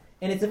copper.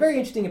 And it's a very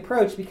interesting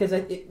approach, because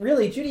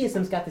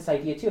Judaism's got this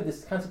idea too of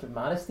this concept of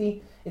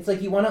modesty. It's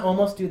you want to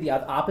almost do the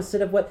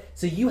opposite of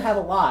so you have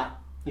a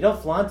lot, you don't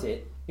flaunt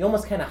it, you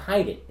almost kind of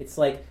hide it. It's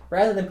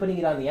rather than putting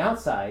it on the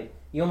outside,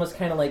 you almost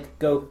kind of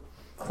go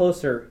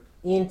closer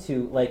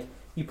into,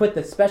 you put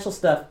the special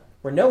stuff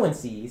where no one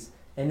sees,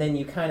 and then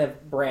you kind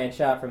of branch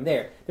out from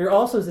there. There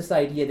also is this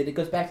idea that it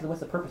goes back to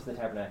what's the purpose of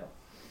the tabernacle.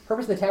 The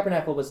purpose of the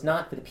tabernacle was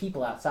not for the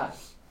people outside.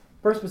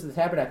 The purpose of the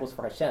tabernacle was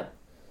for Hashem.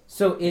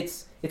 So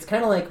it's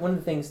kind of one of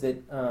the things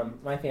that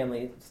my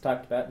family has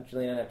talked about, and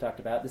Julian and I have talked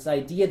about, this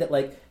idea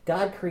that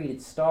God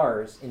created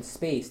stars in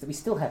space that we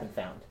still haven't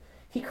found.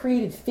 He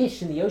created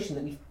fish in the ocean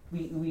that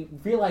we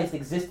realized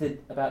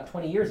existed about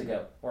 20 years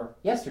ago, or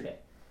yesterday.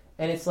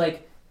 And it's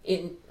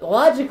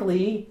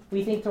logically,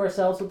 we think to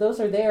ourselves, well, those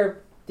are there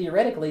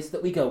theoretically so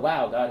that we go,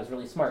 wow, God is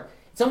really smart.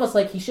 It's almost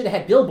like he should have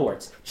had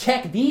billboards.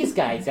 Check these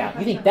guys out.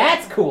 You think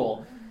that's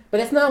cool. But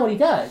that's not what he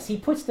does. He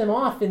puts them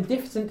off in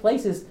different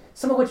places,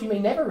 some of which you may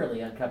never really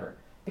uncover,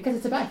 because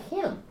it's about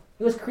him.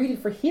 It was created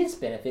for his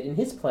benefit and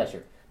his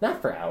pleasure,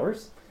 not for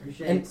hours. Are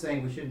you And-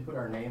 saying we shouldn't put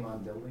our name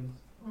on buildings?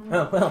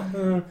 Oh,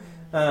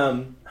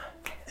 well,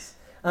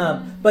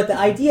 but the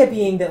idea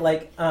being that,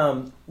 like,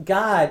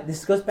 God,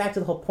 this goes back to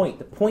the whole point.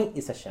 The point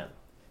is Hashem,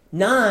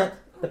 not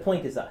the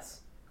point is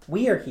us.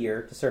 We are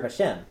here to serve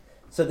Hashem.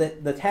 So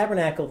the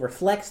tabernacle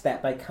reflects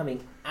that by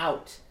coming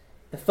out.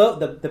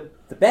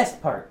 The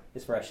best part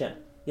is for Hashem.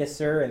 Yes,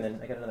 sir, and then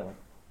I got another one.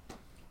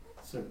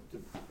 So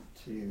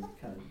to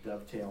kind of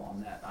dovetail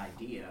on that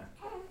idea,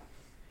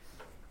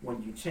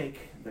 when you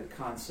take the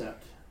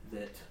concept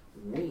that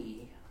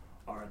we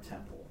are a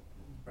temple,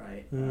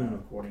 right?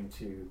 According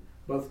to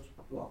both,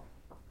 well,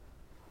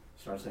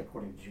 sorry to say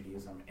according to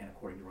Judaism and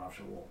according to Rav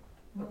Shaul.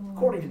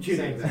 According to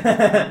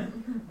Judaism,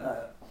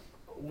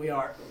 we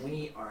are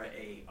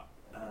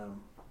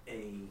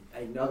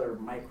another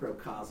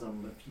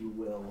microcosm, if you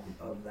will,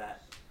 of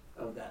that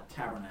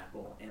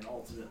tabernacle, and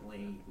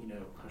ultimately,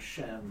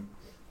 Hashem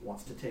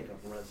wants to take up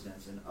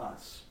residence in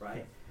us,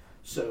 right?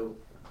 So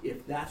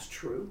if that's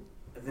true,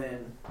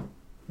 then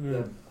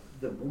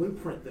the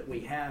blueprint that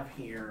we have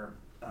here,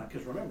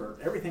 because remember,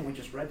 everything we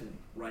just read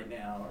right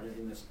now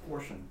in this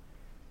portion,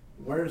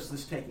 where is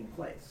this taking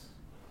place?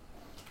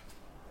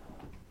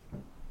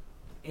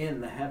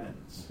 In the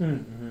heavens.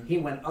 Mm-hmm. He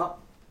went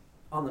up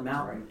on the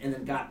mountain, and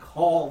then God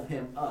called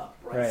him up,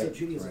 right? So Right.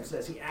 Judaism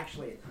says he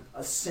actually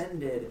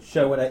ascended See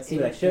what I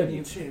showed you.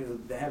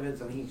 into the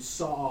heavens, and he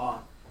saw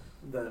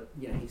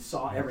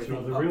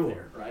everything the up real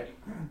there, right?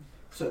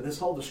 So this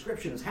whole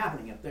description is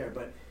happening up there,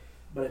 but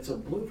it's a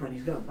blueprint.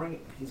 He's going to bring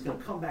it. He's going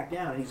to come back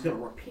down, and he's going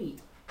to repeat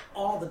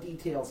all the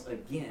details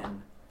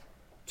again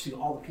to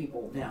all the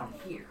people down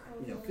here,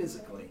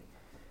 physically,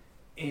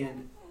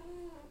 and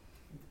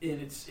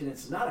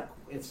it's not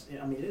it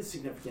is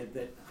significant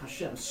that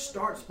Hashem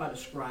starts by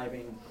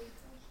describing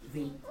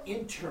the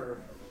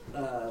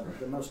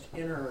most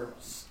inner,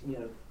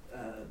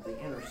 the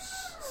inner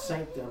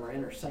sanctum or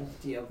inner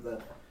sanctity of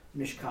the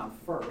Mishkan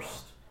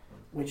first,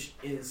 which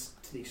is,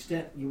 to the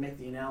extent you make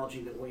the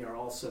analogy that we are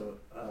also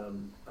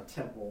a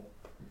temple,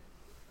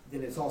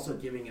 then it's also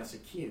giving us a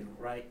cue,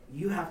 right?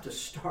 You have to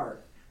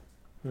start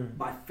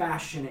by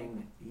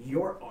fashioning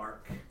your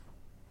ark,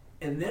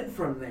 and then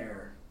from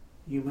there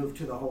you move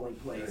to the holy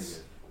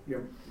place,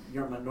 your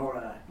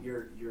menorah,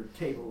 your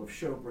table of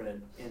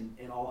showbread, and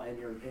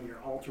your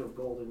altar of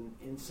golden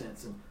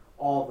incense, and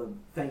all the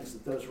things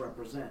that those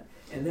represent.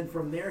 And then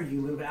from there you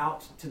move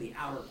out to the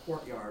outer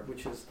courtyard,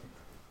 which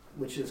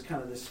is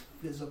kind of this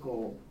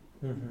physical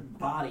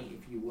body,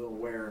 if you will,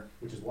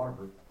 which is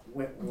waterproof.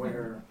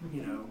 Where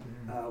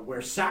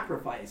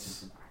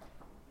sacrifice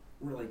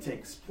really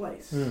takes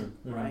place,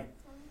 right?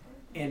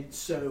 And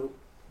so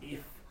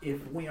if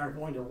we are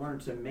going to learn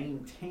to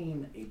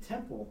maintain a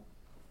temple,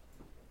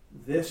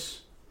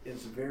 this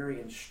is very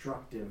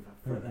instructive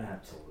for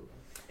that.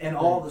 And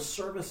all the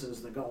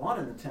services that go on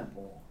in the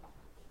temple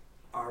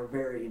are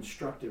very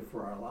instructive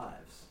for our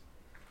lives.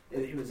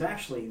 It was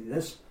actually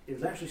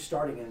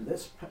starting in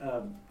this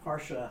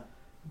parsha,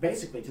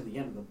 basically to the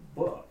end of the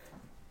book,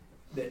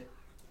 that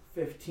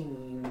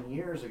 15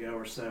 years ago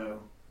or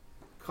so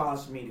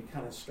caused me to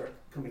kind of start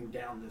coming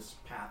down this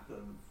path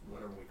of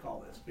whatever we call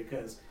this,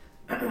 because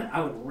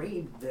I would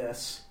read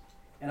this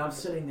and I'm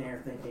sitting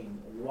there thinking,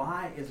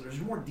 there's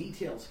more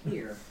details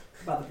here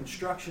about the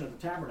construction of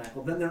the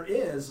tabernacle than there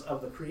is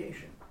of the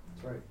creation.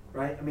 That's right.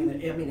 Right? I mean,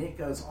 it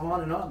goes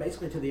on and on,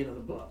 basically to the end of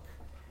the book.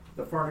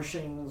 The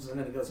furnishings, and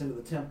then it goes into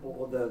the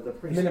temple, the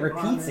priestly And then it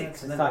repeats it,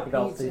 garments, and then talking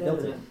about repeats the it,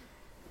 building.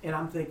 and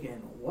I'm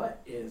thinking,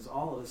 what is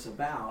all of this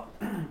about?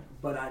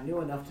 But I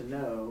knew enough to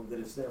know that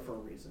it's there for a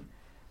reason.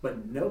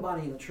 But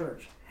nobody in the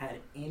church had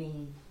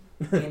any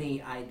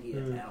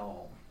idea at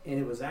all. And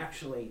it was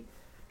actually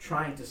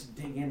trying to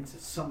dig into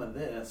some of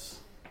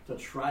this to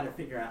try to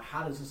figure out,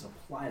 how does this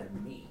apply to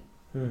me?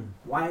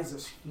 Why is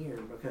this here?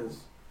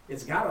 Because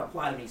it's got to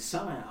apply to me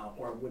somehow,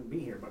 or it wouldn't be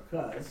here.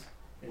 Because,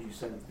 as you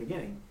said at the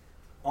beginning,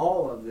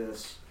 all of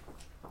this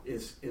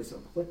is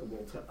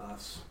applicable to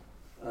us.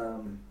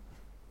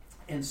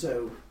 And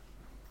so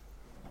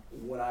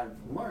what I've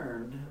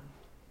learned,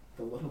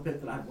 the little bit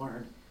that I've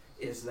learned,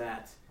 is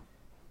that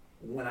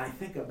when I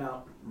think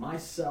about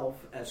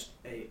myself as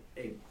a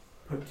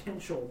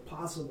potential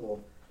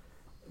possible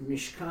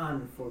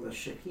Mishkan for the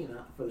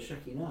Shekinah,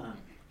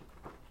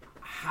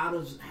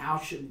 how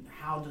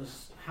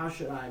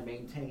should I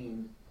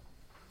maintain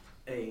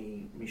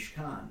a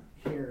Mishkan?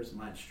 Here's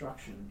my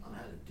instruction on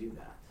how to do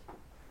that.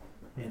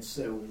 And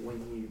so when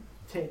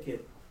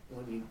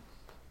you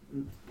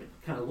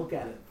kind of look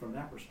at it from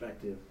that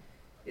perspective,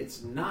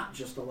 it's not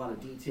just a lot of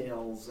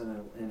details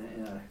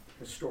and a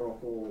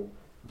historical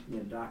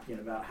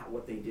document about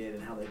what they did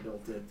and how they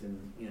built it,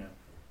 and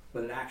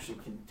but it actually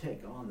can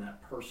take on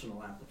that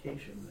personal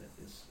application that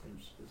is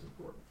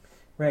important.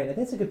 Right, and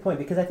that's a good point,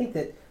 because I think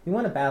that we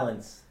want to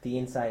balance the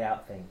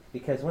inside-out thing.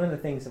 Because one of the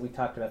things that we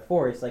talked about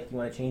before is, like, you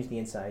want to change the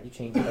inside, you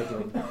change it by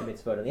doing the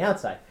mitzvot on the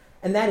outside.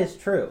 And that is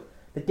true.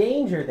 The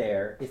danger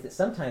there is that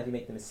sometimes we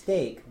make the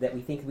mistake that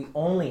we think we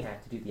only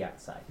have to do the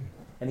outside,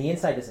 and the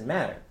inside doesn't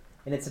matter.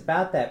 And it's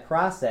about that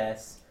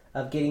process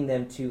of getting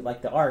them to,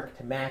 like the ark,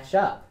 to match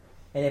up.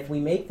 And if we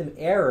make the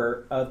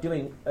error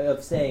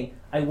of saying,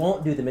 I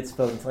won't do the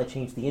mitzvot until I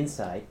change the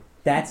inside,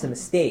 that's a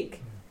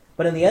mistake.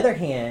 But on the other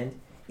hand,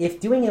 if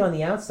doing it on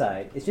the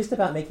outside is just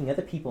about making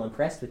other people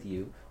impressed with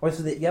you, or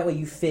so that way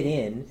you fit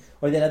in,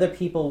 or that other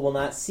people will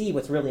not see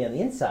what's really on the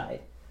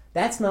inside,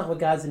 that's not what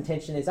God's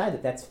intention is either.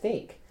 That's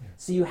fake.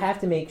 So you have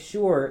to make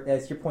sure,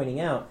 as you're pointing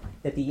out,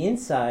 that the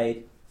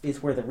inside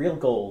is where the real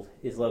gold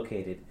is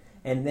located.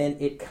 And then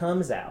it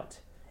comes out.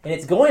 And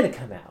it's going to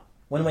come out,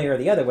 one way or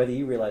the other, whether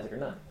you realize it or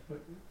not. But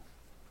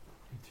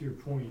to your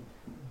point,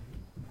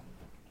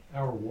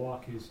 our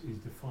walk is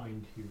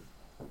defined here,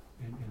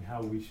 and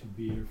how we should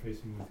be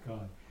interfacing with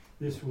God.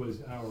 This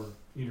was our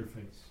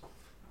interface,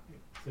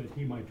 that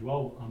He might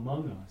dwell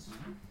among us,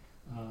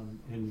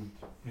 and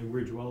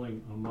we're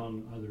dwelling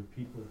among other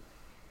people.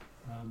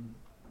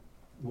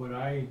 What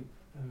I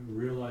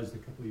realized a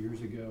couple of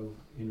years ago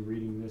in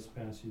reading this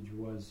passage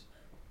was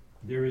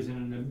there is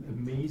an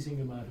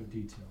amazing amount of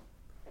detail.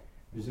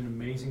 There's an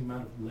amazing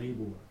amount of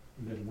labor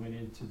that went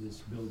into this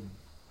building,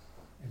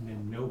 and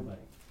then nobody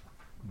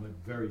but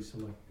very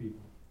select people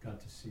got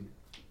to see it.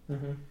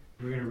 Mm-hmm.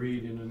 We're going to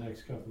read in the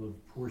next couple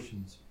of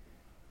portions.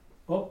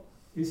 Oh,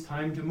 it's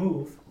time to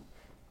move,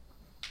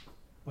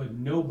 but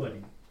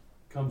nobody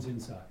comes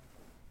inside.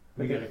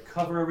 We got to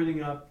cover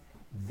everything up.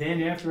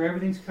 Then after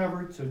everything's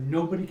covered, so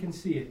nobody can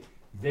see it,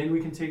 then we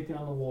can take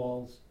down the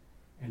walls,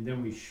 and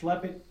then we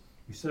schlep it.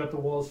 We set up the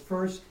walls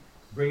first,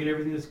 bring in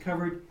everything that's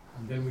covered,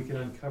 and then we can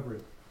uncover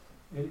it.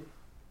 And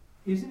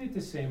isn't it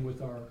the same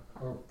with our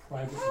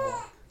private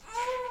walk,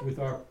 with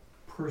our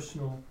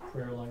personal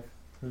prayer life?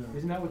 Mm-hmm.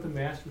 Isn't that what the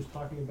Master was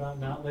talking about?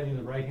 Not letting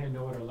the right hand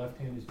know what our left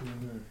hand is doing.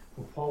 Mm-hmm.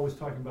 What Paul was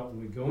talking about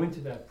when we go into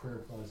that prayer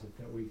closet,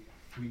 that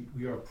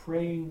we are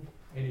praying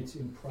and it's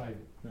in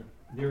private.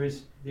 Mm-hmm.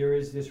 There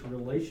is this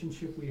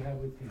relationship we have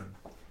with Him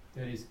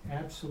that is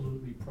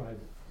absolutely private,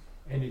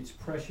 and it's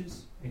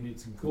precious and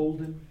it's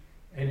golden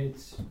and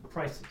it's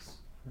priceless.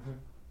 Mm-hmm.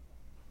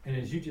 And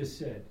as you just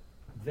said,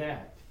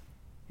 that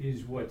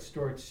is what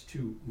starts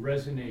to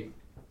resonate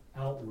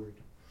outward.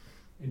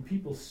 And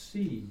people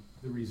see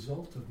the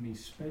result of me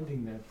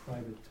spending that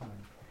private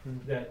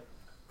time, that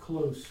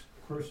close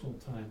personal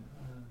time.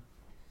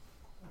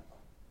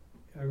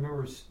 I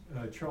remember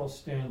Charles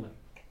Stanley,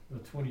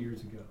 about 20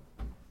 years ago.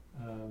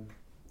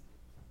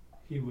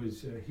 He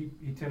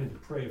tended to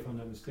pray, if I'm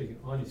not mistaken,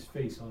 on his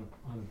face on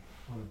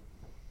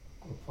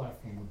a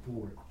platform, a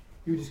board.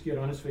 He would just get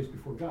on his face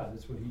before God.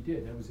 That's what he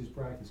did. That was his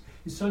practice.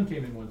 His son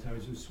came in one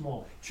time. He was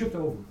small, tripped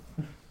over,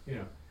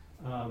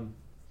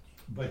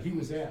 but he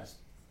was asked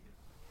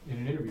in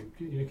an interview,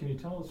 can you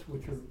tell us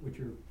what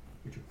your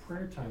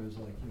prayer time is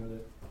like?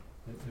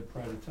 That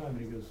private time. And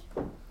he goes,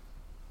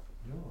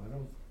 no, I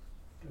don't.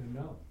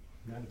 No,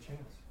 not a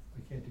chance.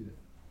 I can't do that.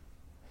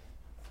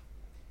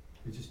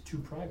 It's just too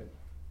private.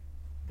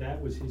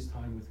 That was his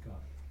time with God.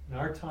 And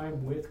our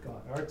time with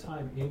God, our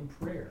time in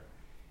prayer,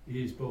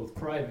 is both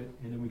private,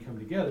 and then we come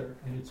together,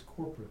 and it's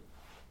corporate.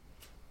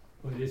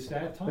 But it's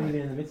that time. But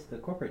even in the midst of the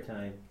corporate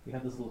time, you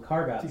have those little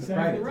carve-outs of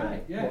private right.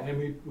 time. Yeah,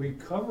 and we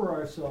cover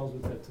ourselves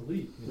with that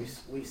talit.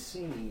 We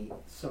see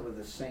some of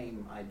the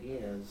same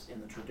ideas in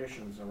the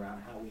traditions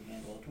around how we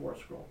handle a Torah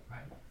scroll.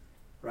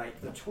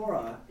 Right? The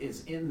Torah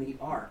is in the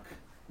ark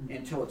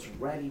until it's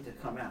ready to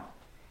come out.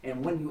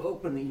 And when you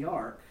open the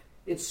ark,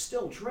 it's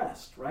still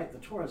dressed, right? The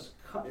Torah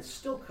is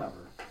still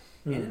covered.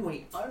 And then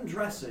we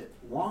undress it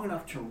long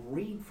enough to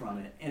read from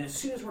it. And as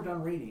soon as we're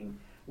done reading,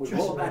 we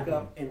roll it back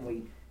up, and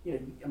we,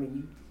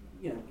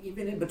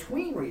 even in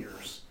between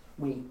readers,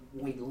 we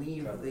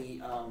leave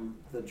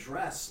the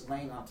dress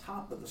laying on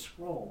top of the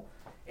scroll.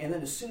 And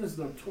then as soon as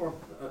the Torah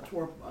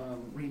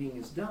reading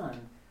is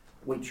done,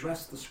 we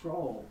dress the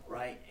scroll,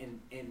 right?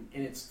 And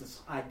it's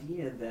this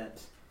idea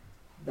that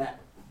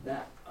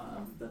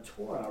the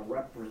Torah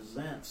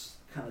represents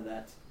kind of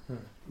that,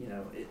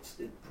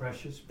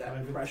 precious,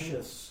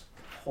 precious,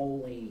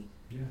 holy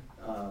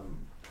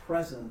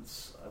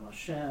presence of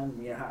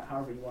Hashem,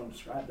 however you want to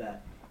describe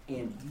that,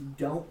 and you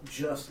don't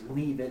just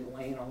leave it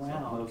laying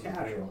around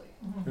casually.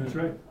 That's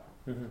right.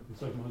 Mm-hmm.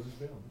 It's like Moses'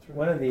 veil. That's right.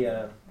 One of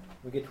the,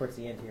 we get towards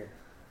the end here.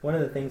 One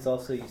of the things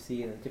also you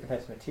see in the different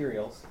types of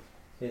materials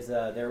is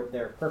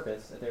their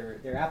purpose,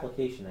 their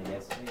application, I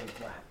guess.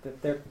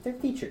 Their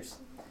features.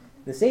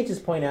 The sages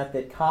point out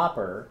that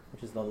copper,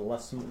 which is the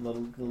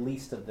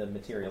least of the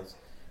materials,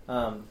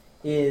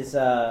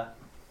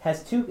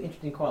 has two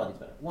interesting qualities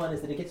about it. One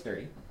is that it gets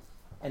dirty,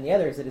 and the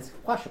other is that it's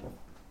washable,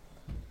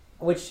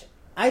 which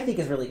I think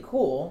is really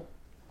cool,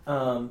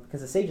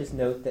 because the sages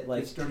note that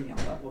it's dirty and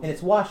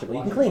it's washable.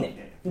 You can clean it.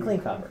 You can clean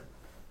copper.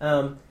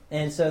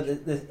 And so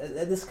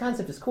this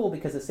concept is cool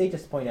because the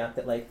sages point out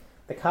that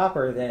the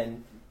copper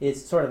then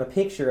is sort of a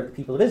picture of the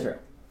people of Israel.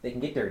 They can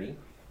get dirty,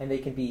 and they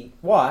can be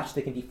washed,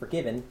 they can be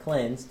forgiven,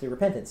 cleansed through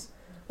repentance.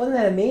 Wasn't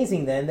that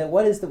amazing then that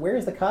where does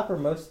the copper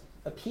most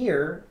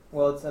appear?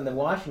 Well, it's on the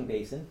washing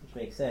basin, which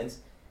makes sense,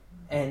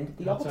 and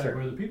the outside altar.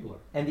 Where the people are.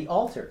 And the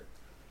altar.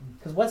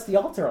 Because what's the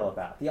altar all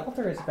about? The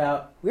altar is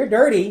about, we're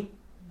dirty,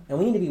 and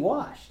we need to be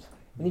washed.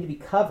 We need to be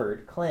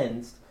covered,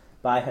 cleansed,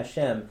 by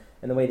Hashem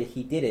and the way that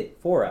He did it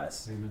for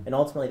us. Amen. And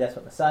ultimately, that's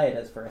what Messiah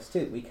does for us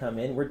too. We come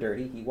in, we're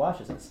dirty, He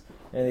washes us.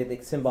 And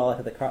the symbolic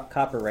of the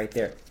copper right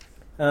there.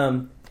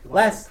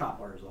 Last.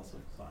 Copper is also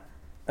fire.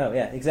 Oh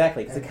yeah,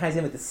 exactly. Because it ties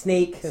in with the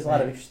snake. There's a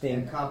lot of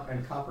interesting. And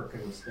copper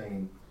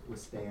can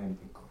withstand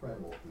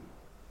incredible heat.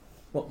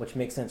 Well, which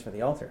makes sense for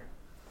the altar.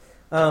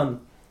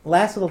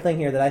 Last little thing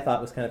here that I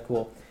thought was kind of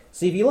cool.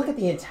 So if you look at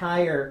the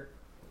entire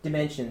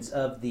dimensions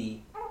of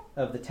the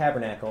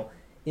tabernacle,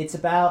 it's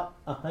about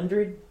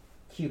 100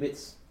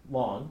 cubits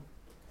long,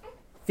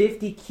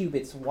 50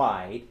 cubits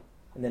wide,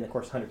 and then of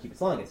course 100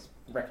 cubits long is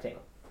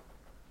rectangle.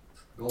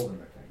 Golden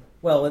rectangle.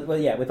 Well,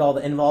 yeah, with all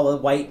the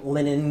white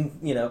linen,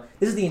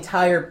 this is the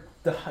entire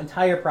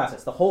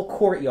process, the whole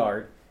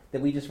courtyard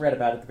that we just read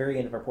about at the very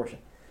end of our portion.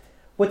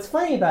 What's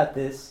funny about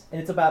this,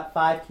 and it's about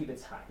 5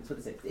 cubits high. That's what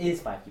it says. It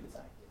is 5 cubits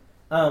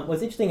high.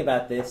 What's interesting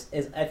about this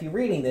is, if you're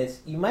reading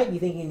this, you might be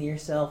thinking to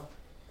yourself,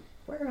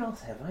 where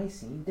else have I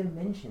seen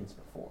dimensions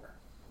before?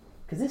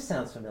 Because this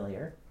sounds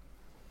familiar.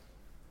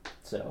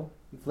 So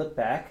you flip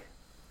back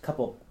a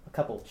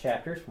couple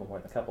chapters, well, more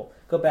than a couple.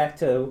 Go back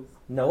to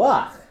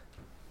Noah.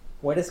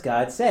 What does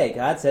God say?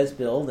 God says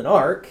build an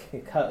ark,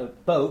 a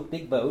boat,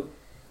 big boat.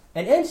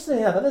 And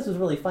interestingly enough, I thought this was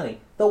really funny.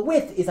 The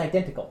width is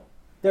identical.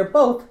 They're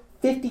both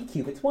 50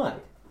 cubits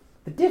wide.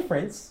 The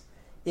difference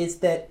is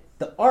that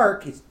the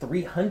ark is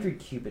 300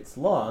 cubits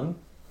long,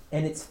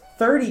 and it's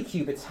 30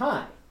 cubits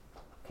high.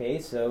 Okay,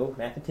 so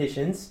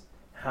mathematicians,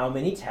 how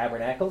many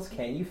tabernacles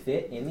can you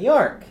fit in the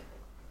ark?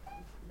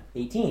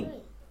 18.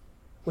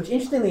 Which,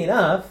 interestingly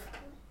enough,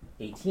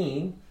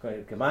 18,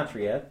 according to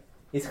Gematria,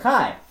 is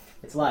chai.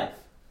 It's life.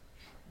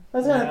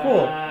 That's kind of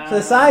cool. So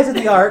the size of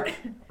the ark,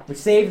 which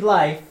saved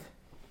life,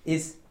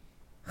 is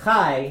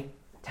chai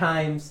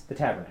times the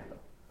tabernacle.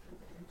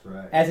 That's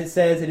right. As it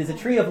says, it is a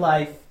tree of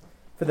life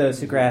for those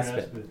who grasp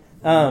it.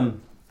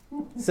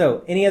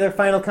 So, any other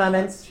final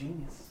comments?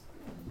 Genius.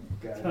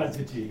 God's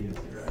a genius,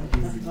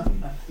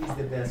 He's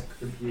the best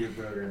computer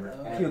programmer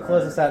ever. If you would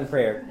close us out in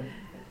prayer.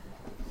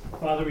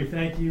 Father, we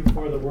thank you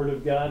for the Word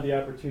of God, the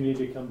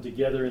opportunity to come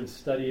together and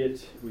study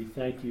it. We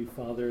thank you,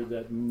 Father,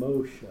 that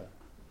Moshe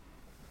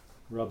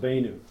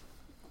Rabbeinu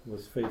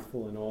was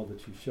faithful in all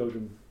that you showed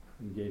him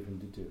and gave him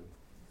to do,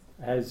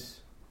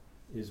 as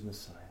is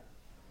Messiah.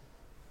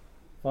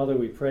 Father,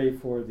 we pray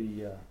for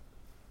the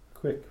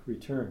quick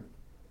return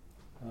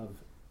of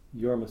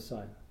your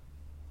Messiah,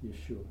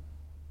 Yeshua.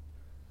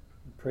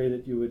 We pray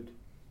that you would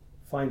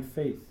find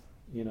faith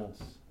in us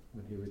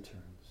when he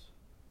returns.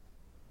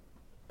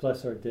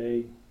 Bless our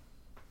day,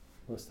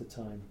 bless the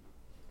time,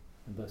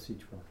 and bless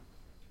each one.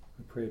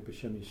 We pray at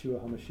B'Shem Yeshua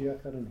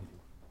HaMashiach Adonai.